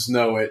fams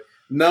know it.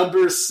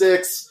 Number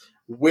 6,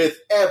 with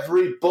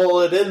every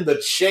bullet in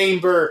the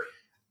chamber,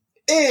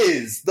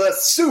 is the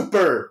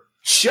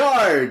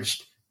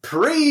supercharged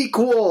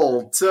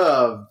prequel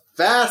to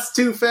Fast,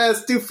 Too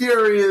Fast, Too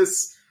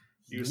Furious.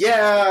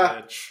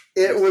 Yeah,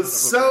 it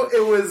was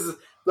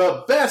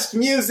the best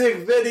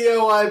music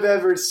video I've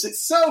ever seen.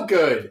 So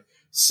good,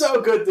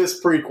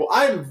 this prequel.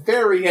 I'm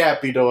very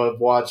happy to have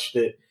watched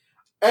it.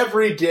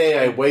 Every day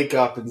I wake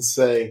up and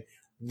say,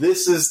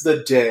 this is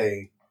the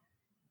day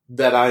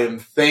that I am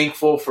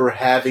thankful for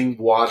having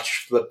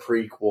watched the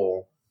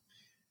prequel.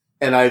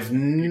 And I've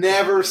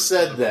never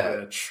said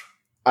that.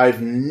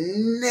 I've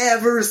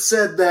never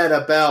said that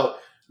about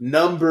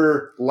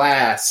number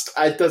last.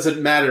 It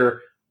doesn't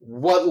matter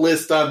what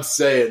list I'm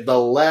saying.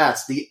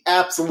 The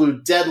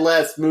absolute dead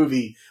last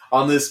movie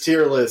on this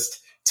tier list.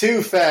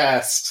 Too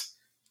Fast,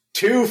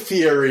 Too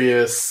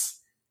Furious,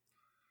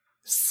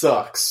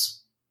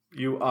 sucks.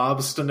 You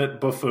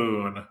obstinate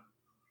buffoon.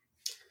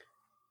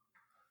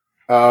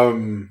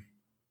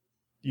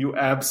 You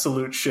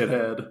absolute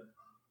shithead.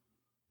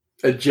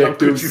 How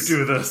could you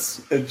do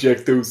this?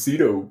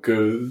 Ejectocito,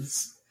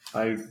 cuz.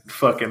 I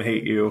fucking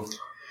hate you.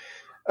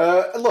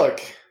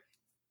 Look,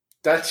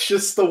 that's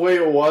just the way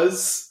it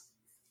was.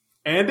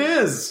 And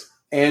is.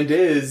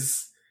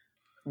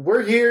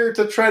 We're here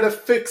to try to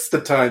fix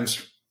the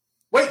times.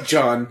 Wait,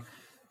 John.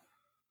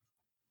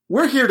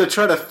 We're here to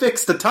try to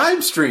fix the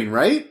time stream,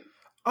 right?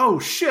 Oh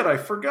shit, I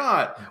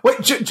forgot.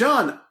 Wait,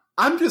 John,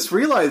 I'm just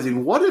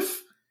realizing, what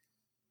if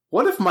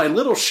my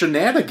little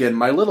shenanigan,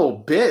 my little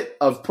bit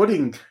of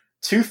putting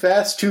Too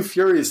Fast, Too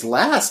Furious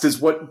last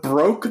is what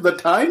broke the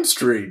time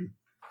stream?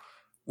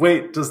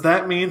 Wait, does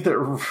that mean that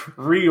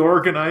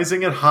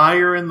reorganizing it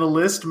higher in the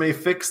list may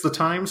fix the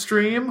time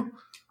stream?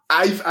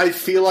 I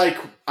feel like,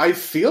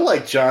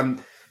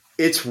 John,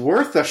 it's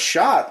worth a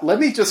shot. Let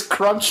me just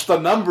crunch the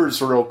numbers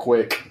real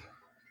quick.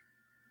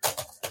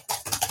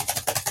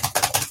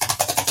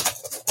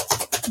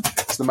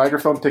 Is the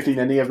microphone picking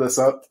any of this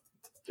up?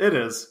 It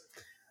is.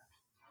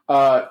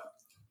 My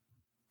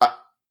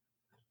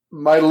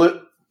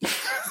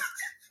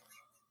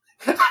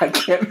I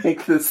can't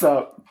make this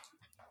up.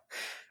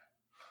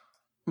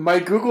 My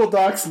Google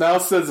Docs now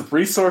says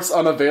resource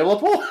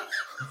unavailable.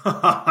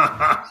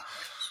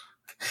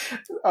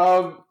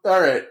 All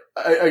right,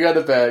 I got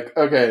it back.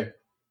 Okay,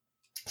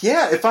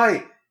 yeah.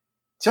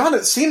 John,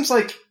 it seems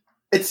like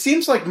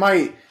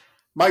my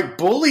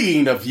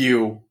bullying of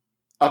you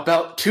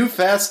about Too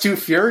Fast, Too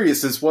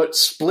Furious is what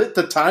split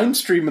the time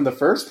stream in the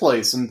first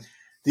place, and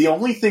the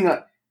only thing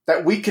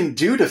that we can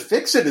do to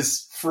fix it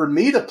is for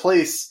me to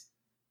place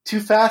Too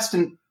Fast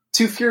and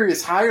Too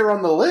Furious higher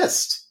on the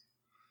list.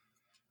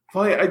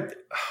 Well, I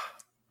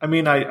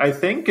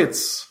think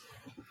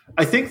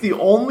the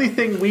only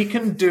thing we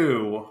can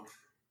do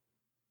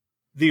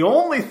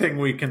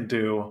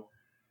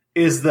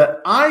is that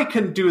I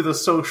can do the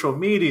social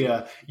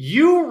media.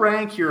 You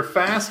rank your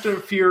Fast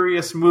and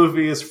Furious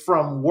movies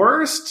from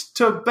worst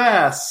to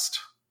best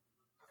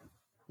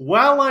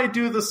while I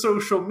do the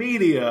social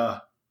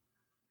media.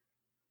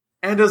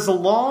 And as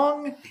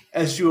long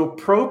as you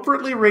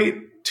appropriately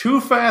rate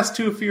Too Fast,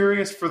 Too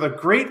Furious for the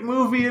great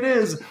movie it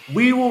is,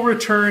 we will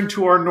return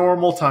to our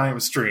normal time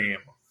stream.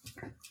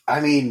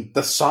 I mean,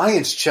 the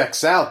science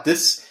checks out.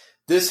 This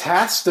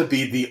has to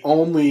be the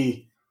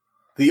only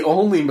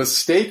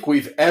mistake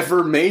we've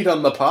ever made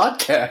on the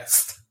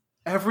podcast.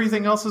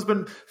 Everything else has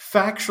been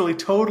factually,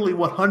 totally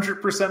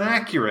 100%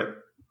 accurate.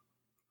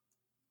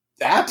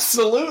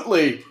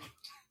 Absolutely.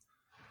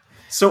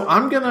 So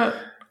I'm gonna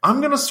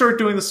start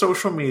doing the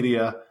social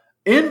media.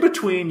 In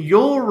between,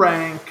 you'll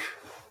rank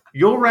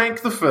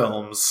the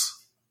films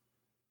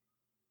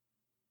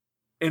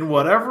in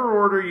whatever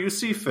order you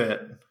see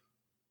fit.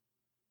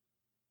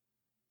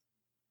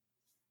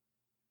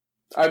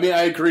 I mean,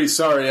 I agree.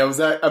 Sorry,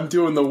 I'm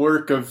doing the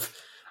work of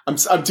I'm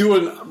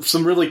doing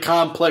some really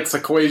complex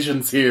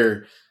equations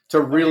here to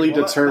really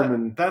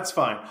determine. That's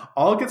fine.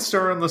 I'll get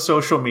started on the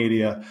social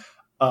media.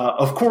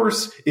 Of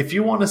course, if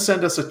you want to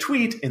send us a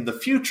tweet in the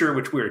future,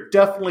 which we're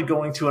definitely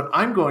going to, and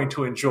I'm going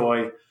to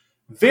enjoy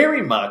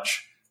very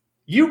much,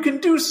 you can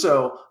do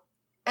so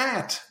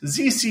at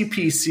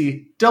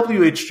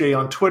ZCPCWHJ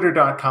on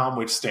Twitter.com,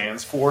 which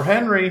stands for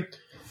Henry.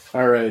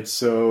 All right,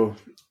 so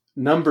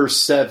number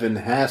 7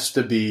 has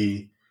to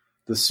be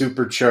the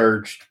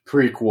supercharged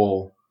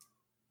prequel.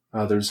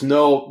 There's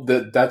no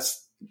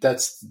that's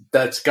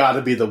got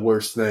to be the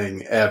worst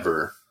thing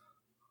ever.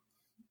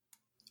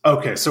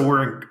 Okay, so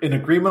we're in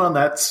agreement on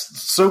that.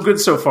 So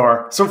good so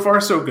far. So far,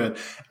 so good.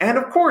 And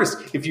of course,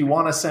 if you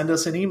want to send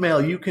us an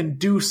email, you can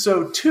do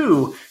so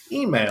to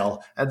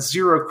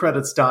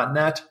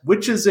email@zerocredits.net,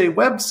 which is a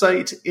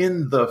website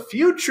in the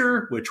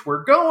future, which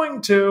we're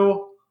going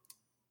to.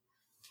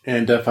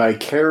 And if I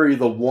carry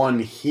the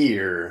 1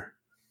 here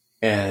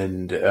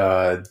and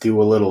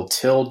do a little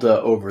tilde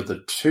over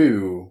the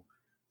 2,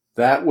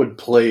 that would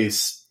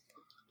place,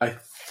 I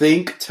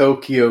think,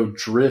 Tokyo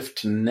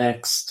Drift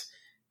next.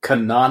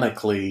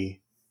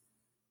 Canonically,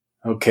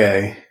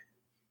 okay,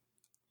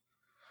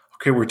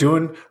 we're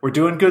doing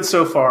good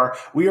so far.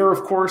 We are,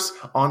 of course,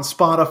 on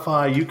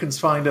Spotify. You can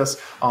find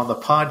us on the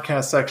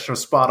podcast section of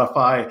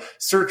Spotify.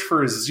 Search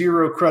for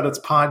Zero Credits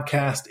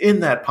Podcast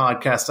in that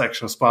podcast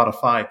section of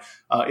Spotify.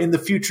 In the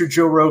future,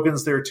 Joe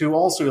Rogan's there too.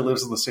 Also, he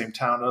lives in the same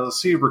town as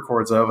he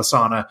records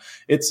Avasana.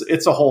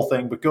 It's a whole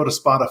thing. But go to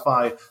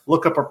Spotify,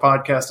 look up our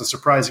podcast. A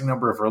surprising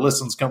number of our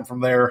listens come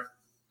from there.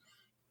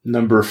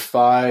 Number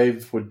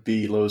 5 would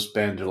be Los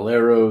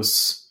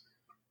Bandoleros,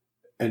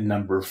 and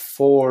number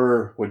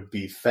 4 would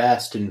be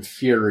Fast and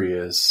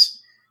Furious.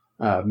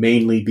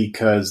 mainly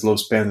because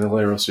Los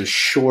Bandoleros is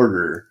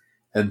shorter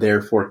and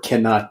therefore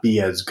cannot be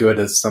as good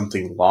as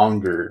something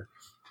longer,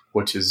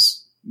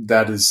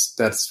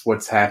 that's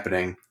what's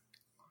happening.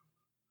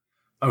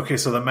 Okay,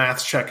 so the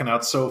math's checking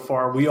out so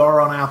far. We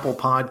are on Apple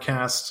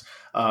Podcasts.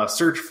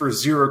 Search for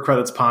Zero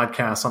Credits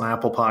Podcast on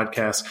Apple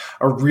Podcasts.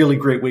 A really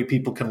great way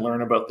people can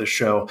learn about this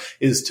show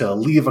is to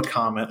leave a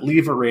comment,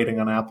 leave a rating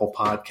on Apple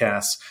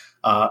Podcasts.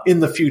 In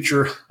the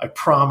future, I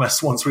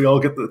promise, once we all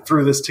get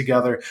through this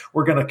together,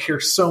 we're going to care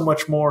so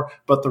much more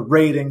about the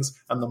ratings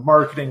and the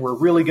marketing. We're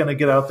really going to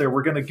get out there.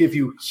 We're going to give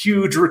you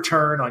huge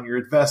return on your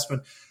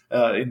investment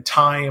in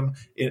time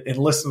in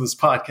listening to this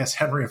podcast.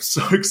 Henry, I'm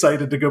so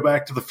excited to go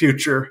back to the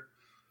future.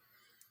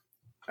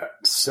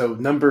 So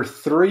number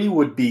 3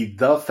 would be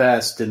The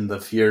Fast and the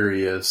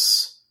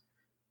Furious.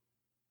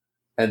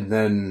 And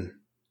then,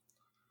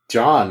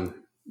 John,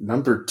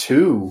 number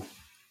 2,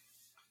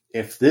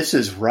 if this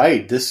is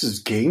right, this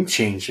is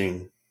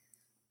game-changing.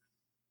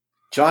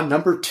 John,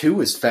 number 2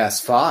 is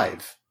Fast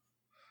 5.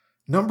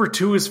 Number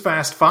 2 is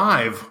Fast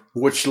 5.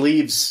 Which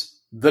leaves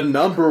the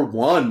number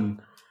 1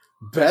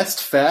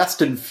 best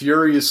Fast and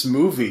Furious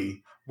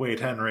movie. Wait,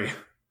 Henry.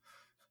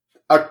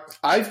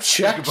 I've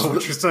checked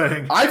what you're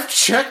saying. I've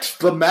checked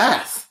the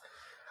math.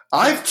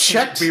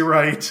 Be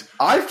right.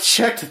 I've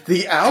checked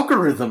the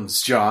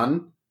algorithms,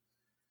 John.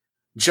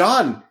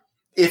 John,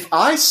 if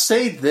I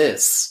say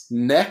this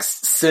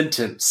next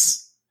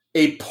sentence,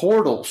 a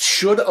portal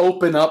should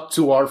open up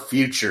to our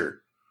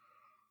future.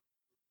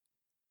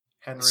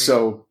 Henry.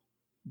 So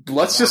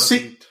let's just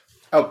see.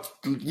 Oh,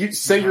 you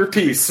say your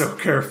piece. Be so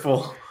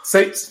careful.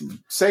 Say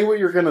what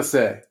you're gonna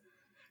say.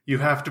 You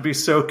have to be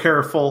so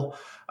careful.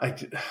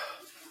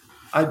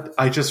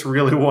 I just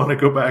really want to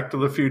go back to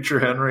the future,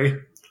 Henry.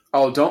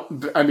 Oh,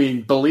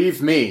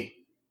 believe me,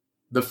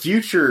 the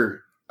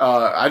future,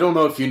 I don't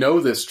know if you know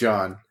this,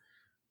 John,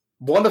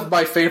 one of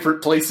my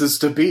favorite places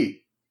to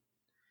be.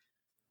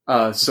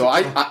 It's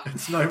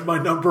not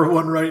my number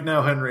 1 right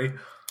now, Henry.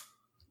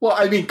 Well,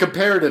 I mean,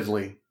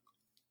 comparatively,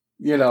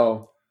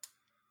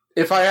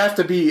 if I have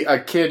to be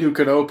a kid who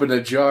can open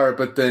a jar,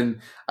 but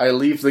then I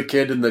leave the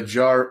kid in the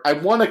jar, I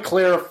want to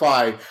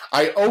clarify,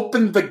 I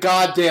opened the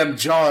goddamn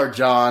jar,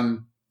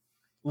 John.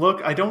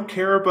 Look, I don't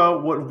care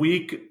about what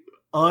weak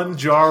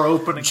unjar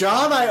opening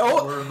John,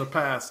 were in the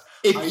past.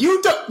 If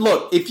you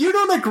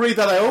don't agree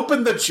that I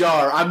opened the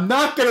jar, I'm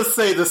not going to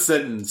say the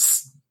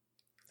sentence.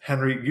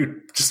 Henry,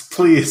 you just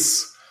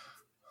please.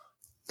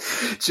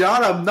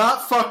 John, I'm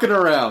not fucking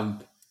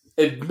around.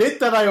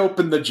 Admit that I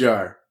opened the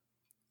jar.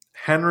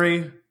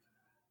 Henry,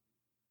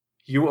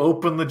 you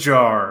open the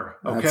jar,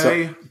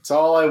 okay? That's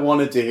all I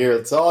wanted to hear.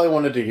 That's all I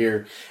wanted to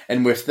hear.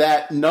 And with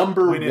that,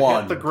 number 1. When it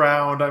hit the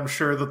ground, I'm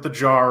sure that the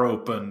jar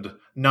opened.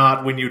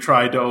 Not when you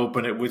tried to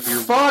open it with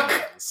your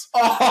hands.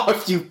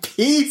 Oh, you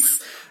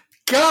piece!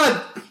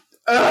 God!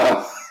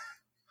 Ugh.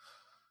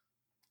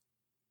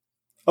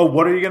 Oh,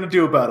 what are you going to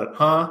do about it,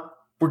 huh?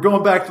 We're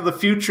going back to the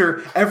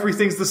future.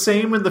 Everything's the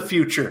same in the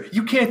future.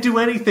 You can't do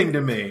anything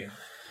to me.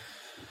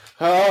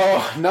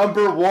 Oh,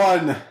 number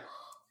 1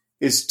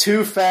 is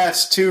Too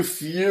Fast, Too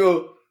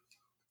Furious.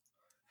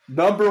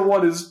 Number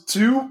 1 is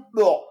Too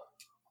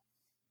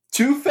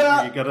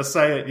Fast. You gotta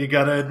say it. You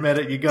gotta admit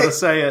it. You gotta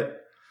say it.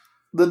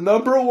 The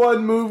number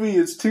 1 movie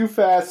is Too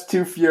Fast,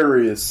 Too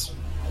Furious.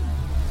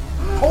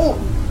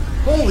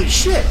 Holy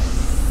shit!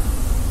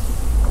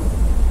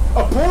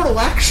 A portal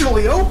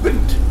actually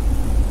opened!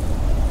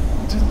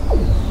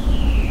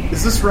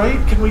 Is this right?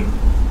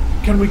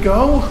 Can we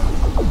go?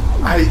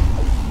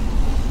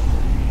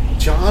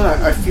 John,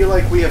 I feel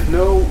like we have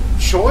no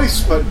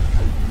choice, but...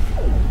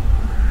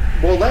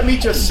 Well, let me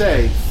just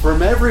say,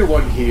 from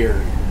everyone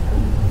here,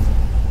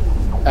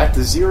 at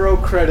the Zero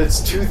Credits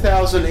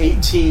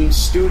 2018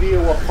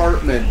 studio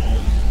apartment,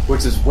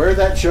 which is where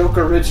that joke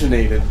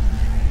originated,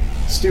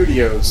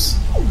 studios,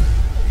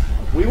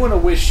 we want to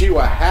wish you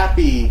a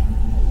happy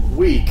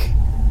week.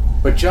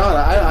 But John,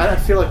 I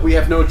feel like we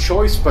have no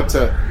choice but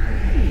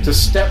to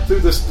step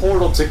through this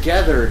portal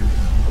together and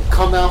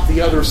come out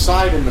the other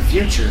side in the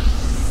future.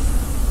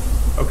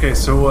 Okay,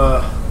 so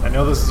I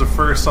know this is a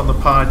first on the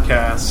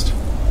podcast,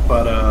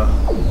 but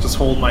just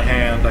hold my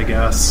hand, I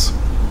guess.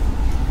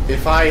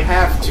 If I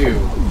have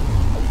to.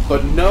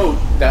 But note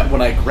that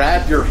when I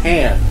grab your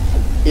hand,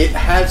 it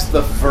has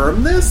the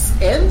firmness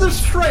and the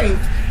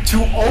strength to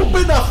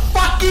open a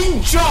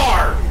fucking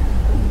jar!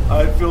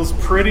 It feels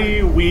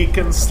pretty weak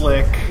and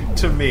slick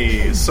to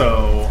me,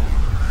 so...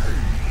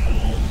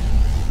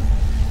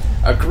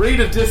 Agree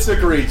to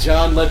disagree,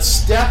 John. Let's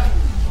step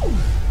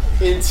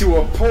into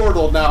a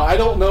portal. Now, I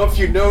don't know if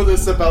you know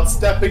this about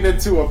stepping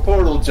into a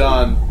portal,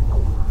 John,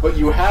 but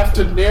you have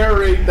to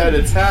narrate that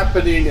it's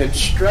happening and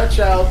stretch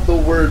out the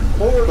word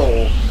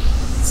portal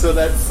so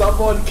that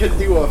someone can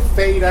do a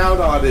fade out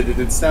on it and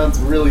it sounds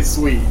really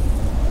sweet.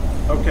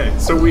 Okay,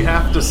 so we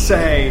have to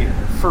say,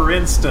 for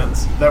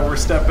instance, that we're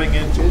stepping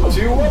into a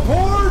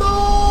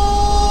portal!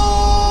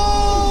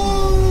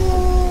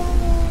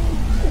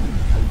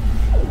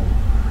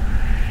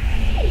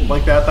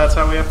 Like that? That's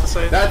how we have to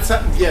say it?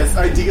 Yes,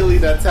 ideally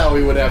that's how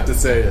we would have to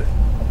say it.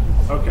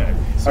 Okay.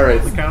 So All right.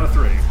 on the count of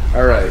 3.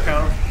 All right.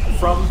 Count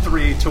from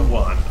 3 to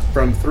 1.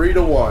 From 3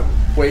 to 1.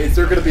 Wait, is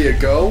there going to be a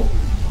go?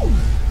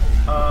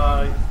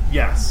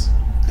 Yes.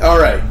 All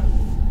right.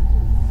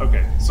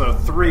 Okay. So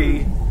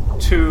 3,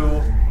 2,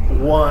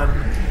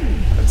 1.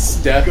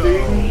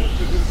 Stepping.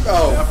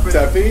 Go.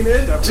 Stepping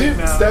into.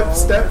 now.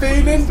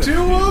 Stepping into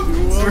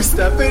him. We're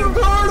stepping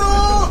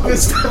portal. We're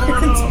stepping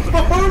into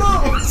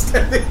portal. We're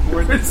stepping.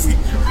 We're doing it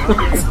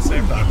at the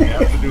same time. We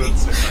have to do it at the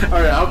same time. All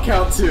right, I'll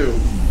count 2.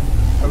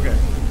 Okay.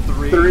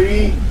 3,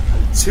 3,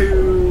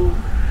 2,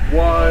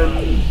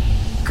 1,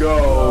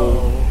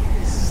 go.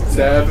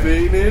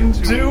 Stepping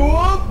into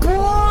a